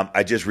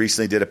I just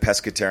recently did a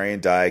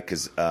pescatarian diet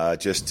because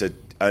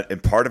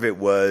and part of it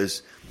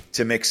was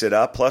to mix it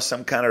up. Plus,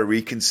 I'm kind of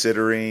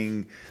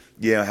reconsidering,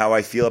 how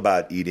I feel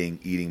about eating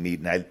meat,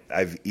 and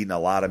I've eaten a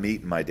lot of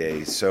meat in my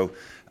days. So,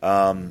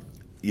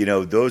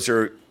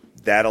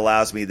 that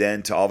allows me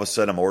then to all of a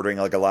sudden I'm ordering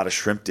like a lot of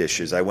shrimp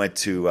dishes. I went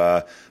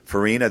to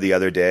Farina the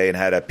other day and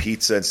had a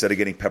pizza. Instead of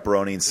getting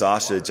pepperoni and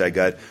sausage, I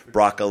got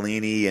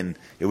broccolini, and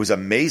it was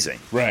amazing.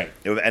 Right.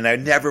 And I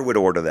never would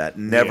order that.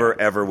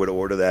 Ever would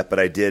order that, but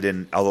I did,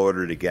 and I'll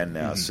order it again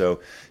now. Mm-hmm.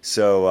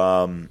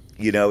 So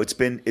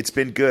it's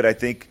been good. I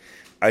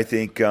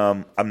think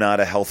I'm not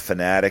a health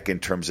fanatic in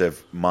terms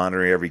of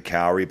monitoring every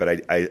calorie,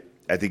 but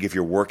I think if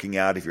you're working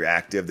out, if you're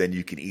active, then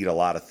you can eat a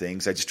lot of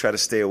things. I just try to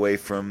stay away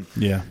from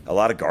a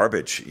lot of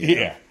garbage. You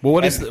know? Well,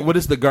 what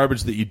is the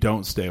garbage that you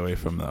don't stay away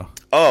from, though?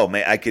 Oh,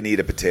 man, I can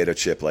eat a potato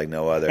chip like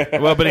no other.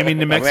 Well, but I mean,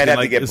 New Mexican. I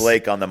might have to get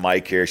Blake on the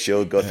mic here.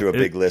 She'll go through a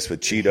big list with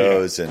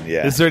Cheetos and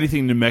Is there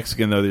anything New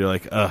Mexican though that you're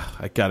like,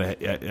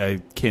 I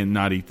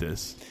cannot eat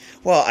this?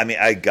 Well, I mean,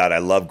 I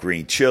love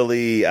green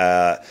chili.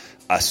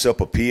 A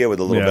sopapilla with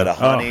a little bit of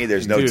honey.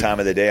 There's no time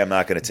of the day I'm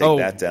not going to take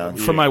that down.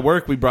 For my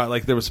work, we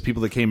brought there was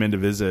people that came in to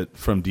visit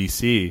from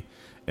D.C.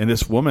 and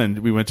this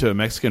woman, we went to a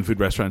Mexican food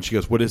restaurant. And she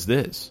goes, "What is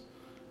this?"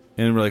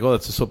 And we're like, "Oh,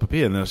 that's a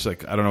sopapilla." And then she's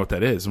like, "I don't know what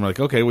that is." And we're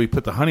like, "Okay, we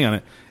put the honey on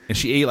it." And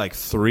she ate like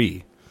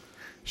 3.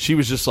 She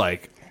was just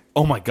like,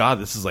 "Oh my god,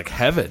 this is like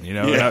heaven,"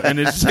 And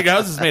it's just like,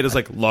 how's this made? It's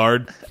like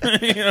lard,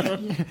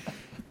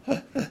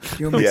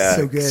 Yeah,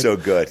 so good. so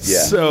good. Yeah,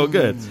 So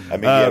good. I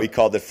mean, we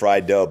called it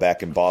fried dough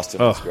back in Boston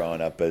when I was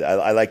growing up, but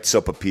I like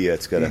sopapilla.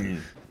 It's got a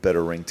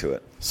better ring to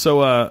it.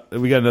 So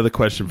we got another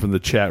question from the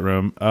chat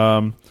room.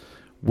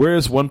 Where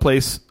is one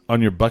place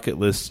on your bucket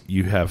list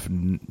you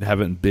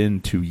haven't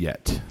been to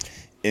yet?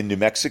 In New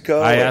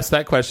Mexico? I asked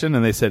that question,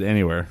 and they said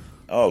anywhere.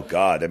 Oh,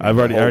 God. I mean, I've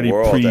already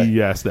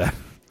pre-asked that.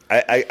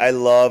 I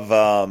love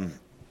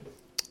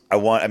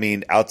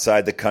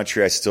outside the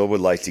country, I still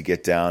would like to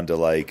get down to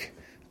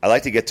I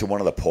like to get to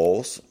one of the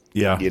poles.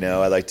 Yeah.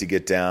 I like to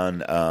get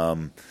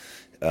down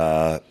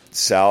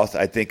south.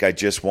 I think I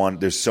just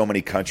want, there's so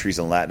many countries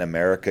in Latin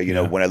America.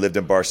 When I lived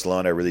in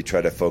Barcelona, I really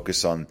tried to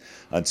focus on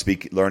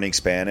learning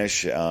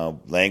Spanish.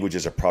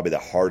 Languages are probably the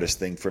hardest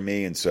thing for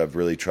me. And so I've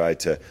really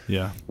tried to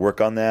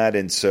work on that.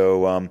 And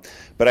so,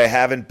 but I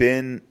haven't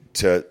been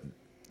to,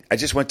 I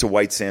just went to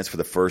White Sands for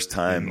the first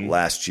time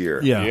last year.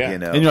 Yeah.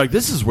 And you're like,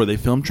 this is where they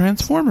film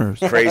Transformers.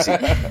 Crazy.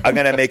 I'm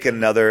going to make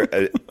another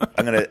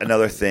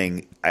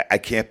thing. I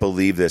can't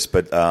believe this,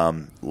 but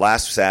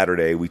last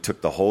Saturday we took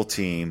the whole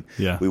team.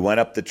 Yeah. We went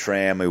up the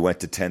tram. We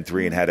went to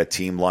 10-3 and had a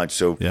team lunch.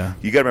 So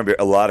you got to remember,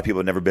 a lot of people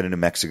have never been to New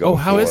Mexico. Oh,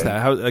 how is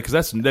that?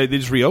 Because they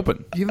just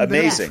reopened. You haven't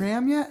been on the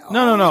tram yet?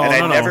 No. And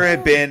I never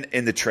had been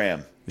in the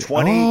tram.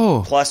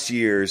 20 plus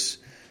years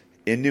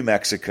in New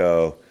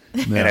Mexico,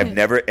 and I've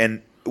never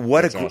and.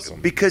 That's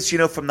awesome. Because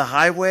from the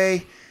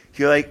highway,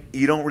 you're like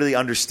you don't really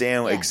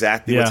understand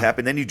exactly what's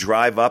happening. Then you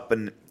drive up,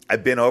 and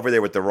I've been over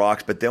there with the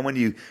rocks. But then when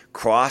you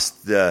cross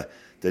the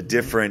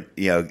different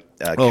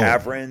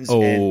caverns,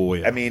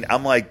 I mean,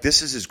 I'm like,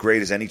 this is as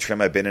great as any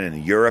tram I've been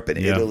in Europe and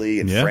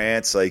Italy and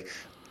France. Like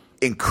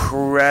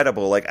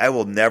incredible. Like I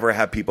will never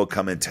have people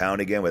come in town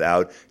again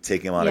without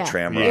taking them on a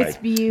tram ride. It's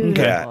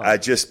beautiful. Yeah,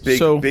 just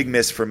big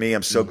miss for me.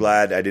 I'm so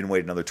glad I didn't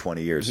wait another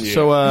 20 years.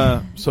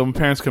 Yeah. So my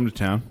parents come to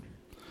town.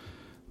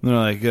 And they're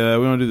like,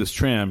 we want to do this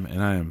tram,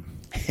 and I am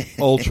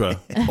ultra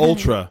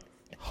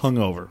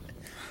hungover.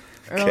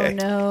 Okay. Oh,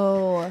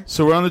 no.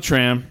 So we're on the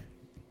tram,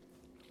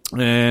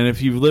 and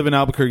if you live in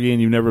Albuquerque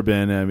and you've never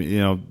been,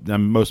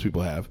 most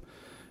people have,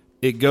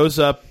 it goes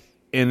up,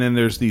 and then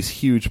there's these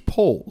huge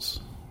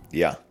poles.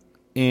 Yeah.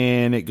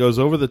 And it goes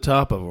over the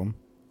top of them,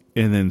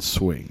 and then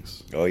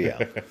swings. Oh,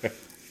 yeah.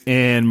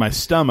 And my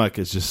stomach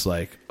is just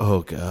like,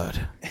 oh,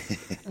 God.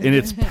 And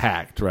it's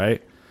packed,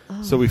 right?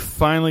 So we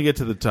finally get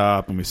to the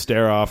top, and we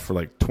stare off for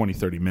like 20,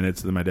 30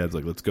 minutes, and then my dad's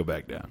like, let's go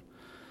back down.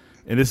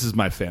 And this is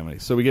my family.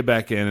 So we get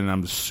back in, and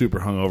I'm super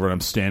hungover, and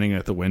I'm standing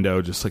at the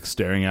window just like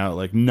staring out,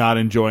 like not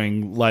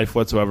enjoying life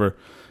whatsoever.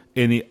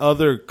 And the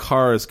other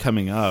car is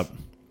coming up.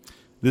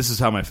 This is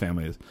how my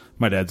family is.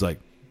 My dad's like,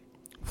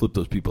 flip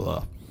those people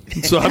off.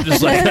 So I'm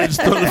just like, I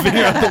just throw the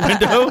finger out the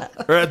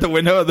window, or at the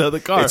window of the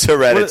other car. It's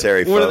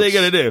hereditary, What are they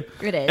going to do?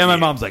 It is. And my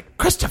mom's like,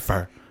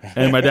 Christopher.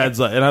 And my dad's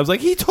like, and I was like,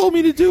 he told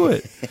me to do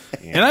it.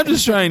 And I'm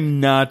just trying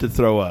not to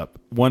throw up.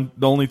 The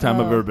only time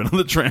I've ever been on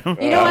the tram.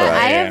 You know what?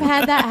 I have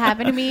had that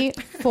happen to me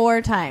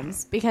 4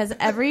 times because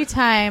every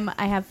time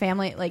I have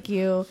family like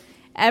you,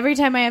 every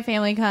time I have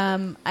family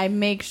come, I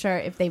make sure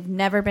if they've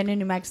never been to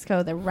New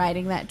Mexico, they're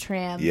riding that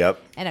tram. Yep.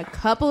 And a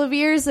couple of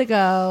years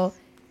ago,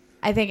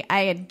 I think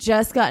I had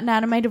just gotten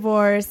out of my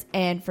divorce,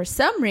 and for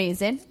some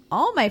reason,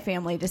 all my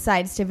family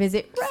decides to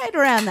visit right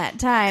around that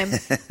time.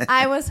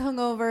 I was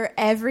hungover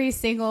every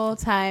single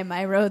time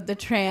I rode the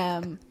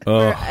tram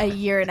for a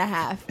year and a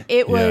half.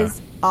 It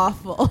was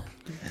awful.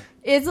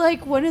 It's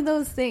like one of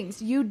those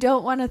things. You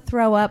don't want to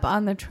throw up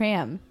on the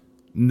tram.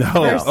 No.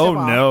 Oh,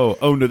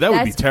 no. That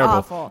would be terrible.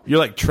 Awful. You're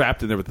like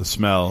trapped in there with the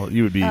smell.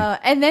 You would be.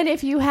 And then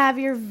if you have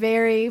your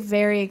very,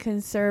 very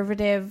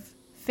conservative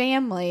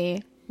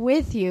family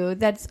with you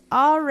that's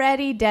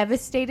already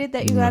devastated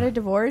that you got a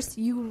divorce,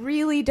 you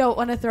really don't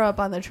want to throw up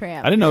on the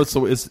tram. I didn't know.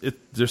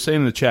 They're saying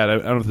in the chat, I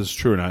don't know if this is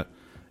true or not,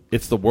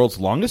 it's the world's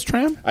longest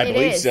tram? I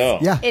believe so.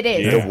 Yeah. It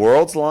is. The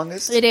world's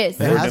longest? It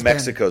is. Or New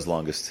Mexico's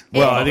longest?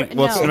 Well, I think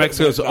no. it's New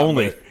Mexico's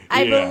only.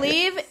 I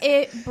believe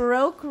it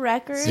broke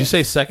records. Did you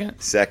say second?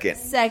 Second.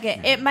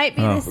 It might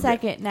be the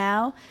second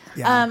now.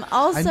 Yeah.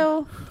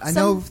 Also, I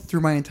know through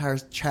my entire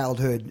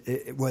childhood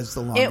it was the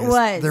longest. It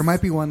was. There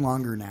might be one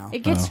longer now. it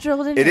gets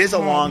drilled in It your is a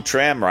head. long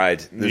tram ride.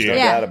 There's no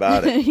doubt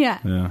about it.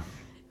 Yeah.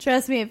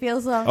 Trust me, it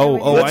feels long.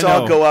 Let's I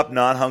all know. go up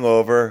not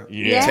hungover.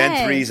 Yes.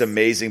 10-3 is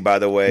amazing, by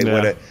the way.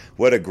 Yeah.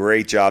 What a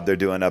great job they're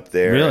doing up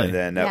there. Really?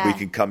 And then we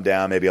can come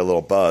down maybe a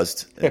little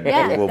buzzed. And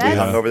we'll be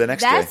hungover the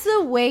next That's day.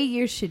 the way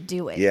you should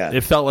do it. Yeah.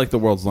 It felt like the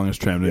world's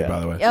longest tram to me,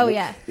 by the way. Oh,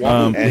 yeah.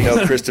 And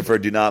no, Christopher,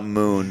 do not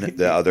moon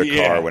the other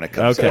car when it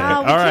comes Okay.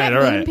 out. Oh, all we right. can't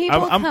All moon right.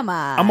 people? I'm, Come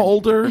on. I'm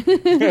older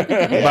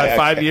by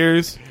 5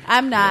 years.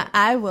 I'm not.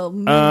 I will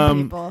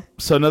moon people.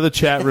 So another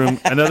chat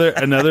room,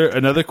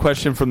 another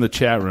question from the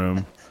chat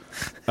room.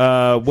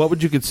 What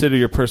would you consider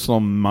your personal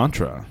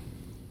mantra?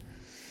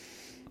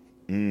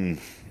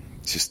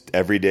 Just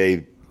every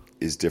day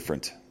is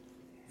different.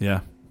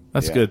 Yeah,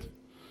 that's good.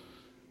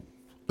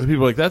 But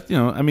people are like that,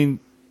 I mean,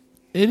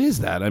 it is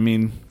that. I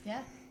mean, Yeah.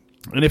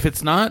 and if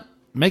it's not,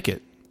 make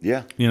it.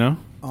 Yeah.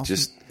 Also,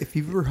 if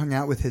you've ever hung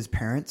out with his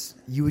parents,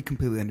 you would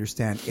completely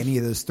understand any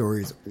of those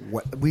stories.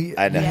 We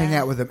hang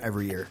out with them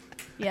every year.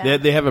 Yeah.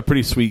 They have a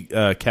pretty sweet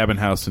cabin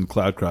house in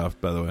Cloudcroft,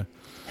 by the way.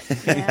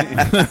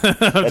 Yeah.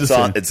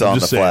 It's on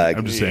the flag.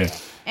 I'm just saying.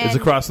 It's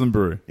across from the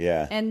brewery.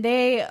 Yeah. And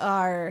they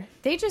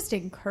just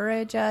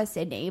encourage us,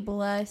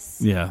 enable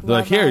us. Yeah. They're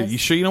like, here, you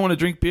sure you don't want to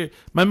drink beer?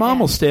 My mom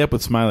will stay up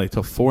with Smiley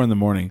till 4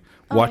 a.m.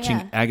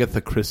 watching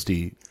Agatha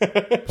Christie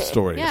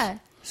stories. Yeah.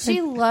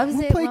 She loves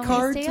it when we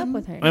stay up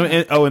with her.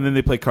 And then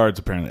they play cards,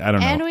 apparently. I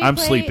don't know. I'm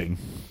sleeping.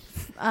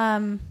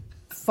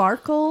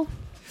 Farkle.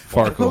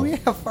 Oh, yeah,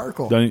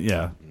 Farkle.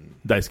 Yeah.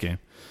 Dice game.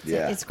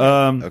 Yeah. It's great.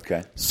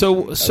 Okay.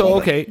 So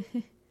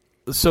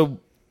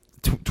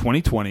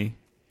 2020,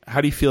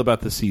 how do you feel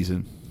about the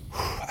season?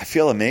 I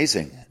feel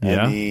amazing.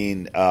 Yeah. I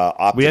mean,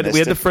 optimistic. We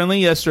had the friendly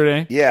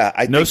yesterday. Yeah.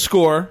 No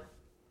score.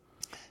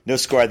 No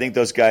score. I think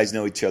those guys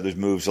know each other's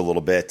moves a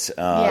little bit.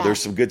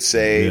 There's some good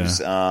saves.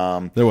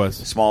 Yeah. There was.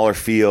 Smaller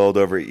field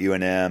over at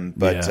UNM,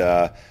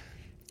 but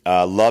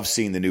love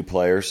seeing the new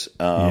players.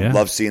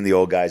 Love seeing the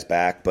old guys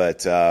back,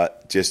 but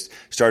just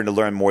starting to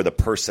learn more the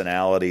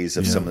personalities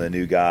of some of the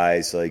new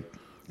guys. Like,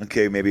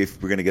 okay, maybe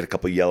if we're going to get a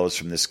couple yellows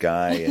from this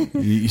guy.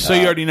 And, so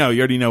you already know. You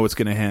already know what's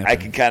going to happen. I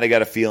can kind of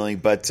got a feeling,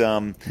 but you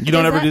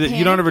don't ever do that.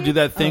 You don't ever do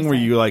that thing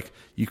where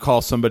you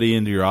call somebody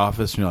into your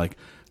office and you're like,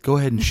 go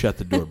ahead and shut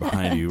the door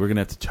behind you. We're going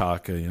to have to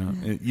talk.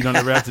 You don't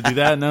ever have to do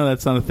that? No,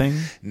 that's not a thing?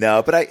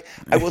 No, but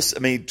I will. I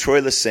mean,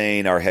 Troy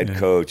Lesane, our head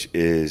coach,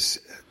 is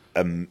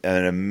an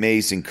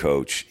amazing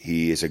coach.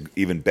 He is an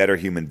even better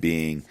human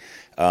being.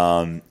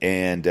 But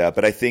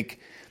I think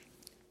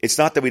it's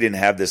not that we didn't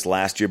have this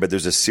last year, but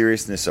there's a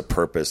seriousness of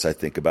purpose, I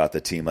think, about the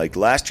team. Like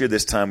last year,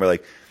 this time, we're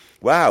like,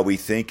 wow, we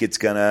think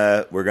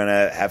we're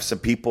gonna have some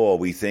people.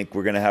 We think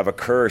we're gonna have a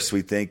curse.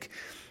 We think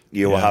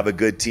we'll have a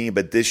good team.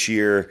 But this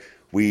year,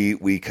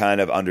 we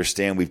kind of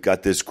understand we've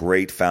got this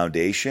great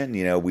foundation.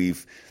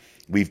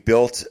 We've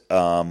built,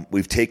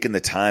 we've taken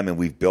the time and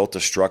we've built a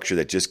structure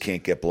that just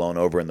can't get blown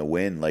over in the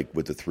wind, like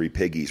with the Three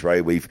Piggies,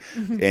 right?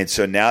 And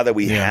so now that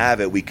we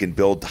have it, we can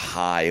build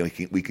high and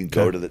we can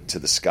go to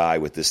the sky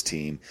with this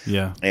team.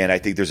 Yeah. And I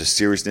think there's a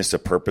seriousness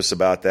of purpose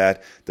about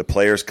that. The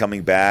players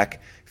coming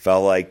back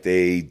felt like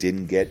they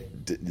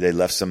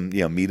left some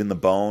meat in the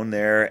bone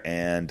there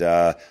and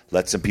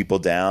let some people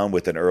down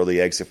with an early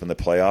exit from the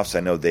playoffs. I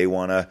know they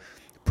want to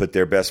put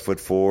their best foot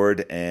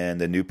forward, and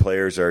the new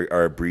players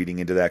are breeding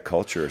into that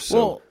culture.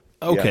 So,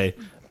 okay,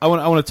 yeah. I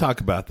want to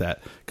talk about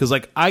that because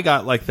I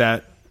got like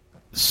that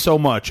so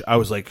much. I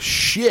was like,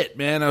 shit,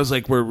 man. I was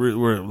like,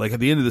 we're like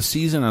at the end of the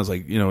season. I was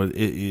like,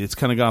 it's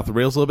kind of got off the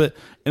rails a little bit.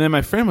 And then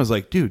my friend was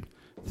like, dude,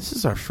 this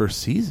is our first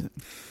season.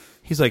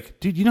 He's like,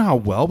 dude, you know how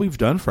well we've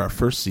done for our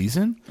first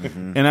season?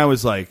 Mm-hmm. And I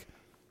was like,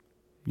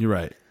 you're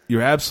right.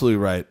 You're absolutely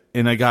right.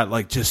 And I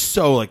got just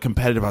so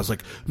competitive. I was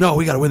like, no,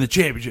 we got to win the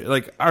championship.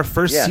 Like our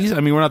first season.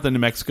 I mean, we're not the New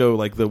Mexico,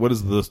 what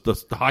is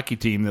the hockey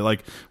team that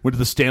went to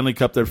the Stanley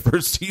Cup their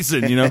first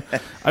season,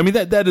 I mean,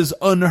 that is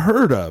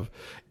unheard of.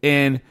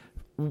 And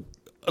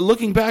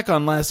looking back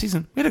on last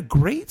season, we had a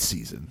great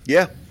season.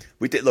 Yeah.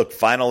 We did. Look,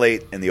 Final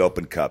 8 in the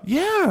Open Cup.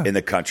 Yeah. In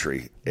the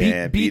country.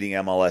 And beating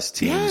MLS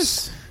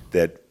teams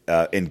that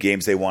in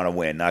games they want to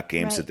win, not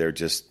games that they're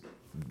just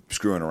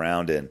screwing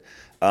around in.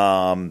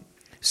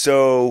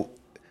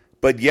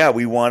 But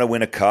we want to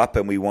win a cup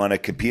and we want to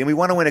compete and we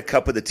want to win a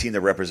cup with a team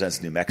that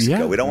represents New Mexico.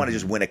 Yeah. We don't want to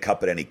just win a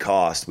cup at any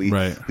cost. We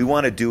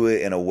want to do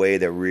it in a way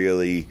that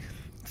really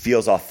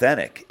feels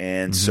authentic.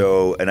 And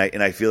so, and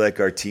I feel like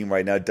our team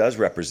right now does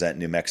represent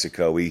New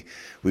Mexico.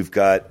 We've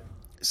got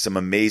some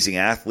amazing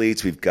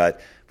athletes. We've got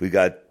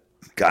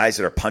guys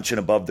that are punching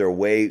above their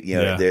weight.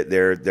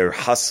 They're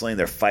hustling.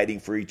 They're fighting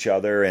for each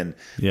other. And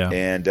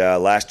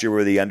last year we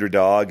were the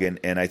underdog.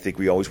 And I think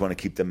we always want to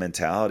keep the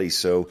mentality.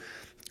 So.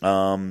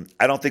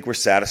 I don't think we're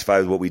satisfied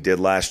with what we did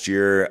last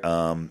year,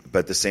 but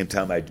at the same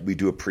time, we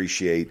do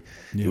appreciate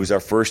it was our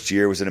first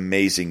year. It was an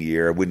amazing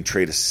year. I wouldn't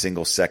trade a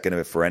single second of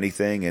it for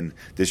anything, and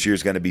this year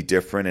is going to be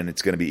different, and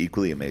it's going to be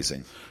equally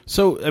amazing.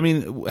 So, I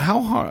mean,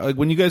 how hard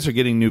when you guys are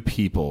getting new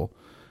people,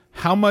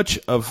 how much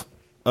of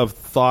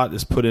thought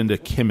is put into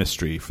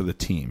chemistry for the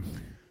team?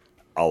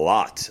 A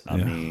lot. I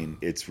mean,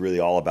 it's really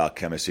all about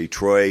chemistry.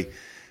 Troy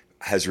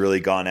has really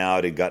gone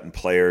out and gotten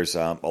players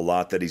a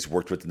lot that he's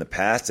worked with in the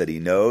past that he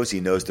knows. He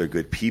knows they're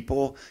good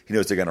people. He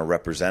knows they're going to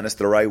represent us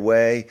the right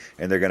way,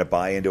 and they're going to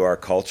buy into our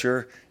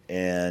culture.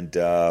 And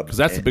because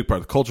that's the big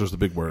part. The culture is the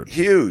big word.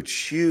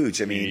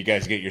 Huge. I mean, you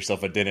guys get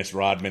yourself a Dennis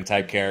Rodman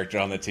type character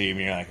on the team,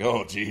 and you're like,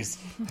 oh, geez.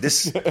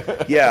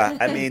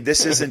 I mean,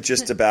 this isn't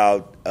just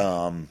about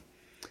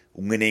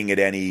winning at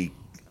any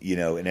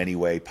in any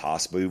way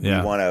possible. We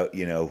want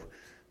to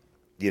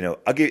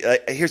I'll give.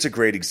 Here's a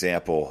great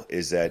example: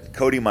 is that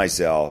Cody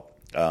Mizell,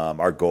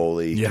 our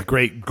goalie? Yeah,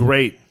 great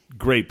player.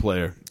 Great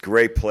player,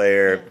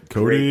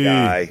 Cody. Great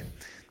guy.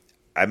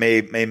 I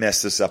may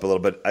mess this up a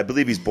little bit. I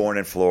believe he's born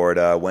in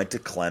Florida. Went to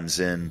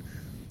Clemson,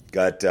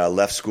 got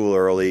left school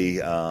early.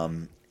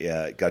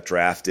 Got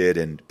drafted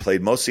and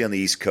played mostly on the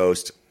East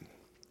Coast.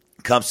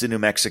 Comes to New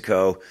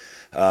Mexico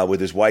with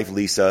his wife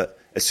Lisa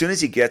as soon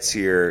as he gets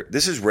here,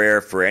 this is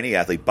rare for any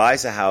athlete,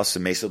 buys a house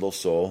in Mesa del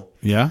Sol.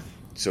 Yeah.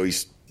 So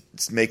he's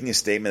making a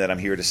statement that I'm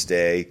here to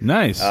stay.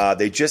 Nice.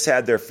 They just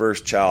had their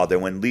first child.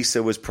 And when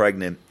Lisa was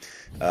pregnant,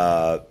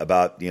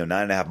 about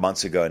 9.5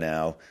 months ago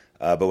now,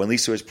 but when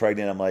Lisa was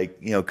pregnant, I'm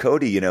like,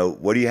 Cody,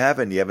 what are you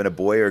having? You having a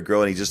boy or a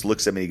girl? And he just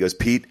looks at me and he goes,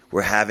 Pete,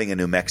 we're having a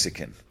New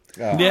Mexican.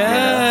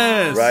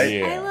 Yes.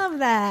 Right? I love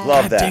that.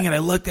 Love God that. dang it, I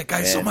like that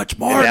guy so much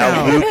more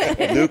And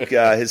now. Luke,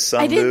 his son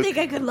I didn't Luke. think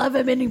I could love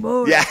him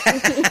anymore. Yeah.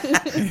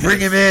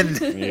 Bring him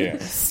in.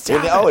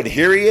 And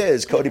here he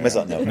is. Cody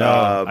Mazzone.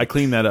 No, I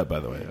cleaned that up, by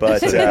the way.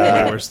 But, One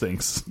of the worst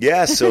things.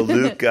 Yeah, so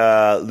Luke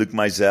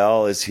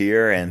Mizell is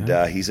here,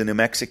 and he's a New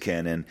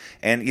Mexican.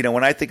 And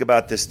when I think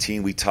about this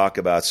team, we talk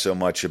about so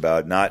much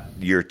about not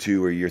year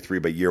 2 or year 3,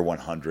 but year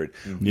 100.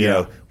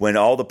 Yeah. When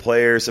all the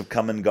players have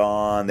come and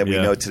gone that we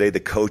know today,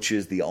 the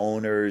coaches, the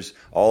owners,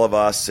 all of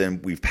us,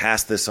 and we've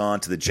passed this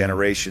on to the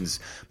generations,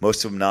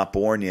 most of them not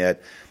born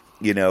yet,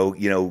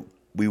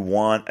 we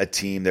want a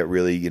team that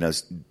really,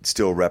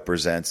 still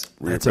represents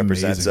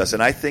amazing. us.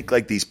 And I think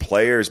like these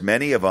players,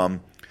 many of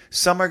them,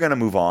 some are going to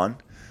move on.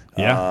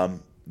 Yeah.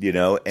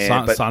 But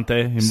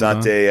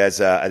Sante,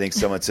 as I think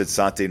someone said,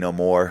 Sante no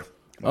more.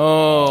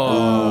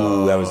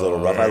 Oh, Ooh, that was a little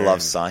rough. I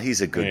love Sante.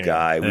 He's a good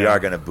guy. We are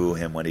going to boo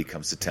him when he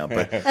comes to town,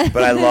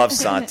 but I love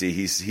Sante.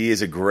 He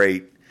is a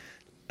great.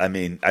 I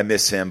mean, I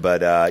miss him,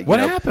 but what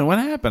happened? What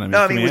happened?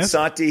 With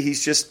Sante,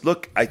 he's just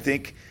look. I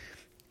think,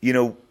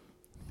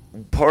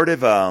 part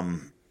of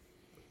one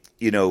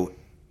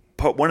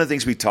of the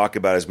things we talk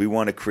about is we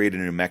want to create a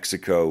New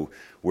Mexico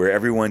where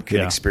everyone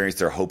can experience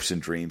their hopes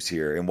and dreams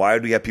here. And why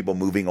do we have people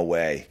moving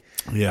away?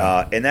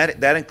 Yeah, and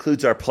that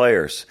includes our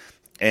players.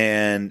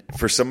 And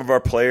for some of our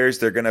players,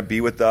 they're going to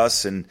be with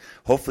us and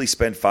hopefully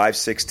spend 5,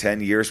 6,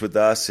 10 years with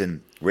us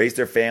and raise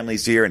their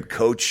families here and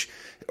coach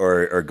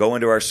or go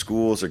into our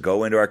schools or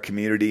go into our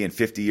community. And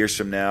 50 years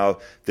from now,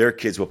 their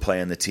kids will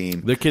play on the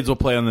team. Their kids will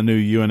play on the new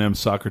UNM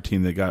soccer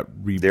team that got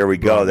There we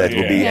go. That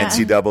will be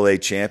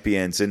NCAA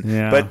champions.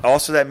 But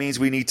also that means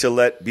we need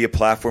to be a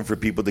platform for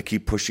people to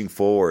keep pushing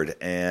forward.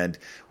 And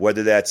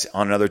whether that's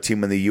on another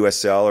team in the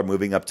USL or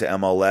moving up to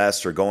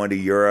MLS or going to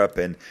Europe.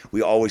 And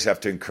we always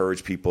have to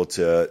encourage people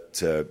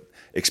to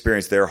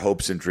experience their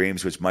hopes and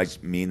dreams, which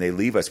might mean they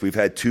leave us. We've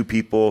had 2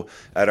 people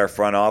at our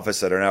front office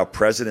that are now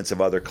presidents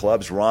of other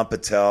clubs. Ron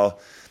Patel,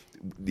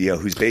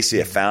 who's basically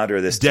a founder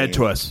of this team. Dead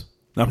to us.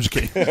 No, I'm just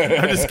kidding.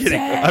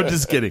 I'm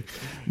just kidding.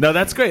 No,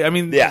 that's great. I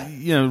mean,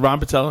 Ron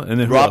Patel. And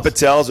then Ron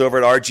Patel's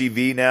over at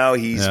RGV now.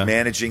 He's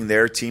managing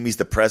their team. He's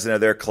the president of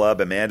their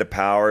club. Amanda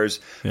Powers,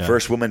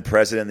 first woman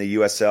president in the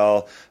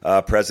USL,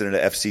 president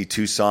of FC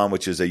Tucson,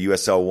 which is a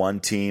USL 1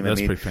 team.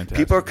 That's pretty fantastic.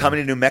 People are coming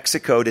to New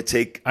Mexico to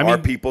take our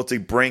people to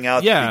bring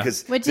out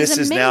because which this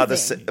is now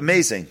amazing.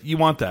 amazing. You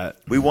want that.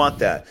 We want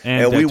that.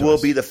 And we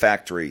will be the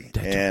factory.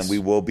 And we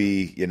will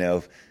be,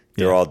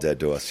 they're all dead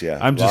to us,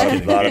 I'm just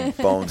kidding. A lot of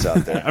bones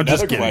out there.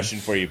 Another question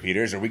for you,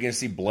 Peter, is are we going to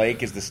see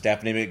Blake as the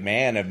Stephanie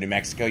McMahon of New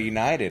Mexico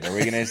United? Are we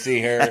going to see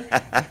her?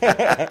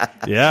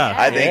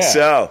 I think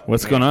so.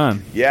 What's going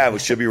on? Yeah, we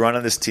should be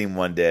running this team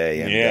one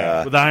day.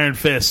 And, with Iron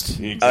Fist.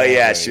 Exactly. Oh,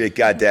 yeah.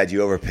 God, Dad,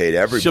 you overpaid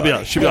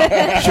everybody. She'll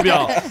be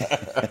all.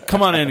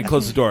 Come on in and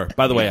close the door.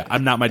 By the way,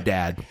 I'm not my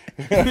dad.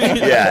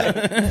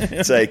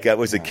 It's like,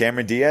 was it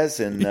Cameron Diaz?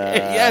 And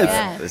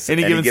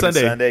Any Given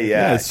Sunday.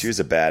 Yeah, she was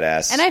a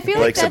badass. And I feel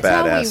Blake's like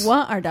that's how we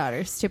want our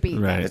daughters to be.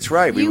 Right. That's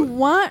right. You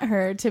want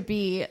her to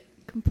be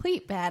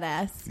complete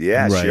badass.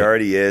 Yeah, right. She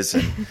already is.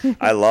 And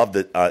I love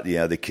that.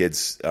 The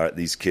kids.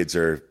 These kids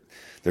are.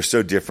 They're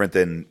so different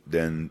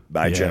than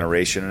my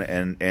generation,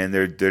 and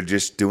they're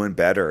just doing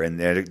better, and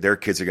their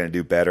kids are going to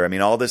do better. I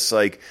mean, all this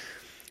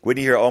when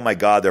you hear, oh my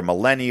God, they're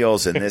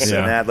millennials and this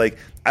and that,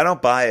 I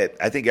don't buy it.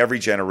 I think every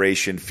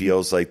generation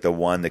feels like the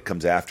one that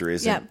comes after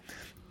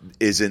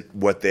isn't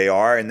what they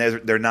are, and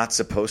they're not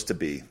supposed to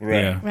be.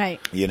 Right.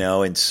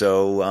 And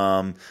so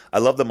I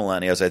love the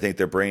millennials. I think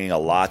they're bringing a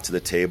lot to the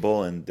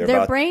table, and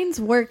their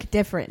brains work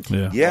different.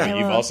 Yeah. And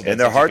you've also done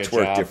and their such a hearts good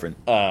work job, different.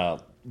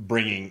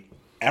 Bringing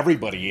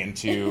everybody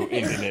into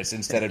this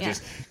instead of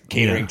just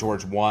catering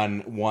towards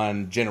one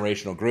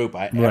generational group.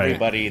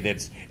 Everybody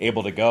that's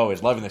able to go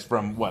is loving this.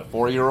 From what,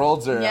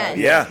 4-year-olds or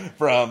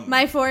from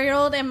my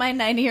 4-year-old and my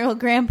 90-year-old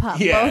grandpa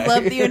both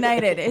love the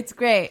United. It's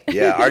great.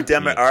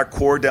 Our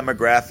core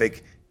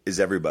demographic is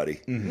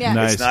everybody. Yeah.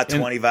 Nice. It's not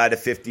 25 to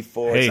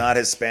 54. It's not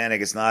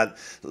Hispanic. It's not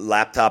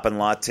laptop and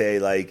latte.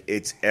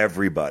 It's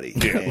everybody.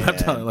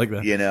 Laptop, I like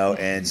that.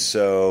 And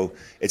so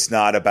it's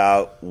not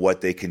about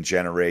what they can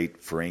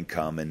generate for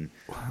income. And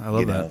I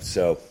love that.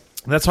 So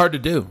that's hard to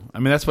do. I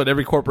mean, that's what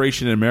every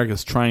corporation in America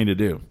is trying to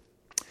do.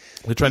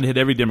 They're trying to hit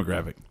every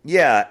demographic.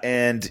 Yeah,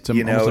 and it's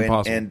almost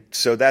impossible. And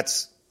so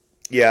that's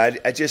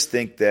I just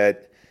think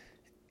that.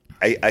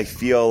 I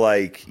feel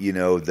like,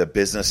 the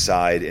business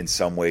side in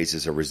some ways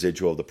is a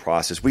residual of the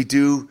process. We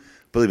do,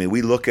 believe me,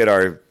 we look at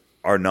our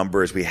our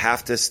numbers. We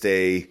have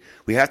to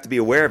be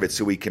aware of it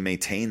so we can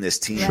maintain this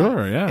team.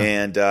 Sure, yeah.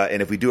 And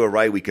if we do it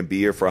right, we can be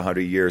here for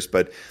 100 years.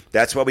 But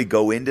that's why we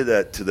go into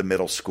the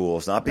middle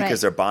schools, not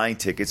because they're buying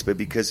tickets, but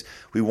because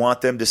we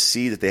want them to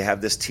see that they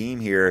have this team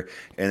here,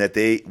 and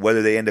that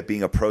whether they end up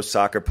being a pro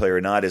soccer player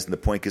or not isn't the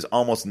point, because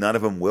almost none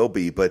of them will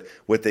be. But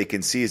what they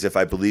can see is if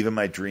I believe in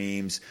my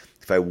dreams,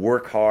 if I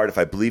work hard, if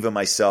I believe in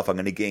myself, I'm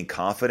going to gain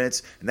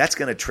confidence, and that's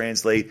going to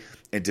translate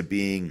into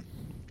being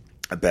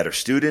a better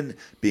student,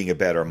 being a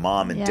better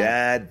mom and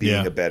dad,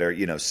 being a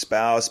better,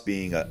 spouse,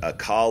 being a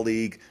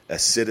colleague, a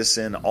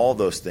citizen, all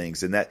those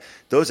things. And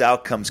those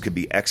outcomes could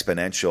be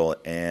exponential,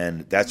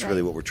 and that's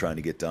really what we're trying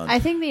to get done. I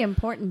think the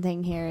important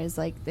thing here is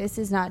this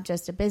is not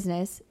just a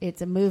business,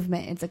 it's a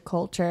movement, it's a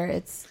culture,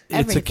 it's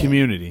everything. It's a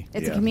community.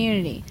 It's a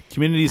community.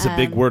 Community is a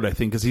big word, I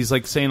think, because he's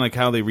saying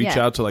how they reach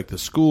out to the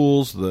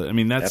schools.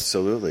 That's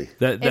absolutely.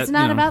 It's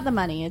not about the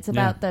money, it's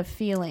about the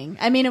feeling.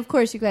 I mean, of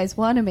course you guys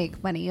want to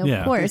make money,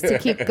 of course, to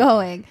keep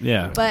going.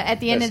 Yeah. But at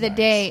the end of the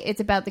day, it's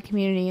about the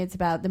community, it's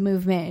about the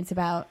movement, it's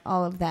about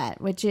all of that,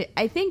 which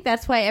I think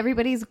that's why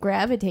everybody's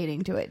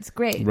gravitating to it. It's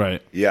great.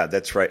 Right. Yeah,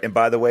 that's right. And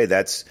by the way,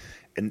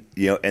 and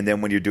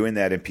then when you're doing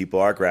that and people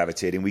are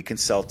gravitating, we can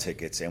sell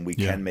tickets and we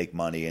can make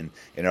money and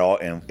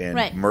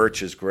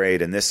merch is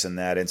great and this and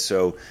that. And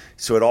so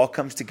it all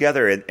comes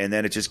together and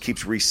then it just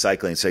keeps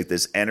recycling. It's like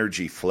this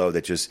energy flow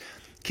that just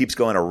keeps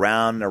going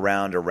around and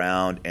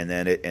around, and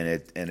then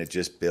it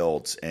just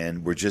builds.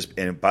 And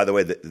and by the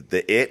way,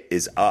 the it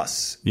is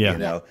us.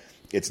 Yeah.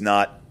 It's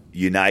not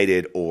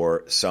United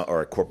or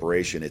a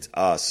corporation. It's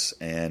us,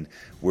 and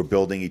we're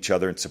building each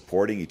other and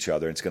supporting each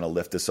other. And it's going to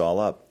lift us all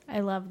up.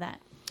 I love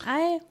that.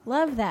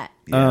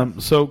 Yeah.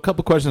 So a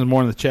couple questions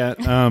more in the chat.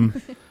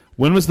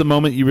 When was the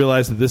moment you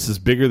realized that this is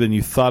bigger than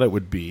you thought it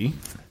would be?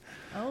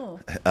 Oh,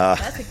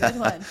 that's a good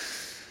one.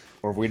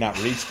 Or have we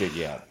not reached it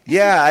yet?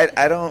 Yeah,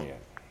 I don't.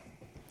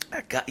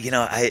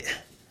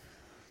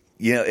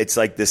 It's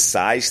like this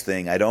size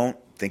thing. I don't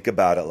think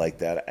about it like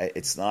that.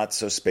 It's not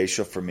so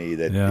spatial for me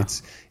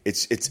that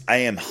it's. I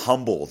am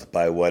humbled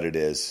by what it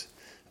is.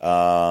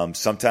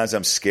 Sometimes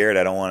I'm scared.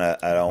 I don't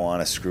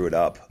want to screw it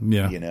up.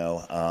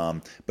 Yeah.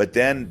 But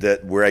then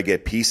where I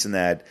get peace in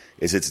that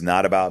is it's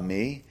not about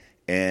me.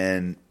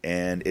 And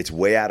it's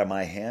way out of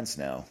my hands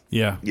now.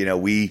 Yeah.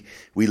 We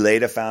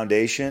laid a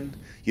foundation.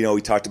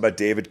 We talked about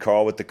David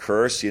Carl with the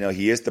curse.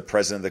 He is the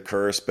president of the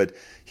curse, but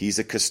he's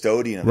a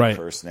custodian of the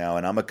curse now.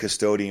 And I'm a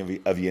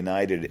custodian of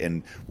United.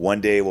 And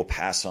one day it will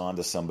pass on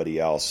to somebody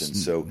else. And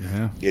so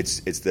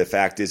it's the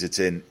fact is it's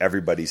in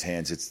everybody's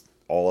hands. It's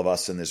all of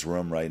us in this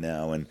room right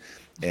now. And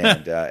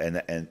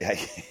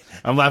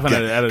I'm laughing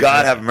at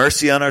God have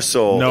mercy on our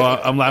soul. No,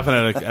 I'm laughing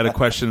at a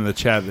question in the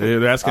chat.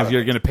 They're asking if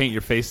you're going to paint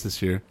your face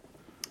this year.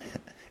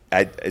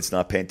 It's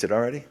not painted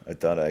already? I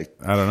don't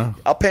know.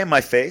 I'll paint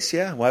my face,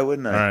 yeah. Why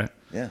wouldn't I? All right.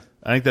 Yeah.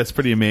 I think that's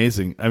pretty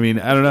amazing. I mean,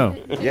 I don't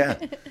know. Yeah,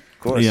 of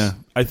course. Yeah.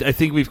 I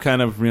think we've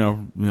kind of,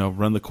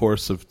 run the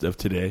course of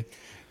today.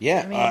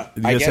 Yeah.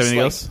 Do you guys have anything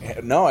else?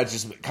 No, it's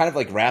just kind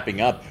of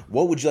wrapping up.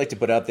 What would you like to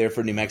put out there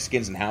for New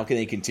Mexicans, and how can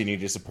they continue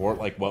to support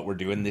what we're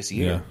doing this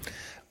year? Yeah.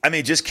 I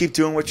mean, just keep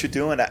doing what you're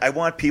doing. I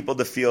want people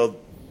to feel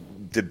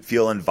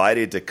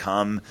invited to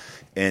come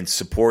and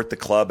support the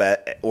club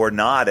or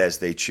not as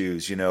they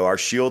choose. Our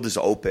shield is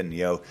open.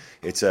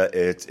 It's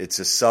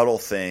a subtle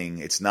thing.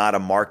 It's not a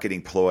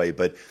marketing ploy,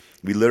 but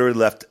we literally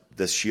left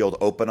the shield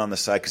open on the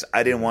side because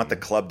I didn't want the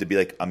club to be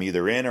like, I'm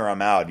either in or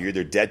I'm out. You're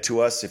either dead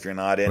to us if you're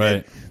not in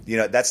it.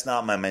 That's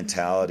not my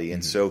mentality.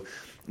 And so,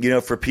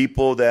 for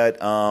people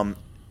that,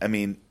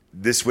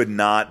 this would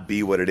not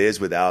be what it is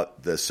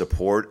without the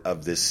support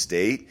of this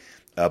state,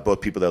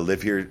 both people that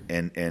live here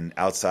and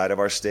outside of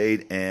our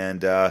state.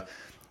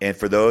 And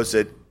for those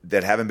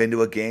that haven't been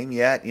to a game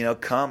yet,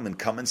 come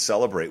and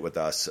celebrate with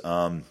us.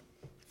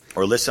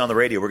 Or listen on the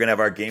radio. We're going to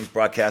have our games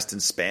broadcast in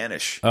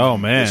Spanish. Oh,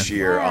 man. This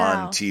year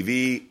on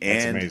TV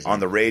and on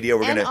the radio.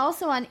 We're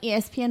also on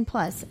ESPN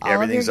Plus.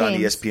 Everything's on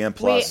ESPN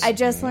Plus. I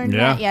just learned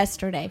that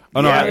yesterday.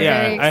 Oh no,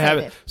 I have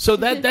it. So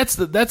that's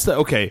the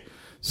okay.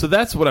 So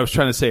that's what I was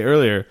trying to say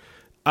earlier.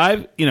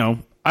 I've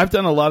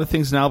done a lot of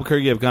things in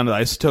Albuquerque. I've gone to the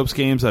Isotopes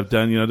games. I've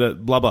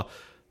done blah blah.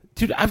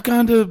 Dude, I've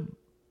gone to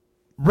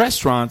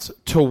restaurants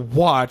to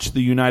watch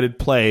the United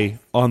play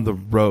on the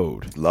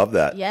road. Love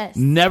that. Yes.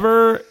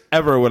 Never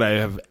ever would I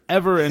have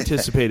ever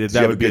anticipated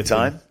that would be a good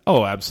time.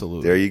 Oh,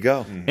 absolutely. There you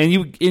go.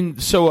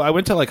 And so I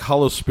went to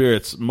Hollow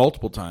Spirits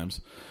multiple times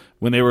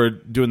when they were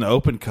doing the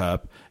Open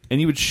Cup, and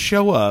you would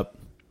show up,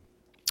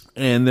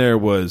 and there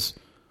was,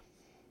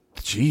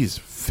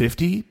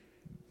 50,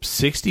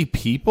 60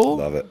 people.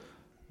 Love it.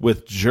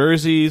 With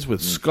jerseys,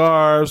 with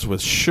scarves,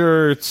 with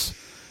shirts,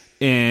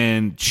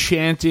 and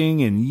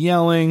chanting and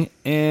yelling,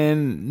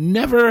 and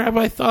never have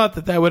I thought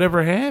that would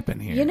ever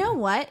happen here. You know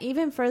what?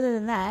 Even further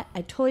than that,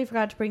 I totally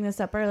forgot to bring this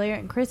up earlier,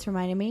 and Chris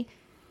reminded me,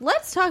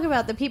 let's talk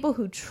about the people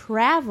who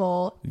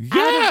travel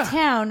out of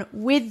town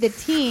with the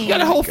team. You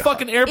got a whole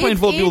fucking airplane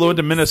full of people that went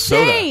to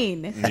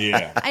Minnesota.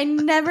 Yeah. I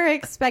never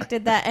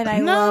expected that, and I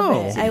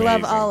love it. I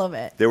love all of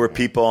it. There were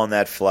people on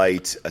that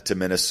flight to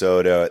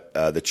Minnesota,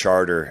 the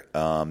charter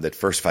that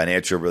First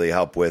Financial really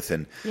helped with,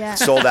 and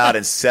sold out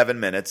in 7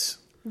 minutes.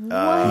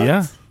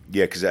 Yeah,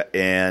 because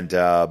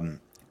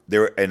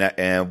there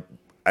and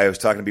I was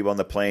talking to people on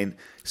the plane.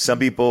 Some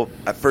people,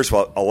 first of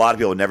all, a lot of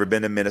people had never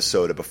been to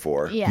Minnesota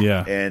before.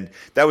 Yeah. And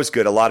that was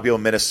good. A lot of people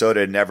in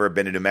Minnesota had never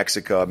been to New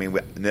Mexico. I mean,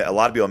 a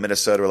lot of people in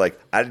Minnesota were like,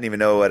 I didn't even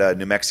know what a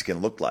New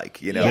Mexican looked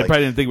like. You know, they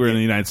probably didn't think we were in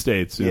the United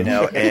States. You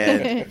know,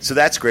 and so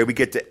that's great. We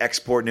get to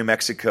export New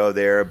Mexico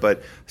there.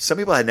 But some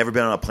people had never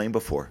been on a plane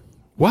before.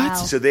 What? Wow.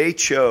 So they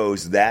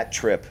chose that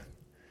trip.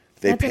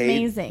 They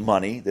paid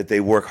money that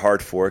they work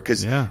hard for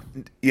because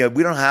we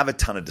don't have a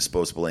ton of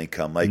disposable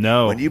income. Like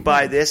when you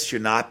buy this, you're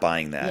not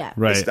buying that. Yeah.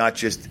 Right. It's not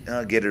just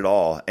get it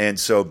all. And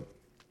so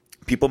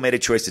people made a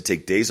choice to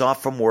take days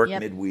off from work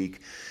midweek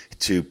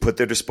to put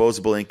their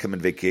disposable income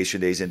and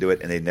vacation days into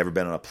it, and they'd never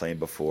been on a plane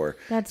before.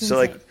 That's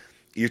so insane. like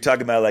you're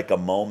talking about like a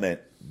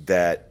moment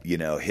that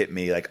hit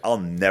me. Like I'll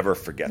never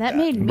forget that. That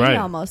made me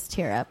almost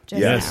tear up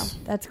just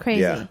now. That's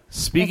crazy. Yeah.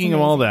 Speaking of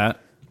all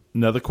that,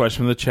 another question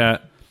from the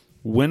chat.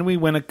 When we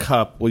win a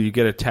cup, will you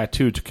get a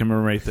tattoo to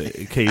commemorate the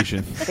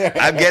occasion?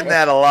 I'm getting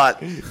that a lot.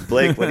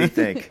 Blake, what do you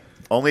think?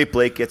 Only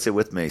Blake gets it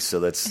with me, so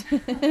that's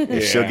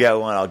if she'll get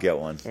one, I'll get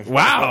one.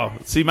 Wow.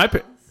 See, my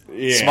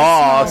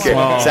small. Okay.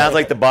 Sounds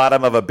like the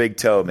bottom of a big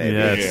toe, maybe.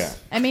 Yes.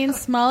 Yeah. I mean,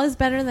 small is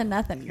better than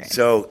nothing, Grace.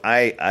 So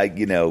I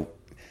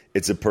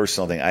it's a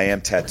personal thing. I am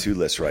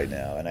tattoo-less right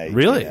now, and I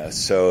really.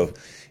 So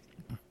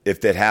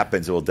if that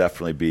happens, it will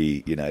definitely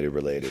be United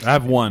related. I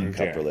have one.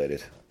 Cup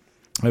related.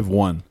 I have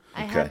one.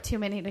 I have too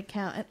many to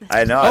count.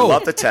 I know. I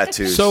love the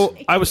tattoos. So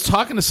I was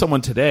talking to someone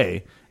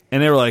today,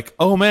 and they were like,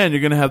 "Oh man, you're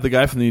going to have the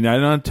guy from the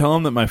United on. Tell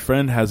him that my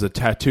friend has a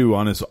tattoo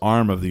on his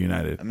arm of the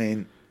United." I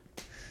mean,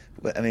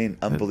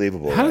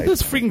 unbelievable. How did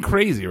this freaking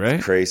crazy,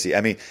 right? Crazy.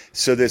 I mean,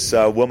 so this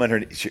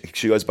woman,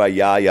 she goes by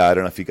Yaya. I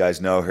don't know if you guys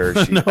know her.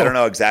 I don't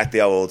know exactly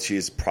how old she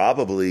is.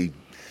 Probably,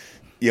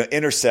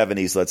 in her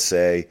 70s, let's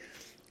say.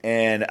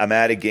 And I'm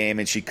at a game,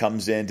 and she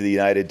comes into the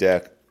United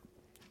deck.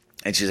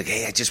 And she's like,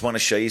 "Hey, I just want to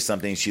show you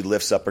something." She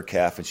lifts up her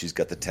calf, and she's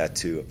got the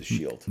tattoo of the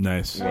shield.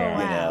 Nice. Oh,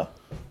 wow.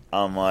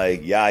 I'm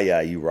like,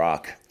 yeah, you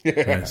rock.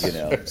 Nice.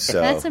 So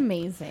that's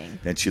amazing.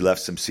 And she left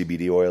some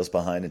CBD oils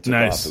behind and took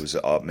off. It was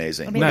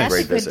amazing. I mean, that's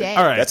Great a good visit. day.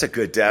 All right. That's a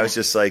good day. I was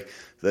just like,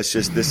 this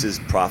is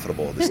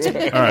profitable. This team.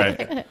 All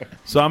right.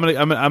 So I'm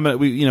gonna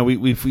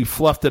we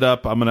fluffed it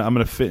up. I'm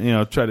gonna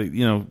fit, try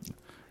to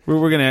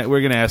we're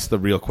gonna ask the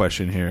real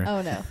question here.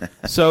 Oh no.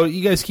 So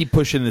you guys keep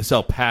pushing this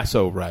El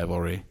Paso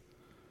rivalry.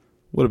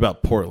 What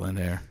about Portland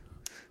there?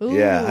 Ooh.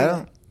 Yeah, I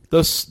don't.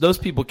 Those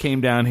people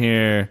came down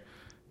here,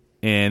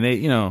 and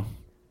they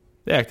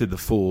acted the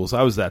fools.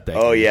 I was at that.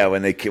 Oh game. yeah,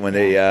 when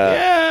they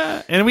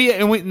yeah, and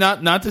we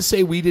not to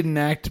say we didn't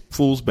act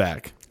fools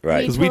back,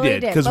 right? Because we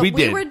did. Because we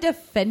did. We were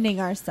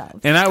defending ourselves.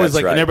 And I was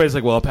like, right. and everybody's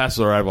like, "Well, El Paso's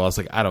a rival." I was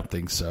like, "I don't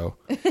think so."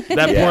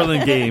 That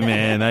Portland game,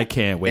 man, I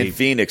can't wait. And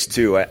Phoenix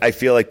too. I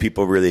feel like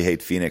people really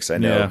hate Phoenix. I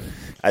know. Yeah.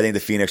 I think the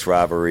Phoenix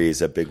rivalry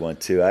is a big one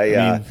too.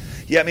 I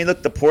mean,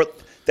 look,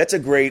 that's a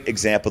great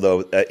example,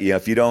 though.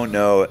 If you don't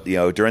know,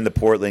 during the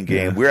Portland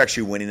game, we were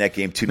actually winning that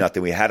game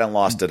 2-0. We hadn't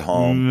lost at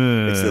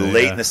home. It's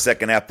late in the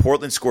second half.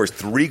 Portland scores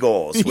 3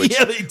 goals. Which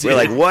they did. We're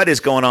like, what is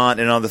going on?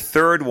 And on the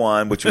third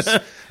one, which was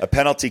a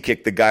penalty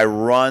kick, the guy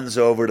runs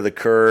over to the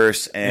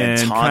curse and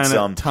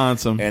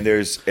taunts him.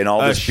 And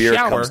all this beer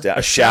comes down.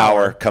 A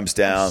shower comes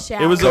down.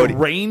 It was a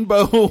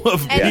rainbow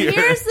of beer. And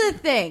here's the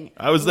thing.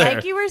 I was there.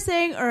 Like you were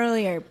saying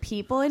earlier,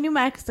 people in New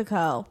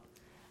Mexico,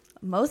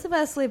 most of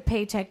us live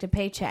paycheck to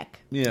paycheck.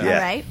 Yeah. All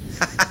right?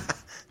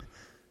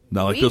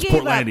 Not like we those gave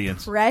Portlandians.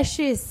 up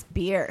precious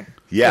beer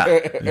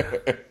Yeah.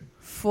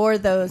 for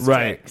those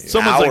Right. jerks.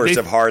 Hours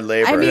of hard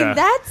labor. I mean,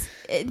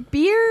 Yeah.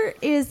 beer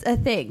is a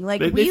thing.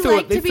 Like, They we threw-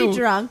 like they to be threw-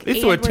 drunk.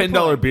 They threw a and we're $10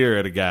 poor. beer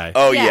at a guy.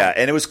 Oh, Yeah. yeah.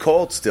 And it was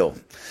cold still.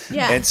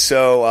 Yeah. And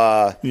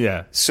so,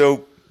 Yeah.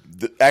 So,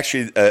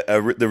 actually,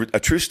 a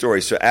true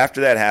story. So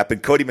after that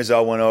happened, Cody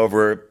Mazzell went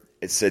over.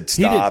 It said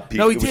stop. did.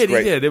 No, he was did. He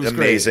great. did. It was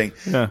amazing.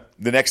 great. Yeah.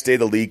 The next day,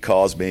 the league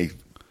calls me,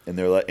 and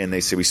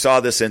they say, "We saw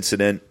this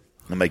incident."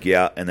 I'm like,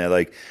 "Yeah," and they're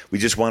like, "We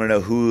just want to know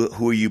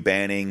who are you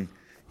banning?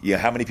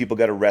 How many people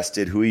got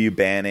arrested? Who are you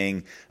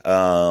banning?"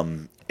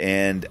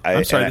 And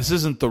I'm sorry, this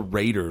isn't the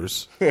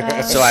Raiders.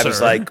 So I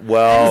was like,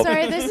 "Well, I'm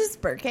sorry, this is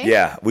Burkett.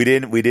 yeah, we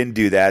didn't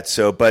do that."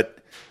 So, but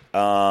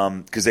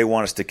because they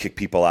want us to kick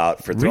people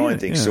out for throwing Really?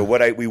 things. Yeah.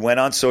 So we went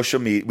on social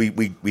media.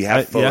 We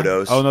have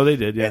photos. Yeah. Oh no, they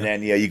did. Yeah. And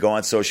then you go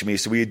on social media.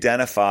 So we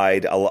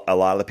identified a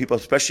lot of the people,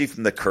 especially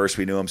from the curse.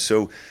 We knew them.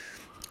 So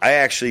I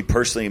actually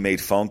personally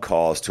made phone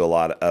calls to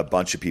a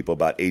bunch of people,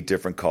 about 8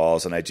 different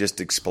calls, and I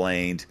just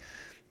explained,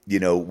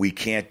 we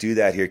can't do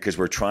that here because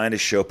we're trying to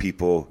show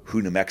people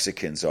who New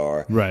Mexicans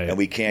are, right? And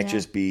we can't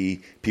just be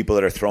people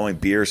that are throwing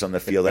beers on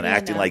the field and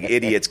acting like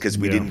idiots because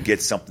we didn't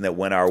get something that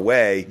went our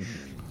way.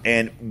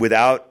 And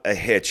without a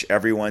hitch,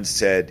 everyone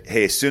said,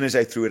 hey, as soon as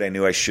I threw it, I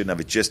knew I shouldn't have.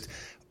 It just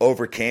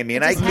overcame me.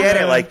 And I get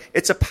it. Like,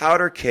 it's a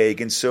powder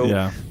keg. And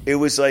so it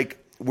was like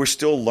we're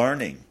still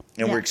learning.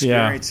 And we're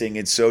experiencing,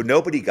 and so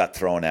nobody got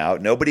thrown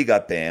out. Nobody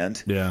got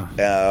banned.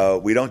 Yeah,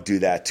 we don't do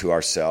that to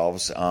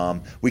ourselves.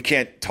 We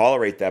can't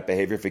tolerate that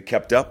behavior. If it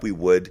kept up, we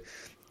would.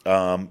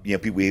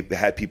 We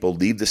had people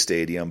leave the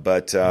stadium,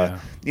 but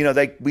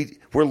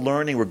we're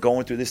learning. We're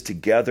going through this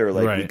together.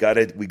 Like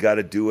we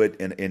gotta do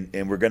it,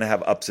 and we're gonna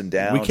have ups and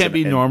downs. We can't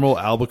be normal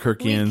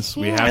Albuquerqueans.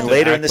 We have and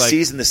later in the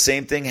season, the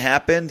same thing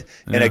happened,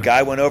 and a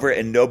guy went over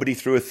and nobody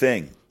threw a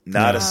thing.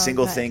 Not a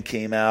single thing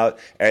came out.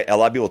 A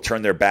lot of people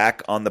turned their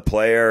back on the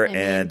player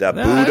and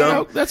booed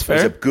him. That's fair.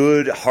 It was a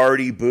good,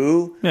 hearty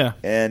boo. Yeah.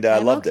 And I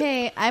loved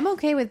it. I'm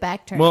okay with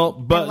back turning. Well,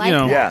 but,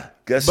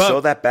 Just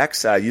show that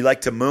backside. You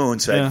like to moon,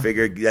 so I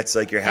figured that's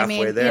like you're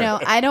halfway there.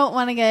 I don't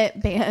want to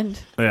get banned.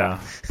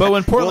 Yeah. But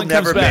when Portland we'll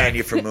comes never back, ban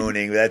you for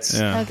mooning. That's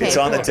Okay, it's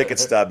on the ticket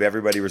stub.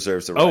 Everybody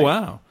reserves the right. Oh,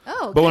 wow.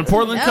 Oh, but when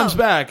Portland comes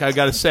back, I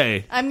got to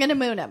say, I'm going to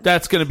moon him.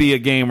 That's going to be a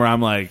game where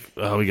I'm like,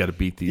 oh, we got to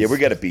beat these. Yeah, we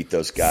got to beat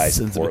those guys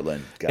in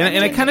Portland.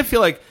 And I kind of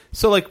feel like,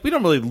 we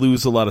don't really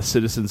lose a lot of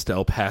citizens to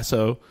El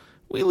Paso.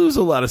 We lose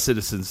a lot of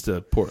citizens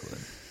to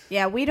Portland.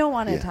 Yeah, we don't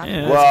want to talk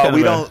about well,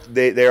 we don't.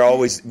 They're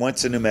always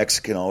once a New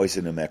Mexican, always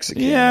a New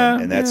Mexican. Yeah,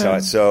 and that's how.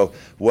 So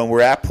when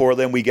we're at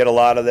Portland, we get a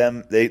lot of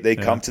them. They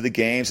come to the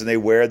games and they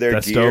wear their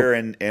gear,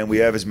 and we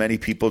have as many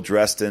people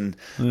dressed in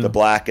the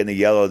black and the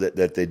yellow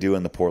that they do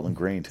in the Portland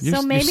green.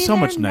 So maybe you're so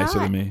much nicer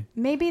than me.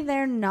 Maybe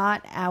they're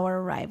not our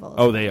rivals.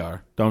 Oh, they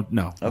are. No.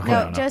 No,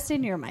 just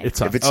in your mind.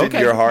 If it's in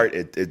your heart,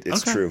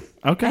 it's true.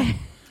 Okay,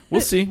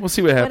 we'll see. We'll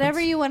see what happens.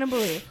 Whatever you want to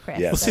believe, Chris.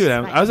 Yes. We'll see what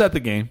happens. I was at the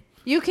game.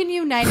 You can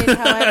unite it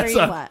however you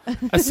want.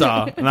 I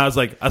saw, and I was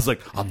like,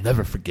 I'll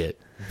never forget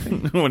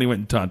when he went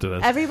and taunted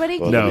us. Everybody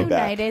can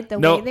unite it the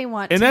way they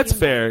want. And to that's unite.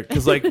 fair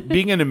because, like,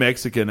 being a New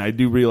Mexican, I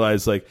do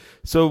realize, like,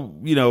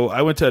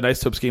 I went to an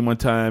Isotopes game one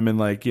time,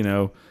 and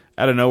out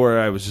of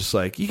nowhere, I was just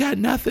like, "You got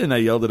nothing." I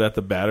yelled it at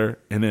the batter,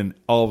 and then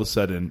all of a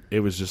sudden,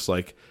 it was just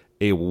like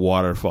a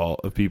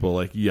waterfall of people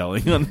like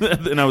yelling on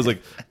that, and I was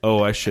like,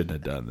 "Oh, I shouldn't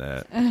have done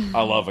that."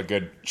 I love a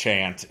good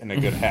chant and a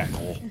good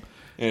heckle.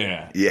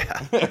 Yeah.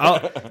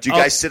 Do you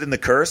guys sit in the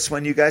curse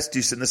when you guys do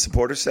you sit in the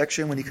supporter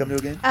section when you come to a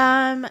game?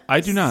 I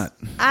do not.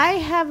 I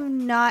have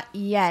not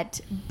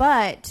yet,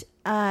 but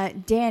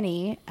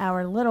Danny,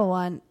 our little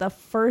one, the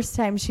first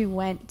time she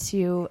went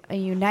to a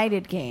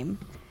United game,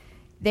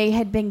 they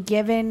had been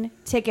given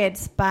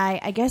tickets by,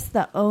 I guess,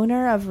 the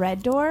owner of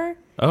Red Door.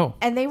 Oh.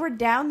 And they were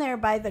down there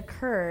by the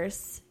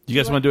curse. You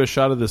guys want to do a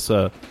shot of this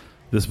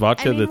this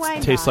vodka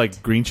that tastes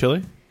like green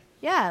chili?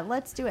 Yeah,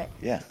 let's do it.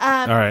 Yeah.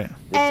 All right.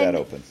 Rip that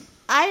open.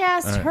 I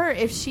asked her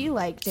if she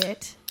liked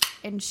it,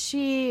 and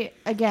she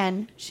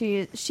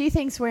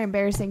thinks we're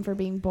embarrassing for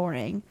being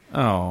boring.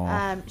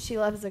 Oh. She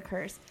loves the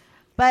curse.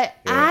 But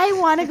I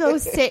want to go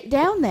sit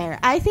down there.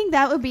 I think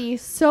that would be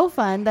so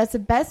fun. That's the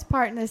best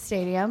part in the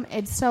stadium.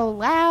 It's so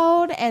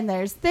loud, and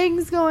there's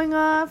things going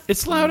off.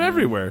 It's loud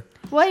everywhere.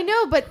 Well, I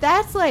know, but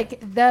that's like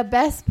the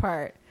best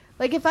part.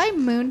 Like, if I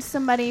mooned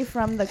somebody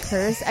from the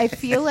curse, I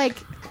feel like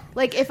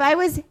if I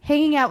was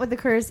hanging out with the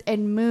curse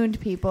and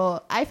mooned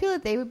people, I feel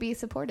that they would be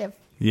supportive.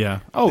 Yeah.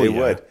 Oh, they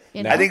would.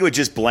 You know? I think it would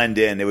just blend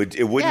in. It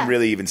wouldn't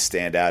really even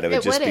stand out. It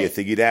would just be a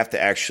thing. You'd have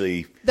to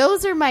actually.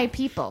 Those are my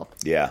people.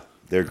 Yeah,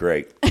 they're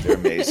great. They're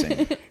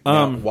amazing.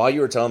 While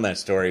you were telling that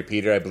story,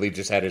 Peter, I believe,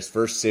 just had his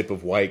first sip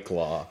of White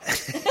Claw.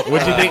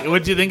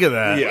 What'd you think of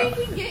that? Yeah.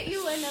 We can get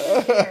you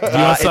another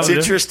beer. It's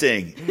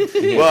interesting.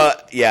 Well,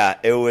 yeah,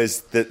 it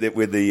was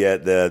with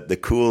the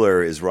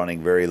cooler is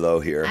running very low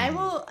here. I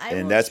will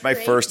that's my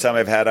first time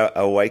I've had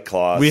a White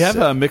Claw. We have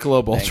a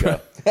Michelob Ultra.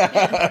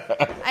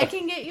 I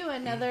can get you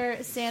another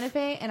Santa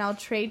Fe, and I'll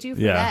trade you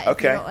for that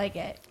if you don't like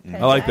it.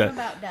 I like that. I'm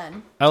about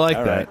done. I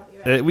like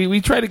that.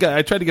 We tried to get.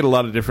 I tried to get a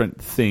lot of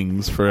different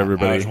things for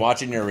everybody. I was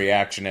watching your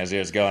reaction as it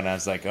was going. I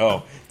was like,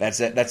 "Oh, that's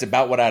it. That's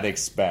about what I'd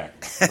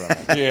expect."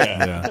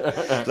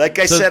 Yeah. Like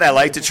I said, I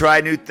like to try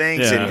new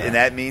things, and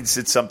that means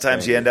that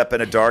sometimes you end up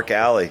in a dark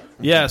alley.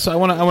 Yeah. So I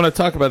want to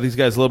talk about these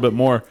guys a little bit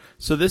more.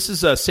 So this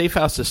is Safe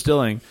House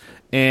Distilling,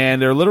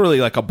 and they're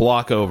literally like a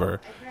block over.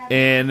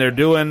 And they're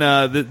doing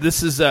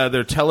this is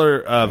their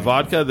Teller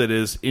vodka that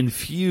is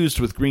infused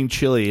with green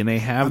chili, and they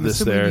have this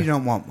there. You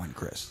don't want one,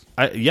 Chris.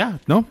 Line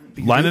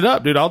it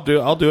up, dude.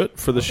 I'll do it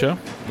for the show.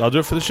 I'll do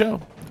it for the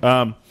show.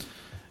 I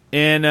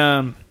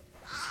ran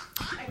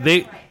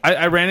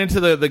into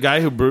the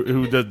guy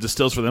who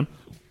distills for them,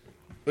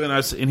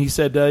 and he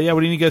said, "Yeah, what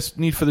do you guys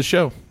need for the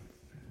show?"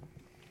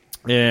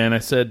 And I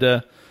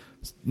said,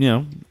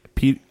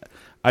 Pete.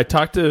 I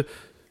talked to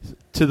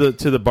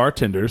the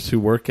bartenders who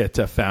work at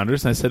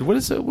Founders, and I said, "What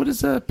does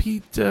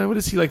Pete? What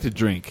does he like to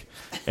drink?"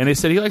 And they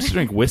said he likes to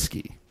drink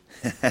whiskey.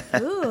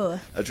 Ooh.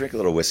 I'll drink a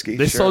little whiskey.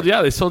 They sold you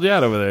out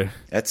over there.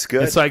 That's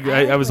good. It's like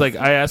I was like,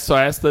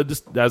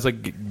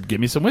 give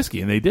me some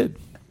whiskey, and they did.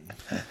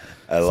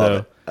 I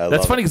love it.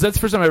 That's funny because that's the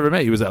first time I ever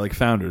met. He was at like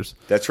Founders.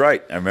 That's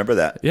right. I remember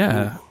that.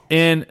 Yeah,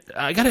 and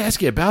I got to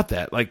ask you about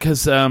that, like,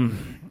 because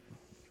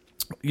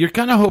you're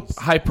kind of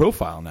high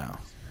profile now.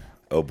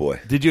 Oh boy.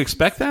 Did you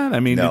expect that? I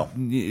mean, No.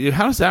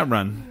 How does that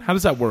run? How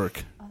does that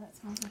work?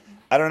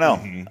 I don't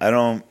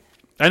know.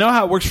 I know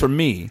how it works for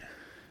me,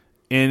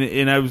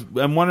 and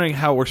I'm wondering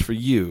how it works for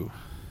you.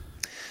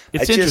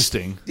 It's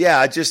interesting.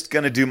 I'm just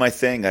gonna do my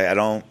thing. I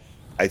don't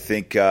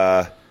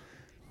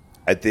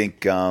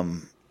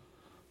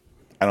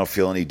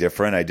feel any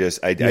different. I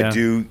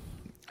do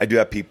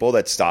have people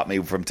that stop me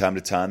from time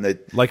to time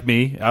that like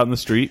me out in the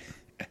street.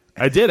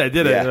 I did.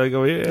 Yeah. I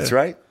go, yeah. That's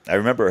right. I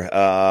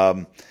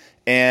remember.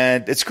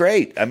 And it's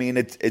great. I mean,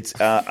 it's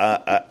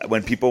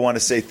when people want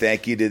to say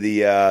thank you to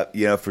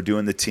the for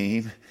doing the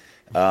team.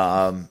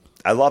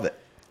 I love it.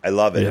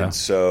 Yeah. And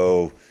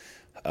so,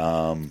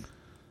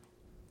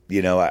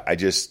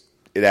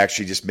 it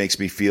actually just makes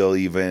me feel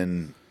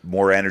even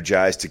more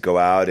energized to go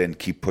out and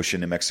keep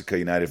pushing New Mexico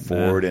United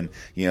forward, and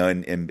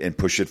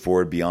push it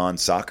forward beyond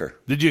soccer.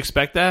 Did you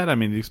expect that? I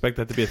mean, did you expect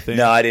that to be a thing?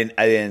 No, I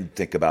didn't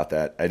think about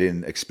that. I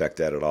didn't expect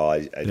that at all.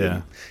 I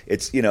didn't.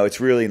 It's it's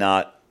really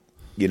not.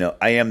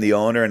 I am the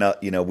owner, and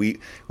we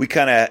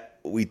kind of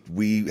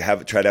we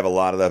have tried to have a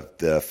lot of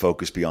the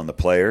focus be on the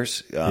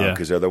players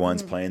because they're the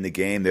ones playing the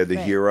game. They're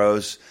the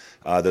heroes.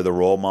 They're the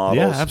role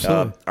models. Yeah,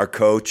 absolutely. Our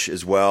coach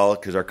as well,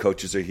 because our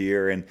coaches are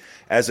here. And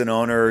as an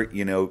owner,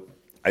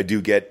 I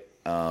do get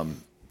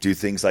do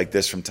things like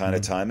this from time to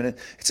time, and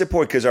it's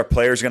important because our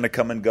players are going to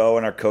come and go,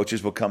 and our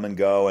coaches will come and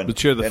go, and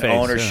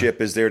ownership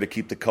is there to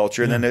keep the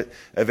culture, and then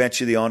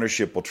eventually the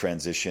ownership will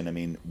transition. I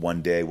mean,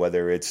 one day,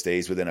 whether it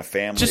stays within a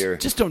family or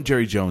just don't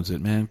Jerry Jones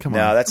it, man. Come on.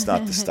 No, that's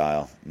not the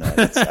style. No,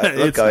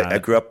 I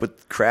grew up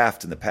with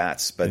Kraft and the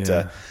Pats, but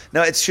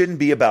no, it shouldn't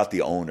be about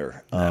the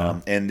owner.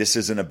 And this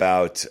isn't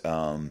about.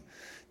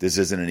 This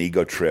isn't an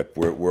ego trip.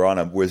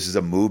 This is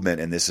a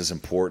movement, and this is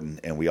important,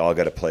 and we all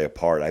got to play a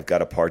part. I've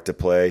got a part to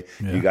play.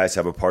 Yeah. You guys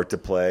have a part to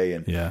play,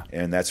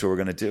 and that's what we're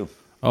going to do.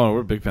 Oh,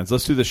 we're big fans.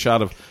 Let's do the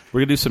shot of. We're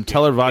going to do some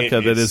Teller vodka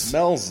it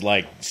smells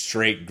like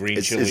straight green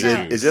chili.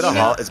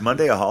 Is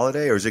Monday a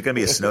holiday, or is it going to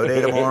be a snow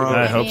day tomorrow?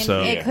 I hope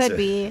so. It could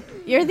be.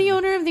 You're the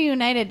owner of the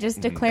United.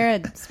 Just declare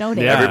a snow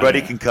day. Yeah.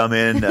 Everybody can come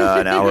in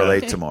an hour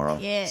late tomorrow.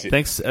 Yeah.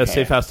 Thanks,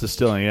 Safe House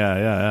Distilling.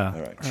 Yeah.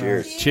 All right.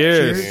 Cheers.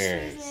 Cheers.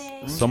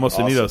 Somos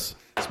Unidos.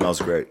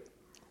 Smells great.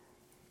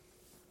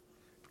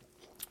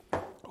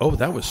 Oh,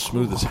 that was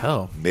smooth as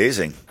hell.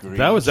 Amazing.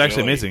 That was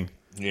actually amazing.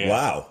 Yeah.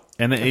 Wow.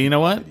 And you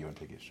know what?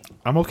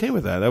 I'm okay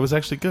with that. That was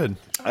actually good.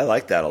 I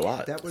like that a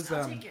lot. That was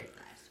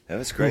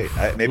great.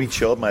 Maybe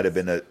chilled might have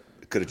been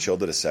could have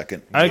chilled it a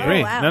second. I agree.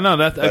 Oh, wow. No,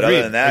 but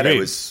other than that, it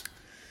was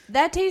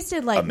that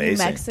tasted like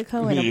amazing. New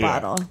Mexico in a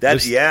bottle. That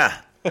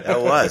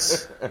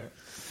was.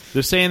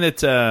 They're saying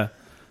that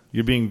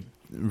you're being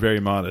very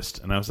modest,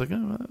 and I was like,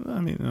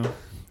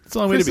 it's the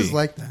only way to be. Chris is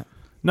like that.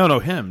 No,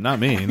 him, not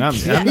me. Not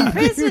me.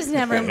 Chris is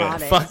never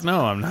modest. Fuck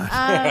no, I'm not.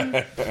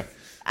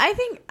 I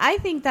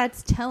think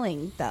that's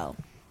telling, though.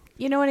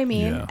 You know what I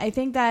mean? Yeah. I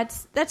think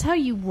that's how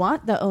you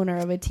want the owner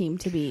of a team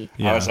to be.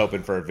 I was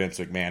hoping for a Vince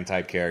McMahon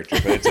type character,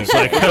 but it's just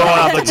like go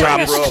on the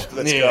top rope.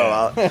 Let's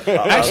go.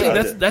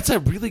 Actually, that's a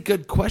really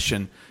good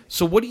question.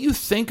 So, what do you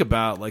think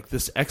about like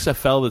this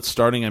XFL that's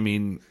starting? I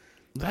mean,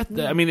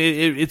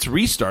 it's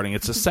restarting.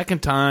 It's the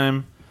second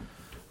time.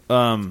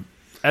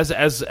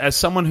 As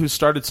someone who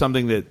started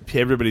something that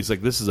everybody's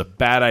like, this is a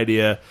bad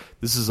idea,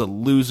 this is a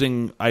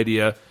losing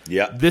idea.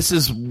 Yeah, this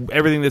is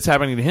everything that's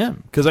happening to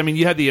him. Because I mean,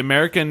 you had the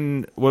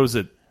American, what was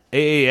it,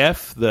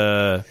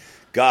 AAF,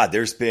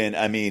 there's been,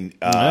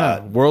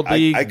 World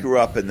League. I grew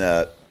up in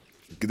there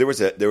was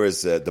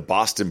the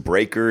Boston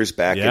Breakers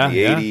back in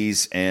the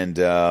 80s,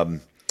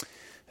 and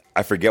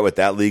I forget what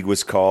that league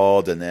was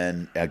called, and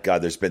then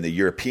there's been the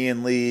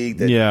European League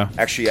that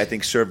actually I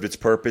think served its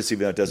purpose,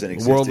 even though it doesn't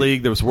exist. World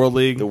League, there was World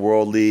League, the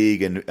World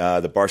League, and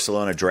the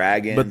Barcelona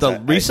Dragons.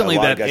 But recently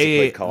that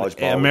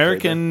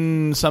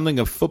American something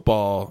of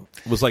football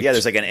was like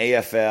there's like an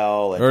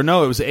AFL, or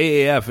no, it was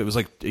AAF. It was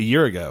like a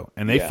year ago,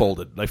 and they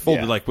folded. They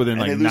folded like within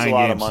and like they lose 9 a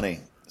lot games. of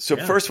money. So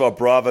first of all,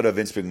 bravo to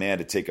Vince McMahon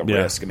to take a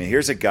risk. I mean,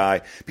 here's a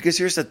guy because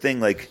here's the thing: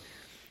 like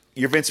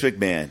you're Vince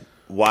McMahon.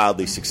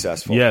 Wildly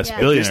successful. Yes,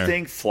 billionaire. If this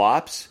thing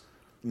flops,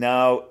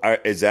 now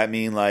does that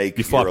mean like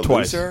you're a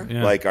twice. loser?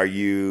 Yeah. Like, now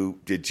is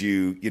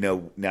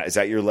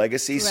that your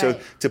legacy? Right. So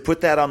to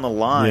put that on the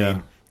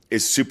line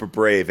is super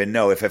brave. And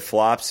no, if it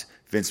flops,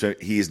 Vince,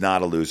 he is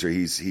not a loser.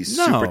 He's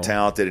super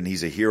talented, and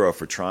he's a hero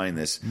for trying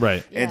this.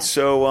 Right. And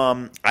so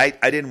I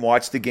didn't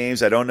watch the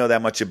games. I don't know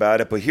that much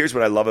about it, but here's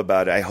what I love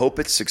about it. I hope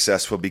it's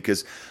successful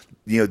because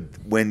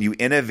when you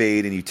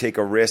innovate and you take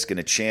a risk and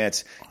a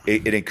chance,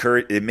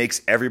 it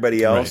makes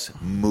everybody else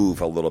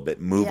move a little bit,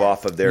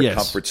 off of their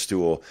comfort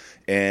stool.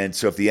 And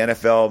so if the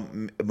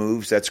NFL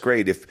moves, that's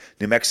great. If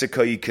New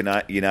Mexico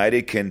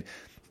United can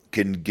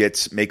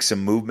make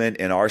some movement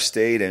in our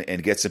state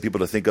and get some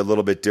people to think a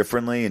little bit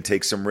differently and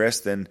take some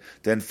risks, then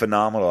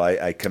phenomenal.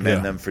 I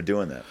commend them for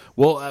doing that.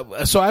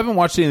 Well, so I haven't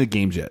watched any of the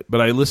games yet,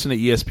 but I listen to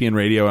ESPN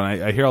radio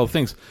and I hear all the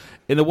things.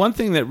 And the one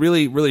thing that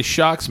really, really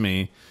shocks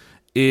me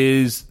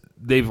is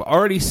they've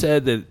already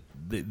said that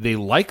they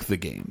like the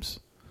games.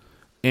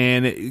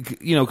 And,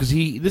 because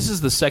this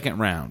is the second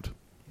round.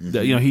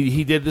 You know,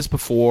 he did this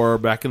before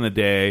back in the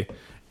day,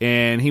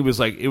 and he was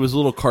like, it was a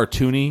little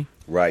cartoony.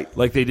 Right.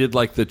 Like they did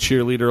like the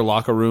cheerleader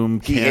locker room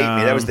cam. He Hate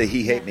Me. That was the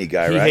He Hate Me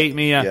guy, right? He Hate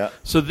Me, yeah.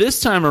 So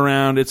this time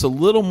around, it's a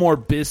little more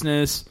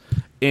business,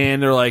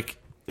 and they're like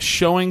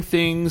showing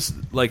things.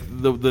 Like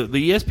the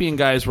ESPN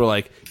guys were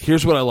like,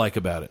 here's what I like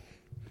about it.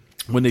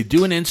 When they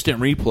do an instant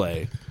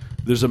replay,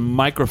 there's a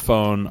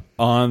microphone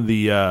on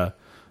the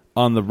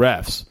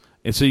refs.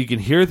 And so you can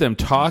hear them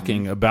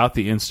talking about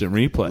the instant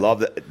replay.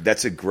 Love that.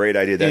 That's a great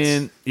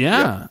idea.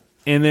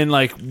 And then,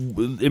 like,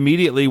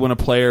 immediately when a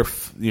player,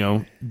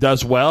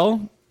 does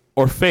well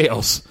or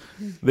fails,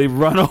 they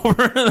run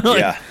over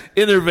and,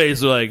 in their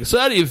face. They're like, so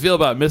how do you feel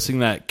about missing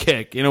that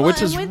kick?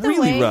 Which is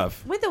really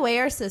rough. With the way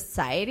our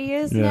society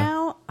is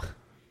now,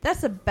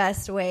 that's the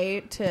best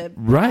way to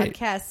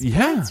broadcast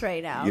sports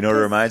right now. You know what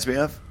it reminds me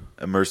of?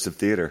 Immersive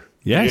theater.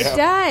 Yes. It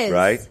does.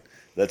 Right?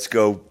 Let's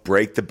go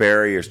break the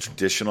barriers,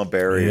 traditional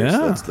barriers.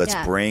 Yeah. Let's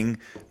bring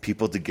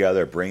people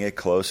together, bring it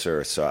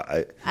closer. So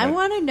I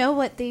want to know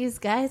what these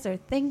guys are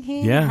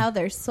thinking, how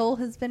their soul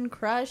has been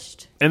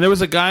crushed. And there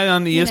was a guy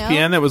on the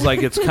ESPN that was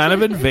like, it's kind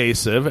of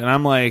invasive. And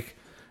I'm like,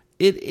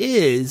 it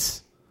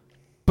is,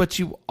 but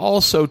you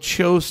also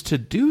chose to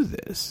do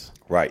this.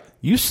 Right.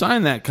 You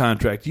signed that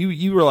contract.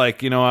 You were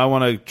like, I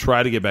want to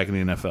try to get back in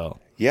the NFL.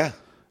 Yeah.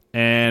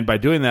 And by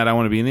doing that, I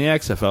want to be in the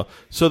XFL.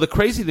 So the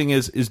crazy thing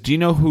is do you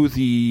know who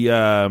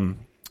the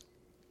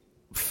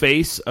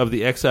face of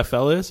the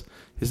XFL is?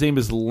 His name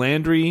is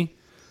Landry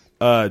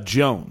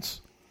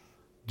Jones.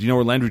 Do you know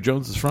where Landry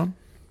Jones is from?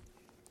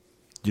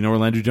 Do you know where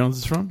Landry Jones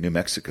is from? New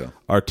Mexico.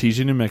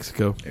 Artesia, New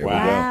Mexico.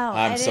 Wow.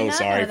 I'm so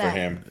sorry for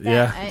him.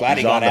 Glad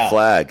he got on the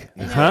flag.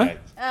 Huh?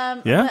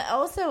 But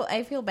also,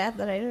 I feel bad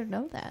that I didn't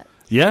know that.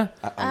 Yeah.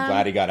 I'm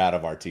glad he got out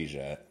of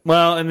Artesia.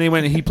 Well, and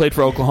he played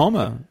for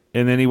Oklahoma.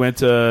 And then he went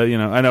to,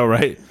 I know,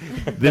 right?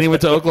 Then he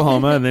went to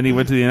Oklahoma, and then he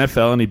went to the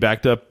NFL, and he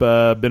backed up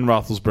Ben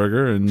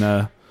Roethlisberger,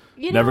 and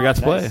never got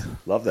to play.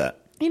 Love that.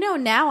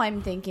 Now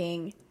I'm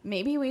thinking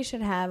maybe we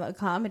should have a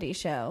comedy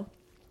show.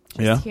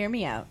 Just hear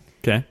me out.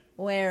 Okay.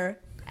 Where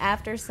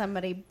after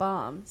somebody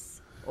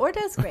bombs or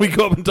does great, we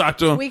go up and talk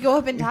to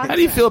him. How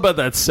do you feel about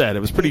that set?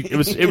 It was pretty. It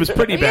was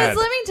pretty bad. Because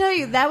let me tell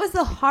you,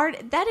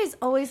 that is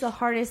always the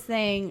hardest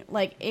thing,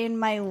 like in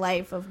my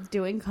life of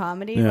doing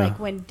comedy, like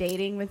when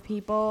dating with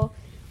people.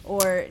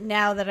 Or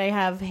now that I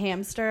have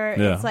Hamster,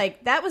 it's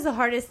like that was the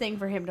hardest thing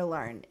for him to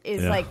learn.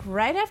 Is like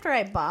right after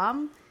I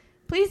bomb,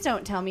 please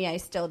don't tell me I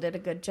still did a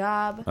good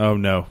job. Oh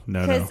no.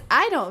 Because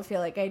I don't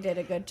feel like I did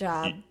a good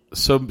job.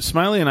 So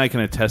Smiley and I can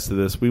attest to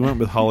this. We went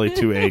with Holly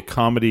to a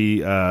comedy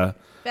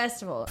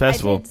festival. I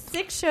did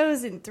 6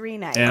 shows in 3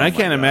 nights. And I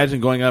can't imagine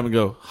going up and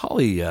go,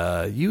 Holly,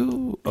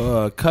 you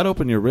cut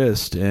open your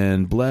wrist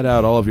and bled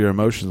out all of your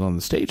emotions on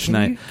the stage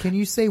tonight. Can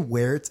you say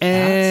where it's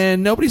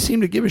and nobody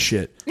seemed to give a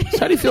shit. So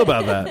how do you feel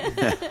about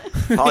that?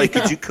 Holly,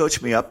 could you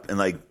coach me up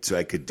and so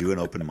I could do an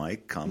open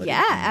mic comedy?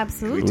 Yeah,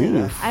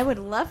 absolutely. I would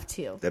love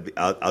to.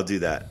 I'll do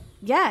that.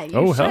 Yeah, you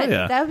should. Hell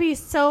yeah. That would be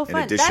so fun.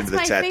 In addition to the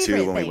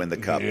tattoo when we win the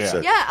cup. Yeah,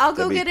 so I'll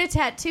go get a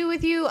tattoo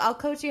with you. I'll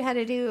coach you how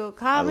to do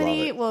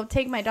comedy. We'll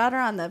take my daughter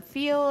on the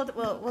field.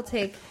 We'll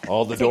take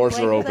all the doors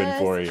are open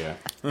for you.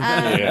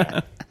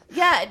 Yeah,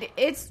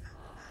 it's.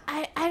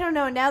 I don't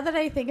know. Now that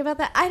I think about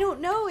that, I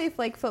don't know if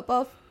like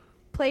football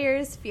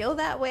players feel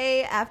that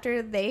way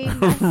after they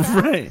mess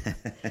up. Right.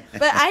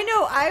 But I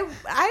know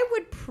I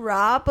would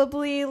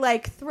probably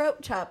like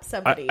throat chop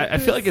somebody. I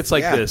feel like it's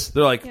like this.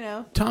 They're like,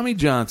 Tommy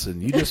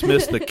Johnson, you just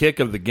missed the kick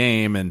of the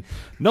game, and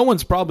no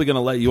one's probably going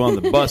to let you on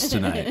the bus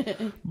tonight.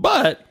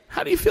 But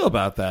how do you feel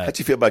about that? How do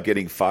you feel about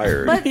getting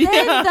fired? But then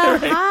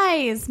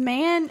highs,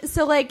 man.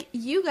 So like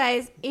you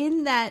guys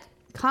in that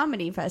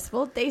comedy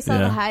festival, they saw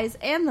the highs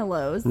and the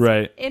lows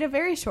in a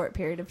very short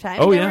period of time.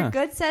 There were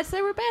good sets,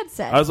 there were bad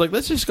sets. I was like,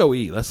 let's just go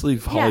eat. Let's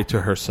leave Holly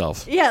to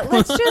herself. Yeah,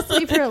 let's just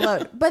leave her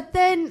alone. But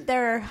then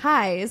there are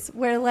highs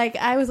where like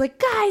I was like,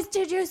 guys,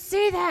 did you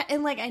see that?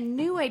 And like I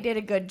knew I did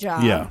a good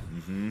job. Yeah.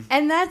 Mm-hmm.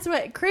 And that's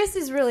what Chris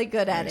is really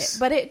good at it.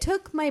 But it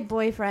took my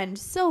boyfriend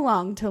so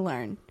long to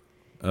learn.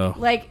 Oh.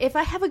 Like, if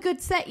I have a good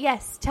set,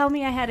 yes, tell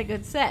me I had a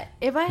good set.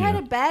 If I had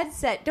a bad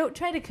set, don't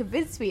try to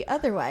convince me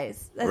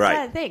otherwise. That's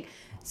not a thing.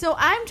 So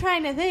I'm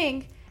trying to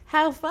think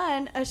how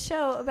fun a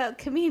show about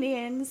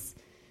comedians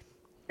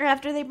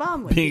after they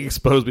bomb would being be.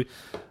 exposed.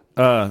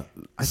 I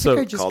think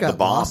I just got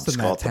lost in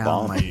that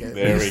town.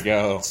 There we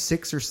go.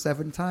 6 or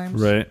 7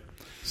 times. Right.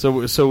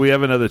 So we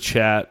have another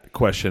chat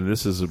question.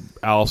 This is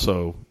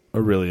also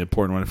a really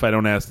important one. If I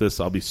don't ask this,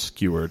 I'll be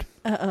skewered.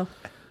 Uh-oh.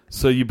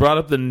 So you brought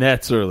up the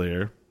Nets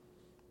earlier.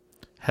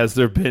 Has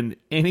there been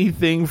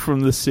anything from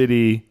the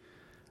city?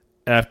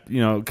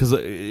 After, because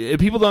if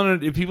people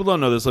don't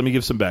know this, let me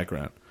give some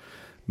background.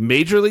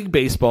 Major League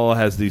Baseball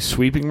has these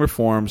sweeping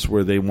reforms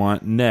where they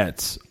want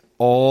nets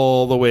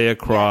all the way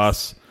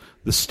across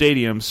the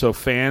stadium. So a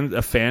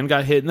fan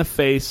got hit in the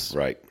face,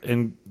 right?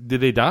 And did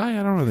they die?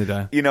 I don't know if they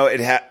died.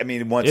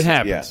 Once it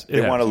happens.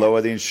 They want to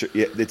lower the insurance.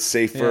 Yeah, it's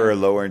safer,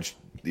 lower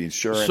the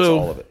insurance,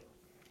 all of it.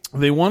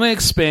 They want to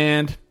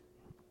expand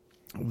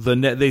the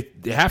net.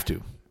 They have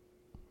to.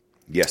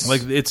 Yes.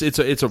 Like it's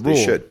a rule.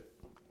 They should.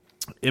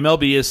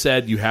 MLB has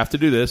said you have to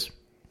do this.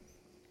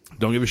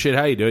 Don't give a shit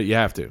how you do it. You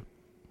have to.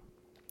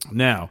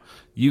 Now,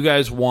 you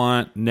guys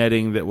want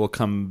netting that will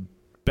come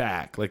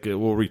back, like it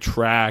will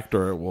retract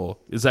or it will.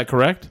 Is that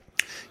correct?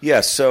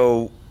 Yeah.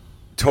 So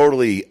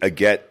totally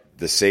get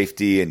the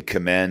safety and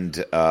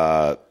commend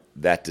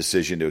that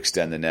decision to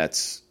extend the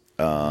nets.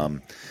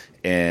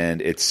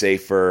 And it's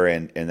safer,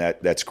 and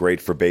that's great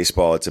for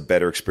baseball. It's a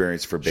better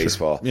experience for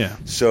baseball. Sure. Yeah.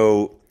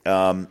 So,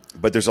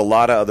 but there's a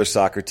lot of other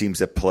soccer teams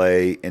that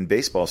play in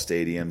baseball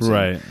stadiums,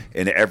 right?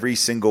 And every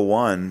single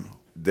one,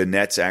 the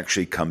nets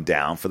actually come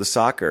down for the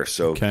soccer.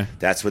 So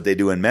that's what they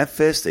do in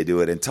Memphis. They do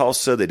it in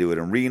Tulsa. They do it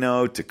in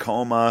Reno,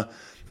 Tacoma.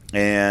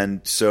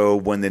 And so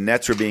when the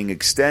nets are being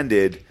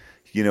extended,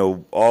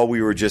 all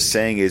we were just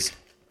saying is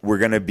we're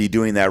going to be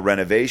doing that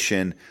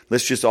renovation.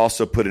 Let's just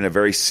also put in a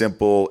very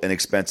simple,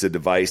 inexpensive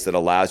device that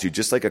allows you,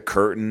 just like a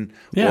curtain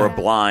or a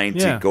blind,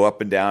 to go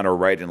up and down or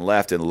right and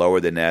left and lower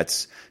the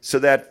nets so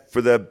that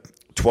for the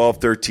 12,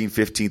 13,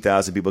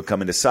 15,000 people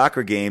coming to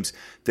soccer games,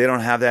 they don't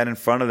have that in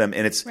front of them.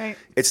 And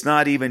it's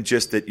not even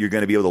just that you're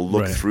going to be able to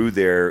look through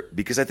there,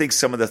 because I think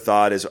some of the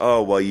thought is,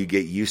 oh, well, you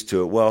get used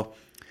to it. Well,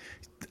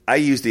 I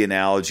use the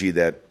analogy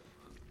that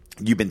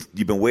you've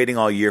been waiting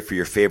all year for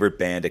your favorite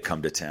band to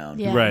come to town.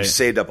 Yeah. Right. You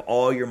saved up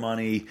all your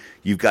money.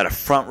 You've got a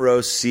front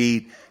row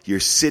seat. You're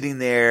sitting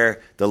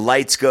there. The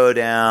lights go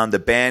down. The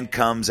band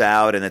comes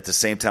out, and at the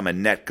same time, a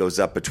net goes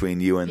up between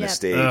you and the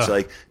stage. Ugh.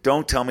 Like,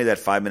 don't tell me that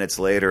 5 minutes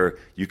later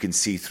you can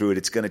see through it.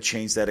 It's going to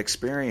change that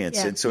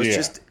experience, and so it's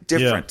just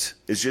different.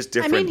 Yeah. It's just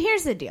different. I mean,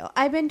 here's the deal.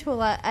 I've been to a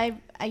lot. I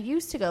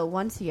used to go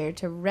once a year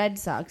to Red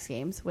Sox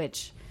games,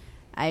 which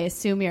I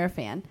assume you're a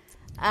fan.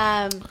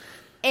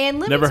 And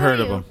let Never me tell heard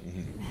you, of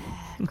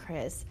them.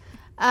 Chris.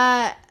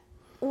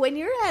 When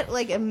you're at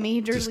like a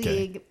major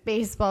league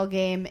baseball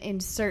game in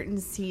certain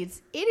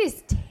seats, it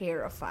is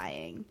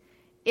terrifying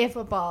if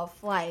a ball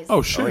flies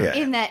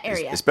in that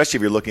area. Especially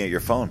if you're looking at your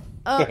phone.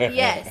 Oh,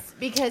 yes,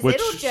 because Which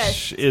it'll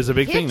just is a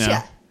big hit thing now.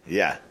 ya.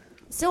 Yeah.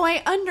 So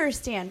I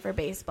understand for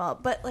baseball,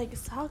 but like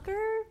soccer,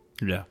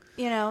 Yeah.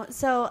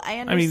 so I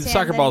understand. I mean, the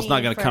soccer ball's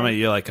not going to to come at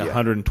you like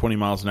 120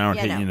 miles an hour and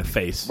hit you in the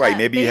face. Right,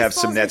 maybe you have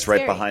some baseball's nets right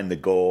scary. behind the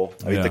goal.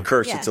 I mean, Yeah. the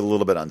curse, it's a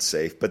little bit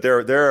unsafe, but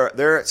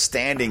they're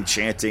standing,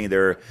 chanting.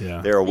 They're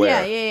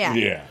aware.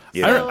 Yeah.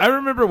 Yeah. I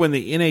remember when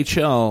the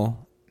NHL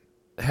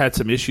had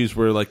some issues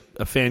where like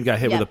a fan got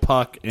hit with a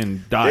puck and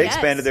They died.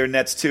 expanded their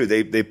nets too.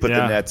 They put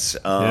the nets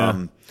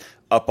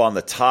up on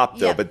the top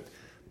though,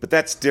 but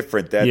that's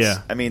different.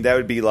 I mean, that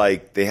would be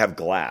like they have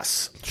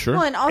glass. Sure.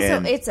 Well, and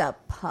also it's a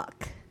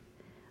puck.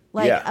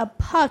 Like a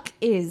puck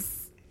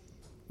is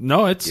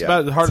No, it's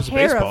about as hard as a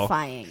baseball.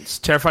 terrifying. It's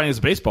terrifying as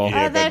a baseball.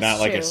 Yeah, but that's not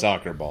like a true.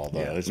 soccer ball,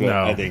 though. That's what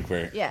No. I think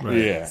we're.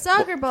 Yeah.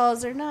 Soccer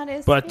balls are not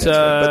as. But scary.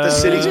 But the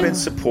city's been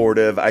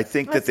supportive. I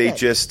think That's that they good.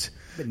 just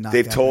But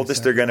they've not told that us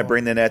they're going to percent.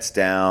 bring the nets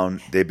down.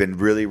 They've been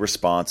really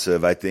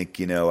responsive. I think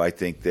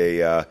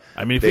they. I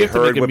mean, if they we have to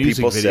heard make a what music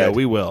people video, said.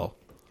 we will.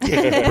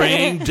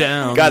 Bring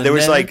down. God, the there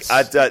was like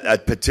nets. a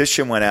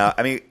petition went out.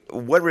 I mean,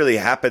 what really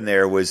happened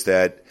there was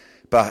that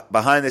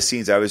behind the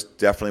scenes, I was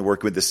definitely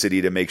working with the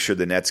city to make sure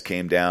the nets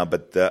came down,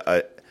 but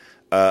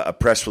a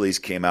press release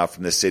came out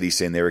from the city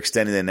saying they were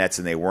extending the nets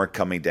and they weren't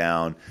coming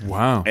down.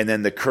 Wow. And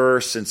then the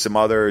Curse and some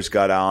others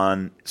got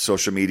on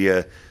social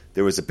media.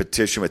 There was a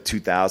petition with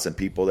 2,000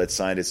 people that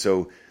signed it.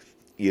 So,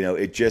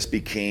 it just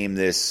became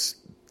this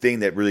thing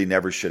that really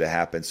never should have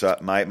happened. So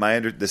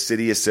the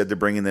city has said they're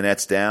bringing the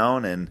nets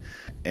down, and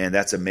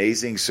that's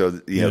amazing. So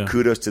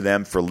kudos to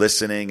them for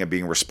listening and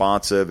being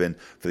responsive, and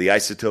for the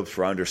Isotopes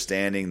for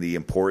understanding the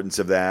importance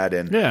of that.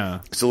 And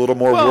it's a little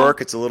more work,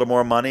 it's a little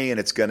more money,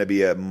 and it's going to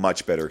be a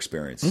much better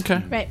experience.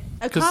 Okay. Right.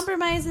 A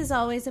compromise is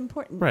always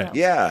important. Right. Though.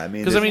 Yeah, I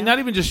mean, Because not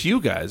even just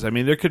you guys. I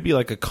mean, there could be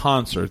like a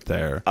concert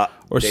there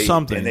or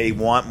something. and they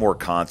want more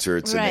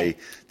concerts, Right.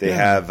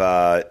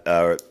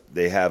 and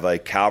they have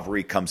like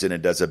Calvary comes in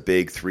and does a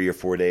big 3 or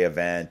 4 day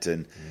event,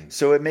 and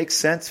so it makes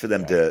sense for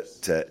them to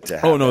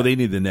have Oh no, that. they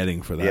need the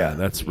netting for that. Yeah.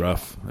 That's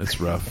rough. It's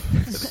rough.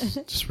 It's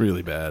just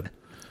really bad.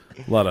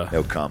 A lot of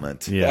No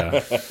comment.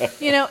 Yeah.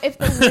 If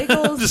the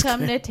Wiggles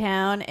come to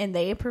town and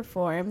they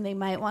perform, they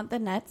might want the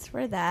nets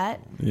for that.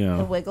 Yeah.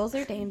 The Wiggles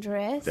are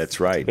dangerous. That's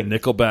right.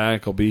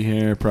 Nickelback will be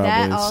here That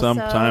probably also-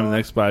 sometime in the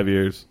next 5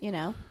 years.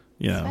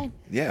 It's fine.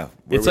 Yeah,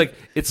 It's like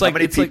how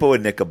many people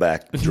would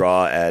Nickelback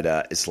draw at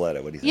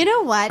Isleta? What do you think?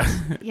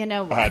 You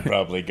know what? I'd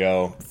probably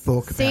go.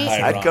 Full See,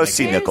 capacity. I'd go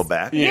see Here's-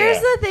 Nickelback. Here's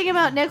the thing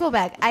about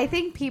Nickelback. I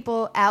think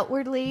people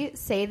outwardly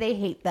say they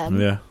hate them,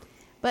 Yeah.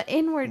 but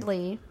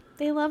inwardly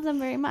they love them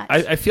very much.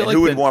 I feel And like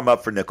who would warm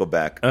up for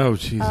Nickelback? Oh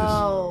Jesus.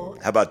 oh,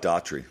 How about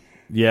Daughtry?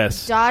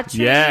 Yes. Daughtry?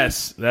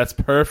 Yes, that's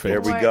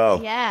perfect. There we go.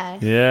 Yeah.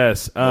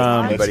 Yes.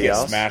 Anybody Let's get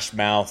else? Smash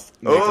Mouth.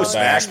 Oh, Nickelback.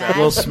 Smash Mouth.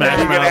 Little Smash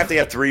You're gonna Mouth. have to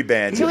have 3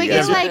 bands. Can we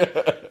Yeah.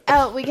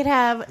 get we could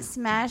have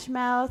Smash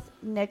Mouth,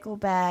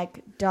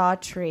 Nickelback,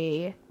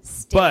 Daughtry,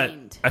 But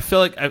Stained. I feel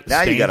like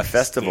Now you got a Stained-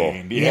 festival.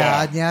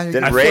 Yeah.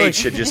 Then I feel Rage like-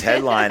 should just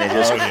headline and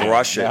just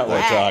crush it. Now we're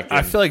Like, talking.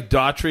 I feel like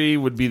Daughtry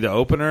would be the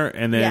opener,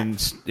 and then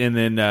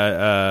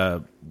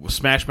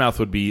Smash Mouth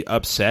would be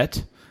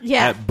upset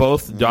at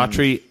both Mm.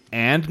 Daughtry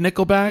and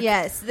Nickelback.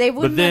 Yes, they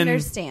wouldn't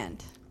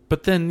understand.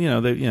 But then, I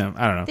don't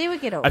know. They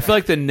would get over I feel it.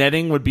 like the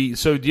netting would be.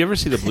 So, do you ever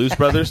see the Blues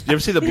Brothers? Do you ever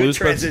see the Blues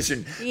Brothers?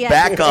 Transition Yeah.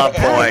 back on The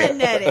point.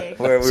 netting.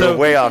 We were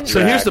way off track.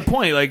 So here's the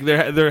point: like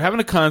they're having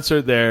a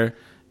concert there,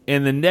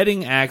 and the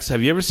netting acts.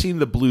 Have you ever seen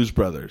the Blues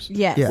Brothers?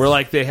 Yes. Yes. Where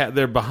like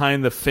they're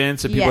behind the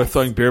fence and people are Yes.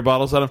 throwing beer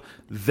bottles at them.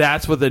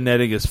 That's what the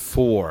netting is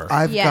for.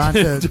 I've Yes.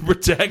 gone to to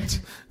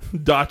protect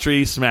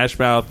Daughtry, Smash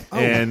Mouth,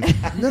 and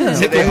no.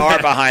 So they are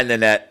behind the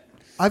net.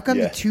 I've gone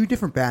Yeah. to 2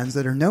 different bands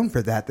that are known for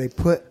that. They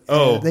put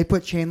they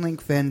put chain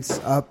link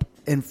fence up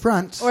in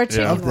front Or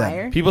chain of them.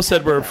 wire. people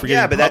said we're forgetting.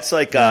 Yeah, but that's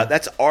like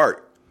that's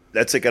art.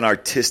 That's like an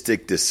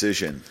artistic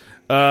decision.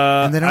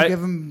 And they don't I-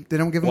 give them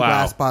Wow.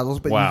 glass bottles,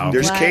 but Wow. you can,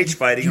 There's Wow. cage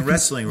fighting and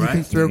wrestling, you can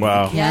right? throw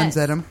Wow. cans Yes.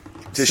 at them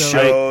To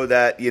show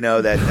that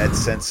that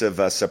sense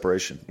of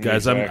separation.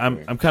 guys,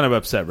 I'm kind of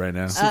upset right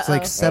now. So it's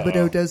like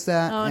Sebado does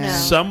that. Oh, and no.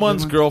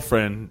 Someone's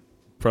girlfriend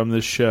from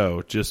this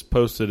show just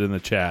posted in the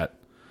chat.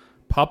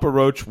 Papa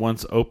Roach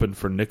once opened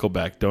for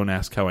Nickelback. Don't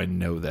ask how I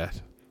know that.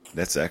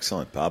 That's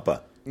excellent, Papa.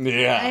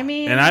 Yeah. I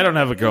mean, And I don't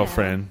have a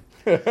girlfriend.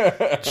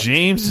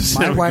 James doesn't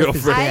My have a wife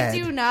is girlfriend. I dead.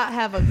 do not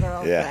have a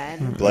girlfriend. Yeah.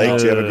 Blake,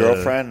 do you have a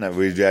girlfriend?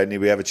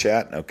 We have a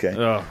chat? Okay.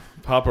 Oh,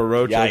 Papa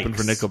Roach Yikes. opened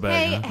for Nickelback.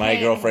 Hey, huh? My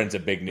girlfriend's a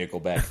big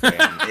Nickelback fan.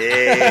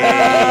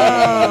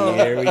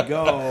 Here we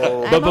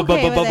go. I'm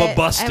okay with it.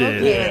 Busted. I'm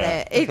okay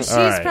with it. She's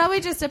All right. probably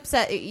just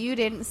upset that you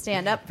didn't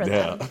stand up for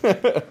them.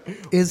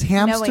 Is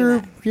Hamster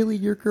that. really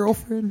your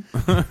girlfriend?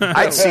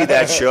 I'd see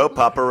that show,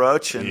 Papa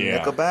Roach and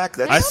Yeah. Nickelback.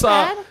 That's I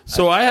saw. bad.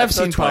 So I have I'd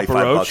throw seen Papa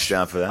 25 Roach. bucks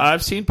down for that.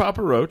 I've seen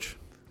Papa Roach.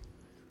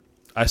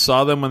 I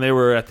saw them when they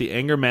were at the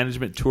Anger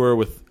Management Tour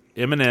with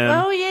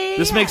Eminem. Oh, yeah,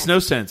 This yeah. makes no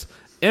sense.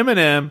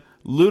 Eminem,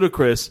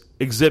 Ludacris,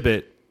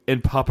 Exhibit,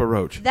 and Papa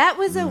Roach. That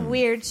was a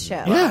weird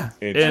show. Yeah,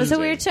 It was a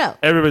weird show.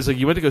 Everybody's like,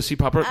 "You went to go see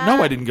Papa Roach?"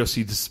 No, I didn't go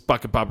see this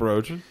fucking Papa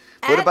Roach.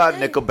 What about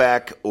the-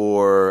 Nickelback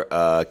or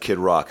Kid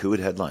Rock? Who would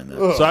headline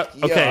that? So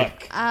okay,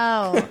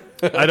 Oh,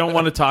 I don't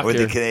want to talk Or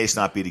here. the Canadians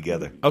not be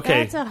together?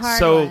 Okay, That's a hard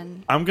so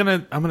one. I'm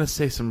gonna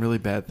say some really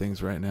bad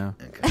things right now.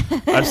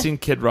 I've seen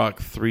Kid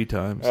Rock 3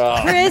 times.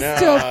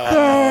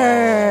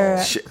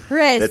 Christopher. Shit.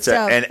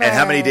 Christopher. And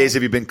how many days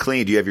have you been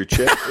clean? Do you have your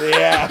chip?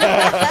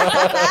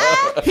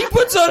 He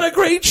puts on a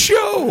great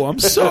show. I'm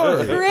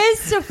sorry.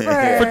 Christopher.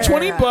 For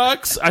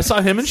 $20, I saw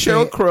him and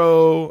Sheryl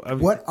Crow.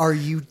 What are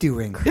you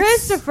doing?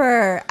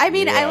 Christopher. I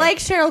mean, I like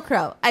Sheryl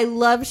Crow. I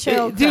love Sheryl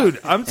Crow. Dude,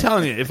 I'm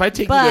telling you, if I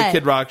take you to a But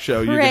Kid Rock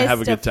show, you're gonna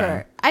have a good time.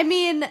 Christopher. I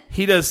mean,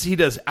 He does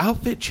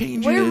outfit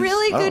changes. we're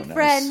really good nice.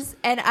 friends,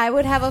 and I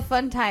would have a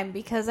fun time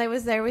because I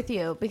was there with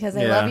you because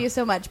I Yeah. love you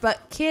so much. But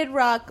Kid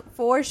Rock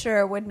for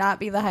sure would not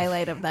be the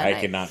highlight of that I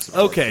night. cannot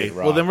support Okay, Kid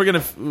Rock. well then we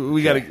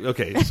gotta.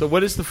 Okay, so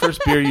what is the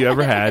first beer you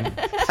ever had?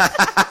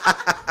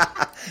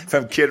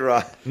 From Kid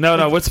Rock.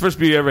 No. What's the first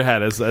beer you ever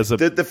had as a?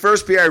 The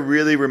first beer I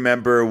really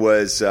remember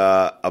was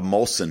a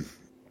Molson.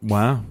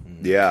 Wow.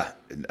 Yeah,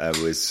 I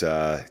was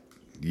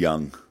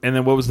young. And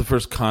then what was the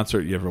first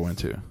concert you ever went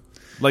to?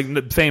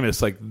 Like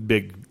famous, like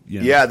big. You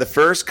know. Yeah, the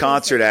first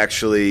concert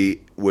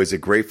actually was a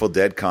Grateful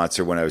Dead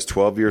concert when I was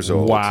 12 years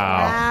old. Wow.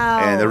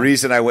 Wow. And the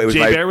reason I went was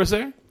Jay Bear was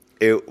there.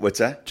 what's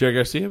that? Jerry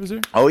Garcia was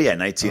there. Oh yeah,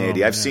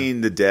 1980. Oh, I've man.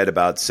 seen the Dead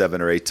about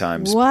 7 or 8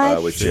 times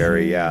What? with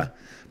Jerry. Yeah,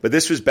 but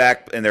this was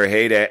back in their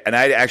heyday, and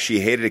I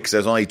actually hated it because I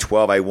was only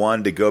 12. I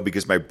wanted to go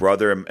because my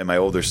brother and my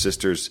older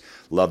sisters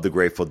loved the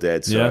Grateful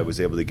Dead, so Yeah. I was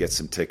able to get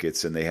some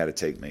tickets, and they had to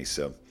take me.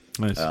 So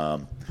Nice.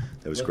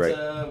 that was great.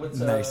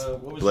 Nice.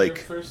 What was Blake.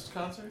 your first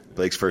concert?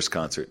 Blake's first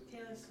concert.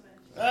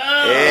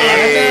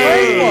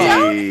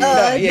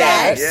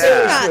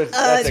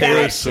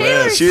 Taylor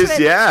Swift. She was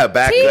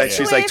back. T.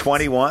 She was like Swift.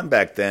 21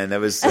 back then. That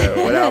was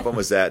what album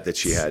was that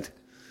she had?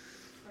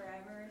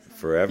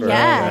 Forever.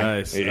 Yeah.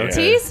 Nice. Yeah. Okay.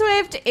 T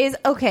Swift is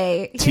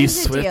okay. Here's T the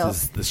Swift deal.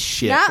 is the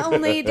shit.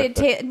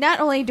 Not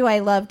only do I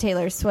love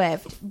Taylor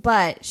Swift,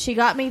 but she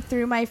got me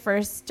through my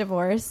first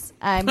divorce.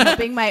 I'm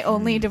hoping my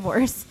only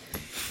divorce.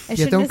 I Yeah,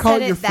 shouldn't don't have call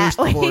said it your that first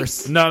way.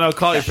 divorce. No,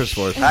 call it your first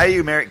divorce. How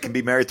you can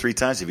be married 3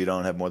 times if you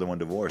don't have more than one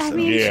divorce? I don't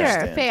mean, sure,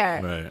 understand.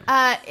 fair.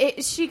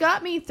 Right. She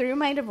got me through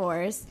my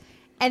divorce,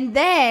 and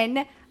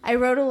then I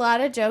wrote a lot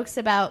of jokes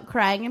about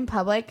crying in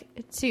public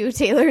to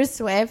Taylor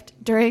Swift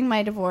during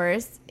my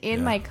divorce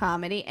in my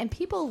comedy, and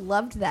people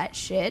loved that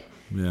shit.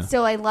 Yeah.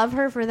 So I love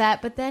her for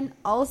that. But then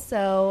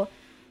also,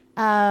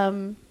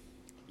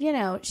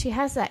 she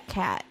has that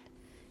cat,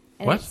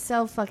 and What? it's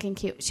so fucking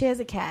cute. She has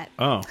a cat,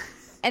 Oh,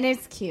 and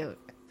it's cute.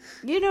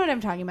 You know what I'm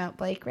talking about,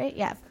 Blake, right?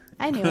 Yeah,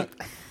 I knew it.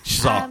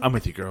 she's all. I'm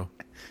with you, girl.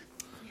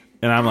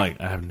 And I'm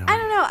like, I have no. I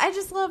don't know. I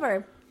just love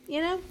her.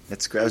 You know.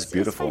 That was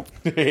beautiful.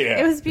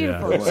 It was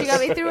beautiful. Yeah. She got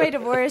me through my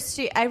divorce.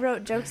 I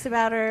wrote jokes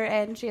about her,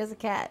 and she has a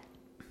cat.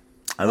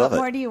 I love What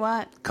more it. do you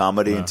want?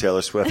 Comedy and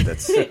Taylor Swift.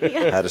 That's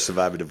how to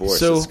survive a divorce.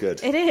 So- That's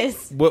good. It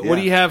is. What do Yeah.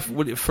 you have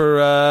for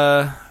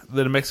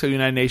the New Mexico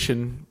United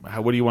Nation?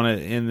 What do you want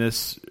to end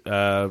this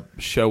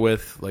show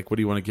with? Like, what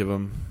do you want to give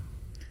them?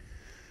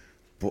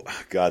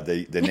 God,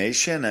 the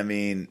nation. I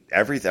mean,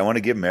 everything. I want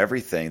to give them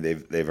everything.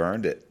 They've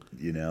earned it.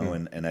 you know,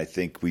 and I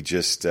think we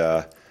just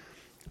I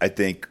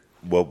think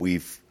what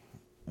we've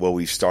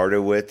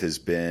started with has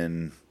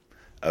been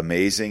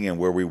amazing, and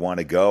where we want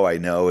to go, I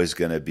know, is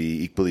going to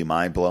be equally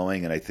mind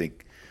blowing. And I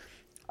think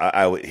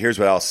here's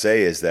what I'll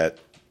say is that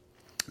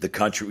the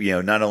country, you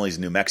know, not only is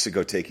New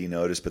Mexico taking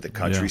notice, but the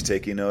country's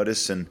taking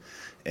notice, and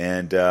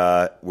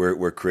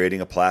we're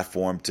creating a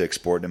platform to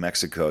export New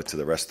Mexico to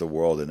the rest of the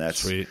world, and that's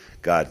Sweet.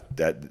 God,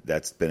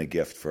 that's been a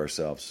gift for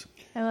ourselves.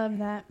 I love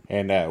that.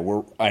 And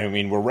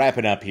we're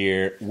wrapping up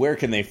here. Where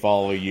can they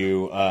follow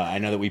you? I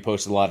know that we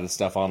post a lot of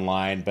stuff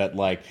online, but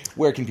like,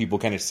 where can people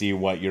kind of see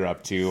what you're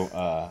up to?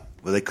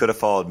 Well, they could have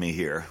followed me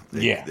here.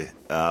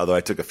 Although I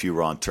took a few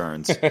wrong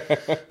turns.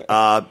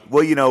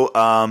 Well, you know,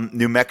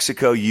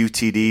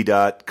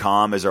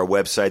 NewMexicoUTD.com is our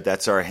website.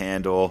 That's our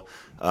handle.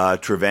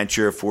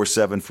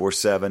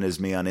 Treventure4747 is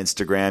me on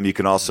Instagram. You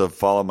can also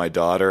follow my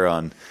daughter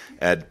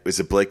is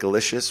it Blake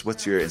Alicious?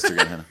 What's your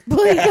Instagram handle?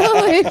 Blake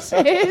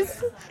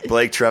Alicious.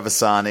 Blake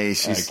Trevisani.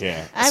 She's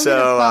okay. I'm going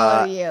to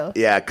follow you.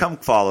 Yeah, come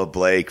follow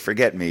Blake.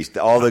 Forget me.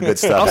 All the good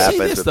stuff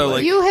happens with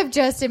Blake. You have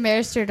just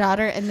embarrassed your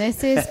daughter, and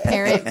this is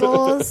parent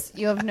goals.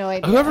 You have no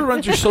idea. Whoever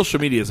runs your social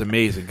media is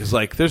amazing, because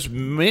like there's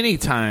many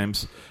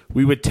times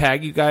we would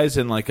tag you guys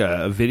in like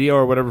a video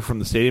or whatever from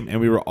the stadium,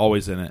 and we were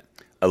always in it.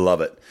 I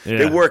love it. Yeah.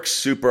 They work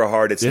super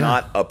hard. It's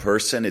not a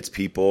person, it's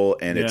people,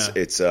 and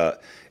it's a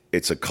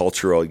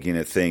cultural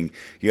thing.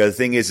 You know, the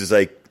thing is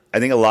like I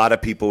think a lot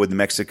of people with New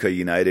Mexico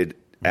United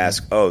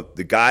ask, "Oh,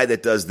 the guy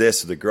that does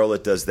this or the girl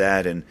that does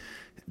that," and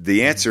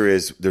the answer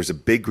is there's a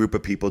big group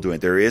of people doing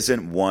it. There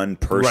isn't one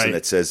person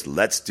that says,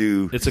 "Let's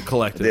do." It's a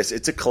collective.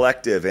 It's a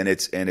collective, and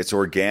it's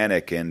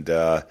organic, and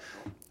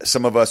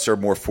some of us are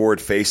more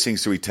forward facing,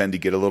 so we tend to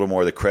get a little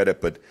more of the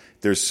credit, but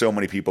there's so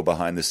many people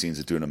behind the scenes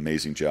that do an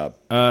amazing job.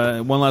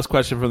 One last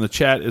question from the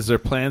chat. Is there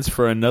plans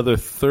for another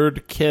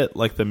third kit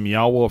like the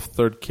Meow Wolf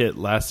third kit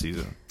last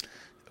season?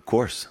 Of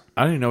course.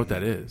 I don't even know what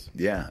that is.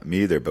 Yeah,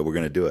 me either, but we're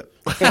going to do it.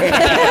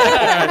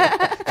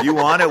 If you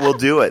want it, we'll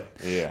do it.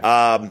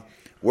 Yeah.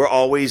 We're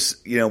always,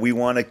 we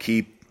want to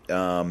keep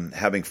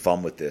having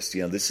fun with this.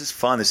 This is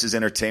fun. This is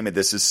entertainment.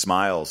 This is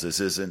smiles.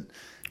 This isn't,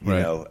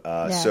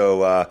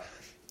 so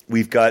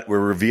we're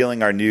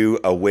revealing our new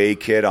away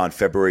kit on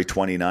February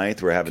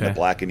 29th. We're having the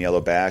Black and Yellow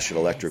Bash at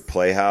Electric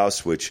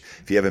Playhouse, which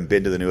if you haven't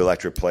been to the new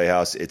Electric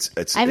Playhouse, it's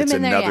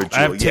another jewel.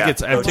 I have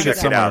tickets. I have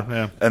tickets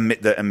somewhere.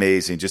 Yeah.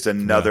 Amazing. Just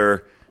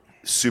another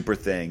super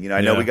thing.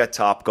 I know we got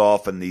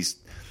Topgolf and these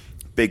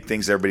big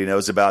things everybody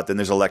knows about. Then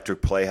there's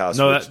Electric Playhouse,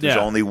 there's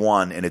only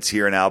one, and it's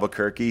here in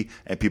Albuquerque,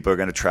 and people are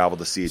going to travel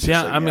to see it.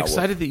 Yeah, I'm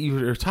excited that you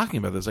were talking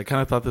about this. I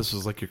kind of thought this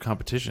was like your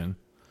competition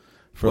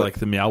for like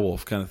the Meow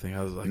Wolf kind of thing.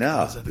 I was like,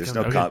 no, there's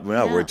no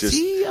we're just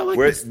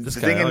the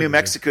thing in New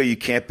Mexico. You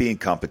can't be in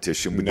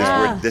competition.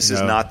 This is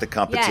not the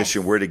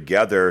competition. Yes. We're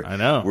together. I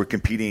know. We're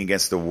competing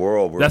against the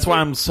world. That's why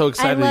I'm so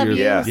excited. I love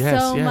you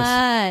so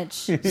much.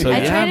 So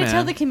I try to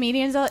tell the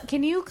comedians,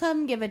 can you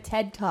come give a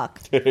TED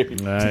Talk to the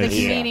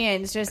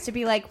comedians just to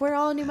be like, we're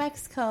all New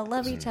Mexico,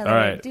 love each other. All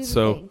right,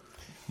 thing.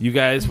 You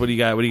guys, what do you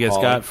got? What do you guys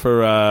got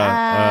for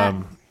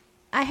I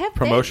have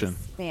promotion?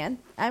 Things, man,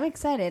 I'm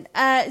excited.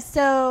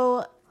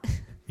 So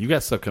you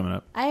got stuff coming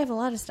up. I have a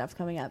lot of stuff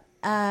coming up.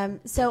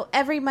 So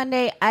every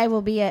Monday I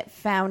will be at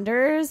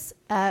Founders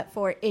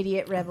for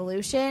Idiot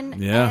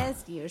Revolution,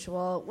 as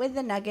usual, with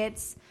the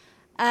Nuggets.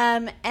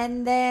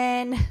 And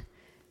then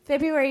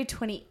February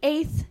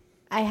 28th,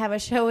 I have a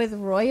show with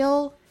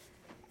Royal,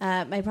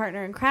 my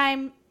partner in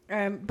crime.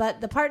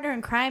 But the partner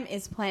in crime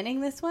is planning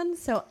this one,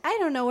 so I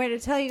don't know where to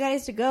tell you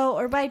guys to go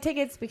or buy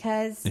tickets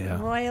because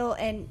Royal,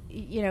 and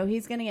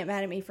he's going to get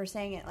mad at me for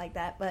saying it like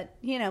that, but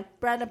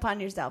brand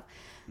upon yourself.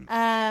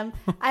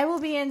 I will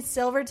be in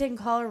Silverton,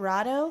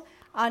 Colorado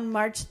on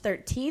March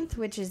 13th,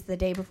 which is the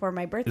day before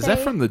my birthday. Is that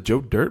from the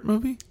Joe Dirt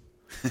movie?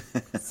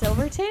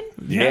 Silverton?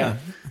 Yeah.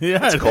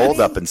 It's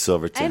cold up in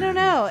Silverton. I don't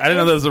know. I didn't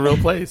know that was a real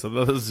place. I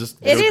thought it was just.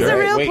 It is a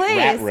real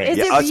place.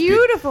 It's a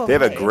beautiful place. They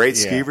have a great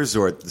ski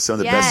resort. Some of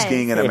the best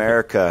skiing in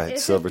America at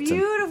Silverton. It's a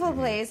beautiful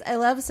place. I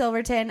love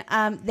Silverton.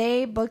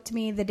 They booked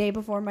me the day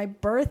before my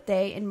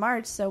birthday in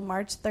March, so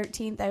March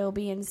 13th I will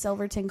be in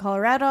Silverton,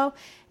 Colorado,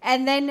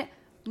 and then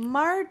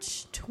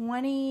March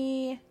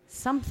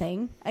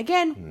 20-something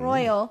again.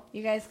 Royal.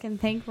 You guys can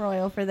thank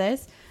Royal for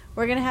this.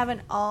 We're gonna have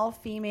an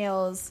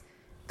all-females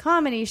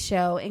comedy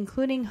show,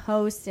 including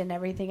hosts and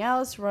everything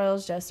else.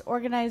 Royal's just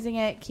organizing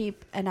it.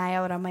 Keep an eye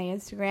out on my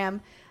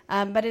Instagram.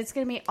 But it's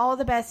going to be all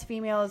the best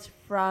females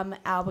from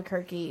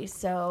Albuquerque.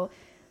 So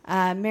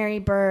Mary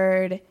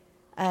Bird,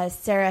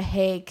 Sarah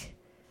Hake,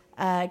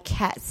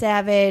 Kat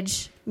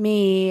Savage,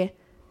 me.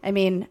 I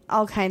mean,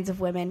 all kinds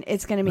of women.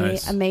 It's going to be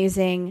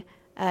amazing.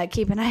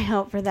 Keep an eye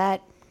out for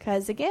that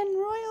because, again,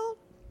 Royal.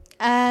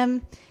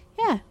 And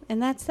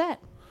that's that.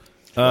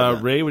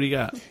 Ray, what do you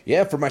got?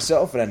 Yeah, for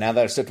myself, and now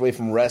that I've stepped away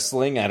from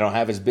wrestling, I don't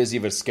have as busy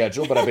of a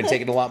schedule, but I've been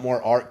taking a lot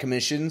more art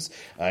commissions.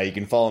 You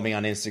can follow me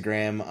on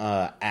Instagram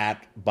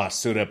at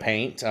Basura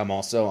Paint. I'm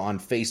also on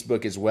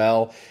Facebook as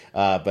well.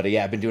 But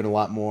yeah, I've been doing a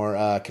lot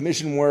more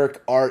commission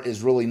work. Art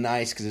is really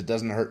nice because it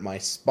doesn't hurt my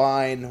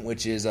spine,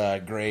 which is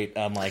great,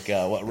 unlike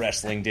what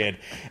wrestling did.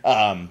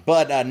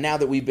 But now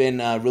that we've been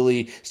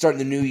really starting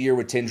the new year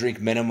with 10 Drink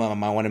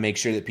Minimum, I want to make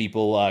sure that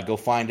people go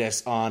find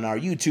us on our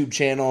YouTube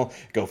channel,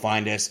 go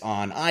find us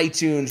on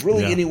iTunes,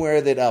 really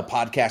anywhere that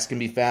podcasts can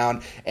be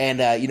found. And,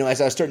 as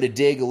I was starting to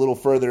dig a little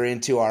further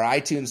into our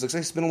iTunes, looks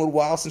like it's been a little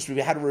while since we've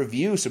had a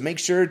review. So make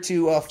sure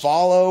to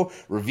follow,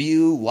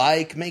 review,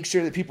 like, make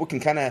sure that people can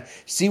kind of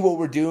see what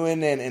we're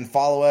doing and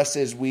follow us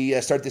as we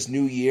start this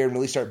new year and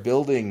really start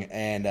building.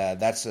 And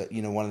that's,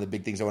 one of the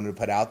big things I wanted to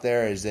put out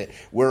there is that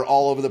we're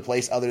all over the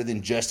place other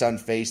than just on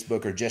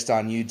Facebook or just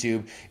on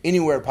YouTube.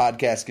 Anywhere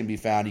podcasts can be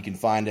found, you can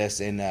find us.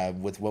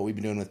 And with what we've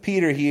been doing with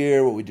Peter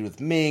here, what we did with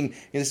Ming,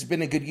 this has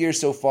been a good year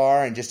so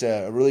far, and just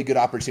a really good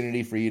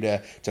opportunity for you to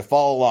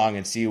follow along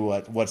and see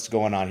what's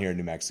going on here in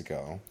New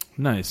Mexico.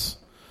 Nice.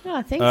 Oh,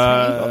 thanks, Ray.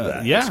 Love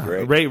that. Yeah, That's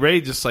great.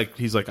 Ray just like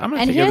he's like, I'm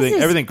gonna And take he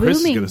has everything this Chris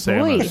is booming gonna say. I'm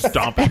gonna voice.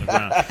 stomp it in the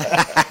ground.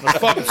 I'm gonna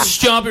fucking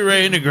stomp it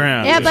right in the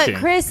ground. Yeah, Just but kidding.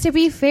 Chris, to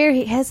be fair,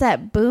 he has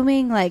that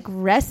booming like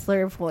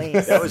wrestler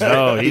voice. That was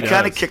Oh, he he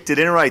kind of does. kicked it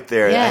in right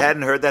there. Yeah. I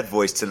hadn't heard that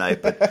voice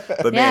tonight, but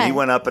Yeah. man, he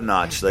went up a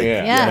notch. Like,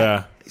 Yeah.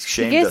 Yeah. he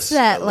shamed He gets us.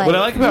 that, like- What I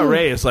like about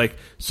Ray is like,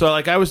 so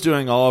like I was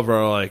doing all of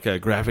our like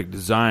graphic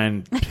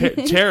design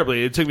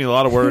terribly. It took me a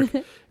lot of work,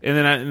 and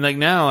then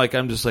now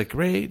I'm just like,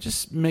 Ray,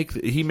 just make.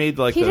 He made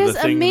like He the does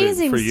thing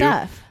amazing for you.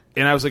 stuff.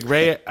 And I was like,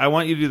 Ray, I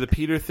want you to do the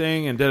Peter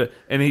thing, and did it.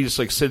 And he just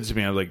like said to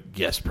me, I was like,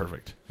 yes,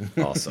 perfect.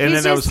 Awesome. And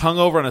He's then I was just-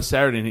 hungover on a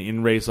Saturday,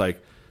 and Ray's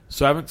like,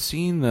 so I haven't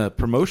seen the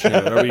promotion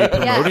yet. Are you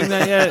promoting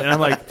that yet? And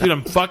I'm like, dude,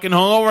 I'm fucking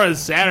hungover on a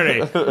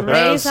Saturday. I'll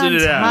Ray's sit on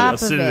it out. top I'll of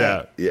sit it it.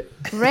 out. Yeah.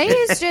 Ray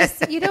is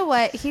just, you know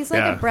what? He's like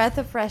Yeah. a breath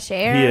of fresh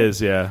air. He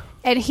is, yeah.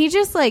 And he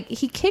just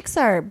he kicks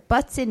our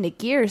butts into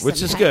gear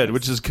Which is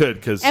sometimes. good,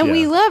 because And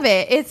we love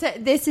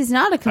it. This is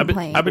not a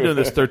complaint. I've been doing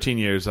this 13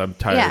 years. I'm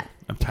tired. Yeah.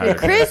 I'm tired.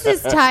 Chris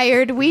is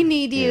tired. We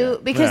need you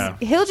because Yeah.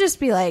 he'll just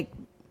be like,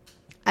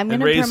 I'm going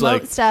And to Ray's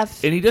promote like,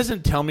 stuff. and he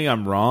doesn't tell me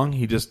I'm wrong.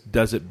 He just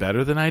does it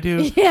better than I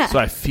do. Yeah. So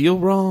I feel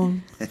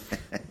wrong.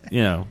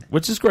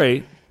 Which is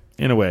great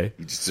in a way.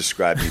 You just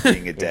described me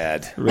being a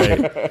dad. Right.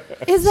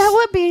 Is that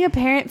what being a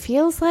parent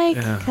feels like?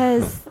 Yeah.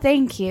 Because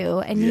thank you.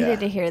 I needed Yeah.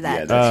 to hear Yeah,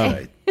 that. that's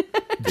today.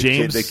 right.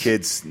 James. The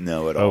kids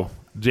know it all. Oh,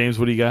 James,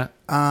 what do you got?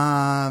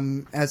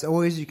 As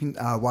always, you can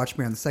watch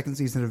me on the second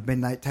season of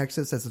Midnight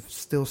Texas. That's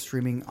still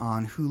streaming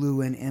on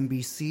Hulu and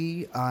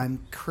NBC. I'm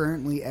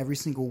currently every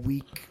single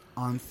week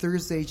on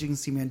Thursdays. You can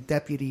see me on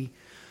Deputy.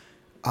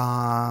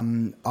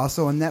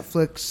 Also on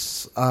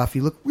Netflix. If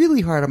you look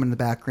really hard, I'm in the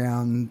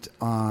background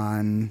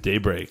on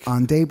Daybreak.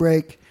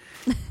 Daybreak.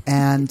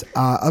 And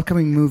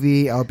upcoming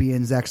movie, I'll be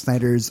in Zack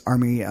Snyder's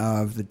Army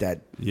of the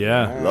Dead.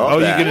 Yeah. Love Oh,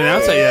 that. you can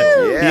announce that yet?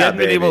 Yeah, He hadn't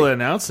been baby. able to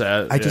announce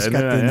that. I just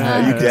got the-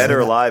 Are you dead or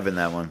alive in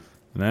that one?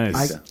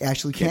 Nice. I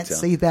actually Can't can't tell.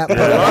 say that, but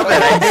love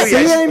it. I knew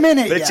see you. you in a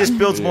minute. But it yeah. just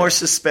builds more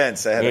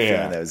suspense. I had a Yeah.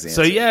 feeling that was the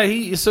So answer.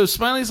 yeah,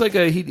 Smiley's like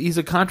he's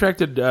a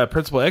contracted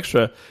principal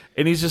extra,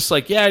 and he's just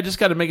like, yeah, I just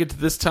got to make it to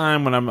this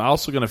time when I'm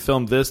also going to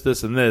film this,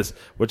 and this,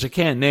 which I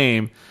can't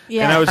name.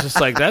 Yeah. And I was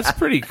just like, that's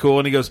pretty cool.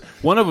 And he goes,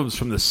 one of them's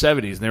from the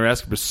 '70s, and they were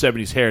asking for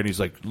 '70s hair, and he's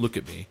like, look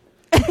at me.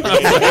 I was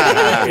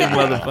like, "You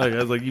motherfucker.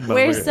 I was like, you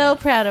We're motherfucker. so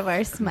proud of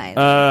our smile.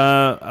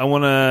 I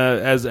want to,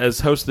 as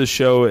host of the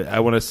show, I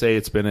want to say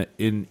it's been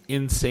an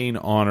insane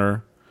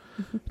honor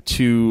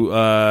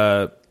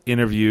to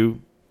interview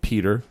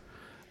Peter.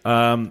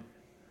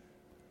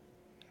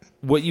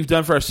 What you've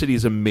done for our city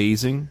is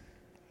amazing,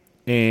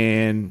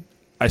 and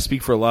I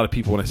speak for a lot of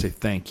people when I say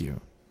thank you.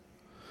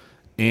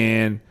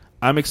 And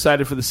I'm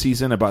excited for the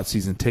season. I bought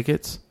season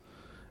tickets,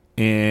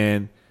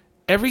 and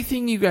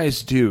everything you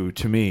guys do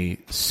to me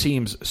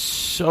seems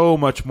so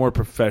much more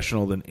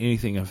professional than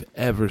anything I've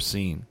ever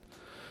seen.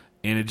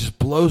 And it just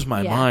blows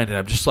my mind. And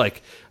I'm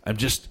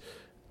just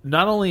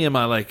not only am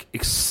I like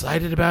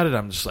excited about it,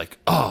 I'm just like,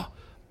 oh,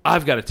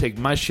 I've got to take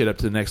my shit up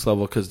to the next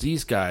level because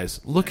these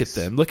guys, look at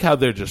them. Look how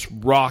they're just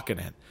rocking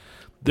it.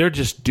 They're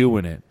just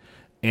doing it.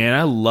 And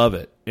I love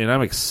it. And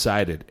I'm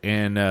excited.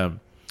 And, and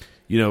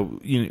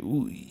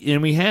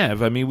we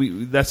have. I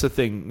mean, that's the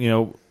thing.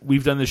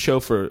 I've done this show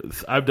for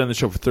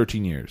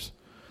 13 years.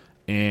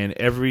 And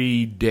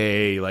every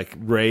day, like,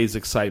 Ray's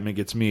excitement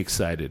gets me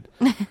excited.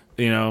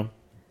 Doing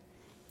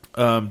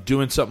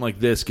something like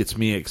this gets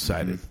me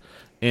excited. Mm-hmm.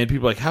 And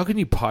people are like, how can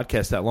you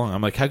podcast that long?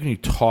 I'm like, how can you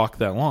talk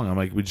that long? I'm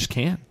like, we just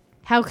can't.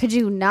 How could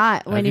you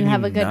not when you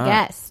have a good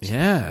guest?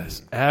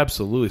 Yes,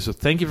 absolutely. So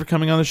thank you for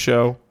coming on the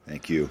show.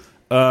 Thank you.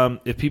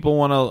 If people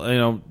want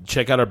to,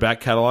 check out our back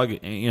catalog,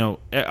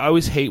 I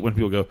always hate when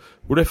people go,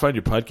 "Where do I find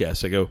your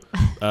podcast?" I go,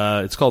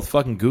 "It's called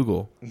fucking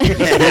Google."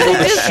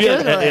 Just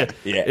Google it.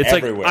 Yeah, it's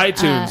everywhere. like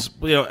iTunes.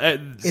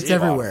 It's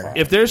everywhere.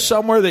 If there's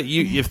somewhere that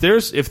if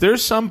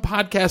there's some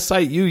podcast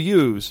site you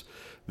use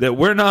that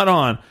we're not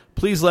on,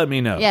 please let me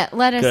know. Yeah,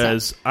 let us know.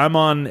 Because I'm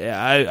on,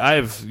 I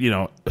have,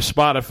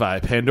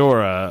 Spotify,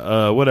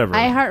 Pandora, whatever.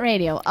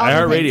 iHeartRadio.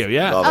 iHeartRadio,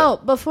 yeah. Love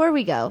Oh, before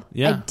we go,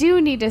 Yeah. I do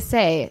need to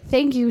say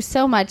thank you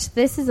so much.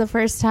 This is the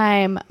first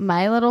time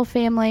my little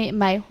family,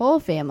 my whole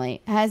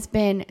family, has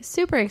been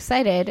super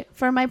excited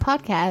for my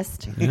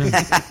podcast.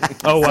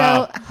 Oh,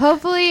 wow. So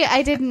hopefully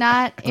I did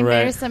not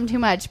embarrass them too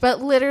much.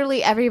 But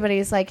literally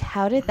everybody's like,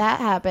 how did that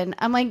happen?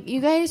 I'm like, you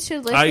guys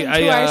should listen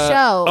to our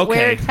show. okay.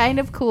 We're kind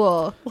of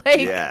cool. Like,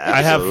 Yeah,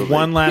 I have absolutely.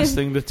 one last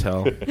thing to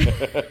tell,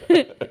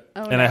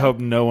 and I hope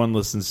no one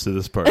listens to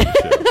this part of the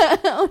show.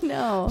 oh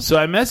no. So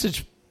I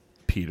messaged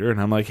Peter,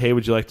 and I'm like, "Hey,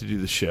 would you like to do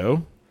the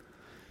show?"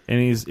 And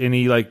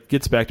he like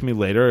gets back to me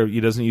later. He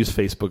doesn't use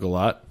Facebook a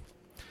lot.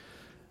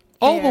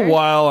 All Fair. the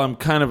while, I'm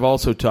kind of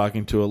also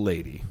talking to a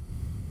lady.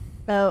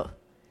 Oh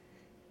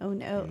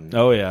no.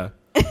 Oh yeah,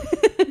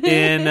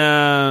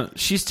 and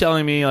she's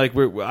telling me like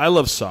I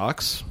love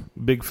socks,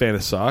 big fan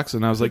of socks,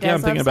 and I was like, yeah,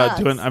 does I'm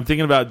love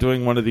thinking about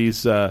doing one of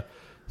these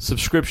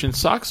subscription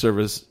sock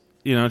service,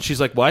 and she's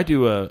like, well, I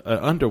do a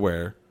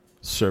underwear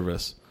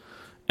service,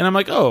 and I'm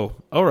like, oh,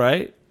 all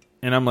right,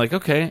 and I'm like,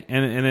 okay,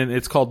 and then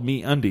it's called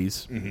Me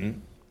Undies,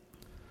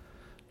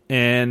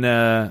 and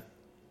I'm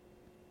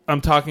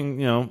talking,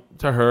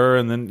 to her,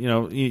 and then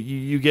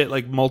you get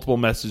like multiple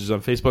messages on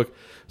Facebook.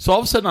 So all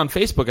of a sudden on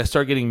Facebook, I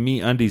start getting Me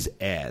Undies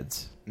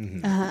ads.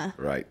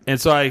 Right. And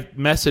so I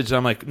messaged,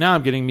 I'm like, now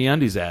I'm getting Me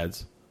Undies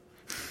ads.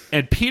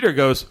 And Peter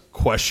goes,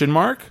 question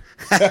mark?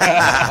 And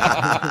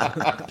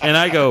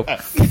I go,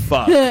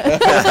 fuck.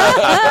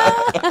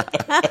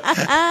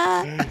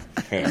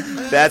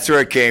 That's where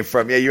it came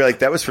from. Yeah, you're like,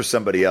 that was for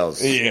somebody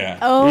else. Yeah.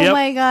 Oh Yep.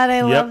 my god,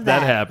 I love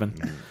That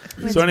happened.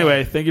 So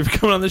anyway, thank you for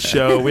coming on the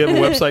show. We have a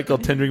website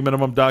called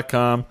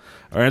 10drinkminimum.com.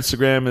 Our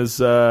Instagram is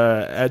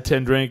at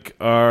 10drink.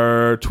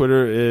 Our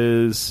Twitter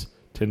is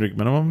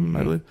 10drinkminimum,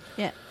 I believe.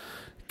 Yeah.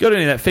 Go to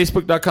any of that.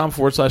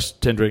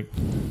 Facebook.com/10drink.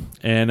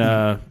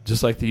 And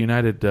just like the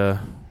United,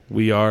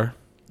 we are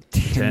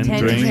 10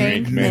 drink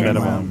drink minimum.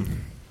 minimum.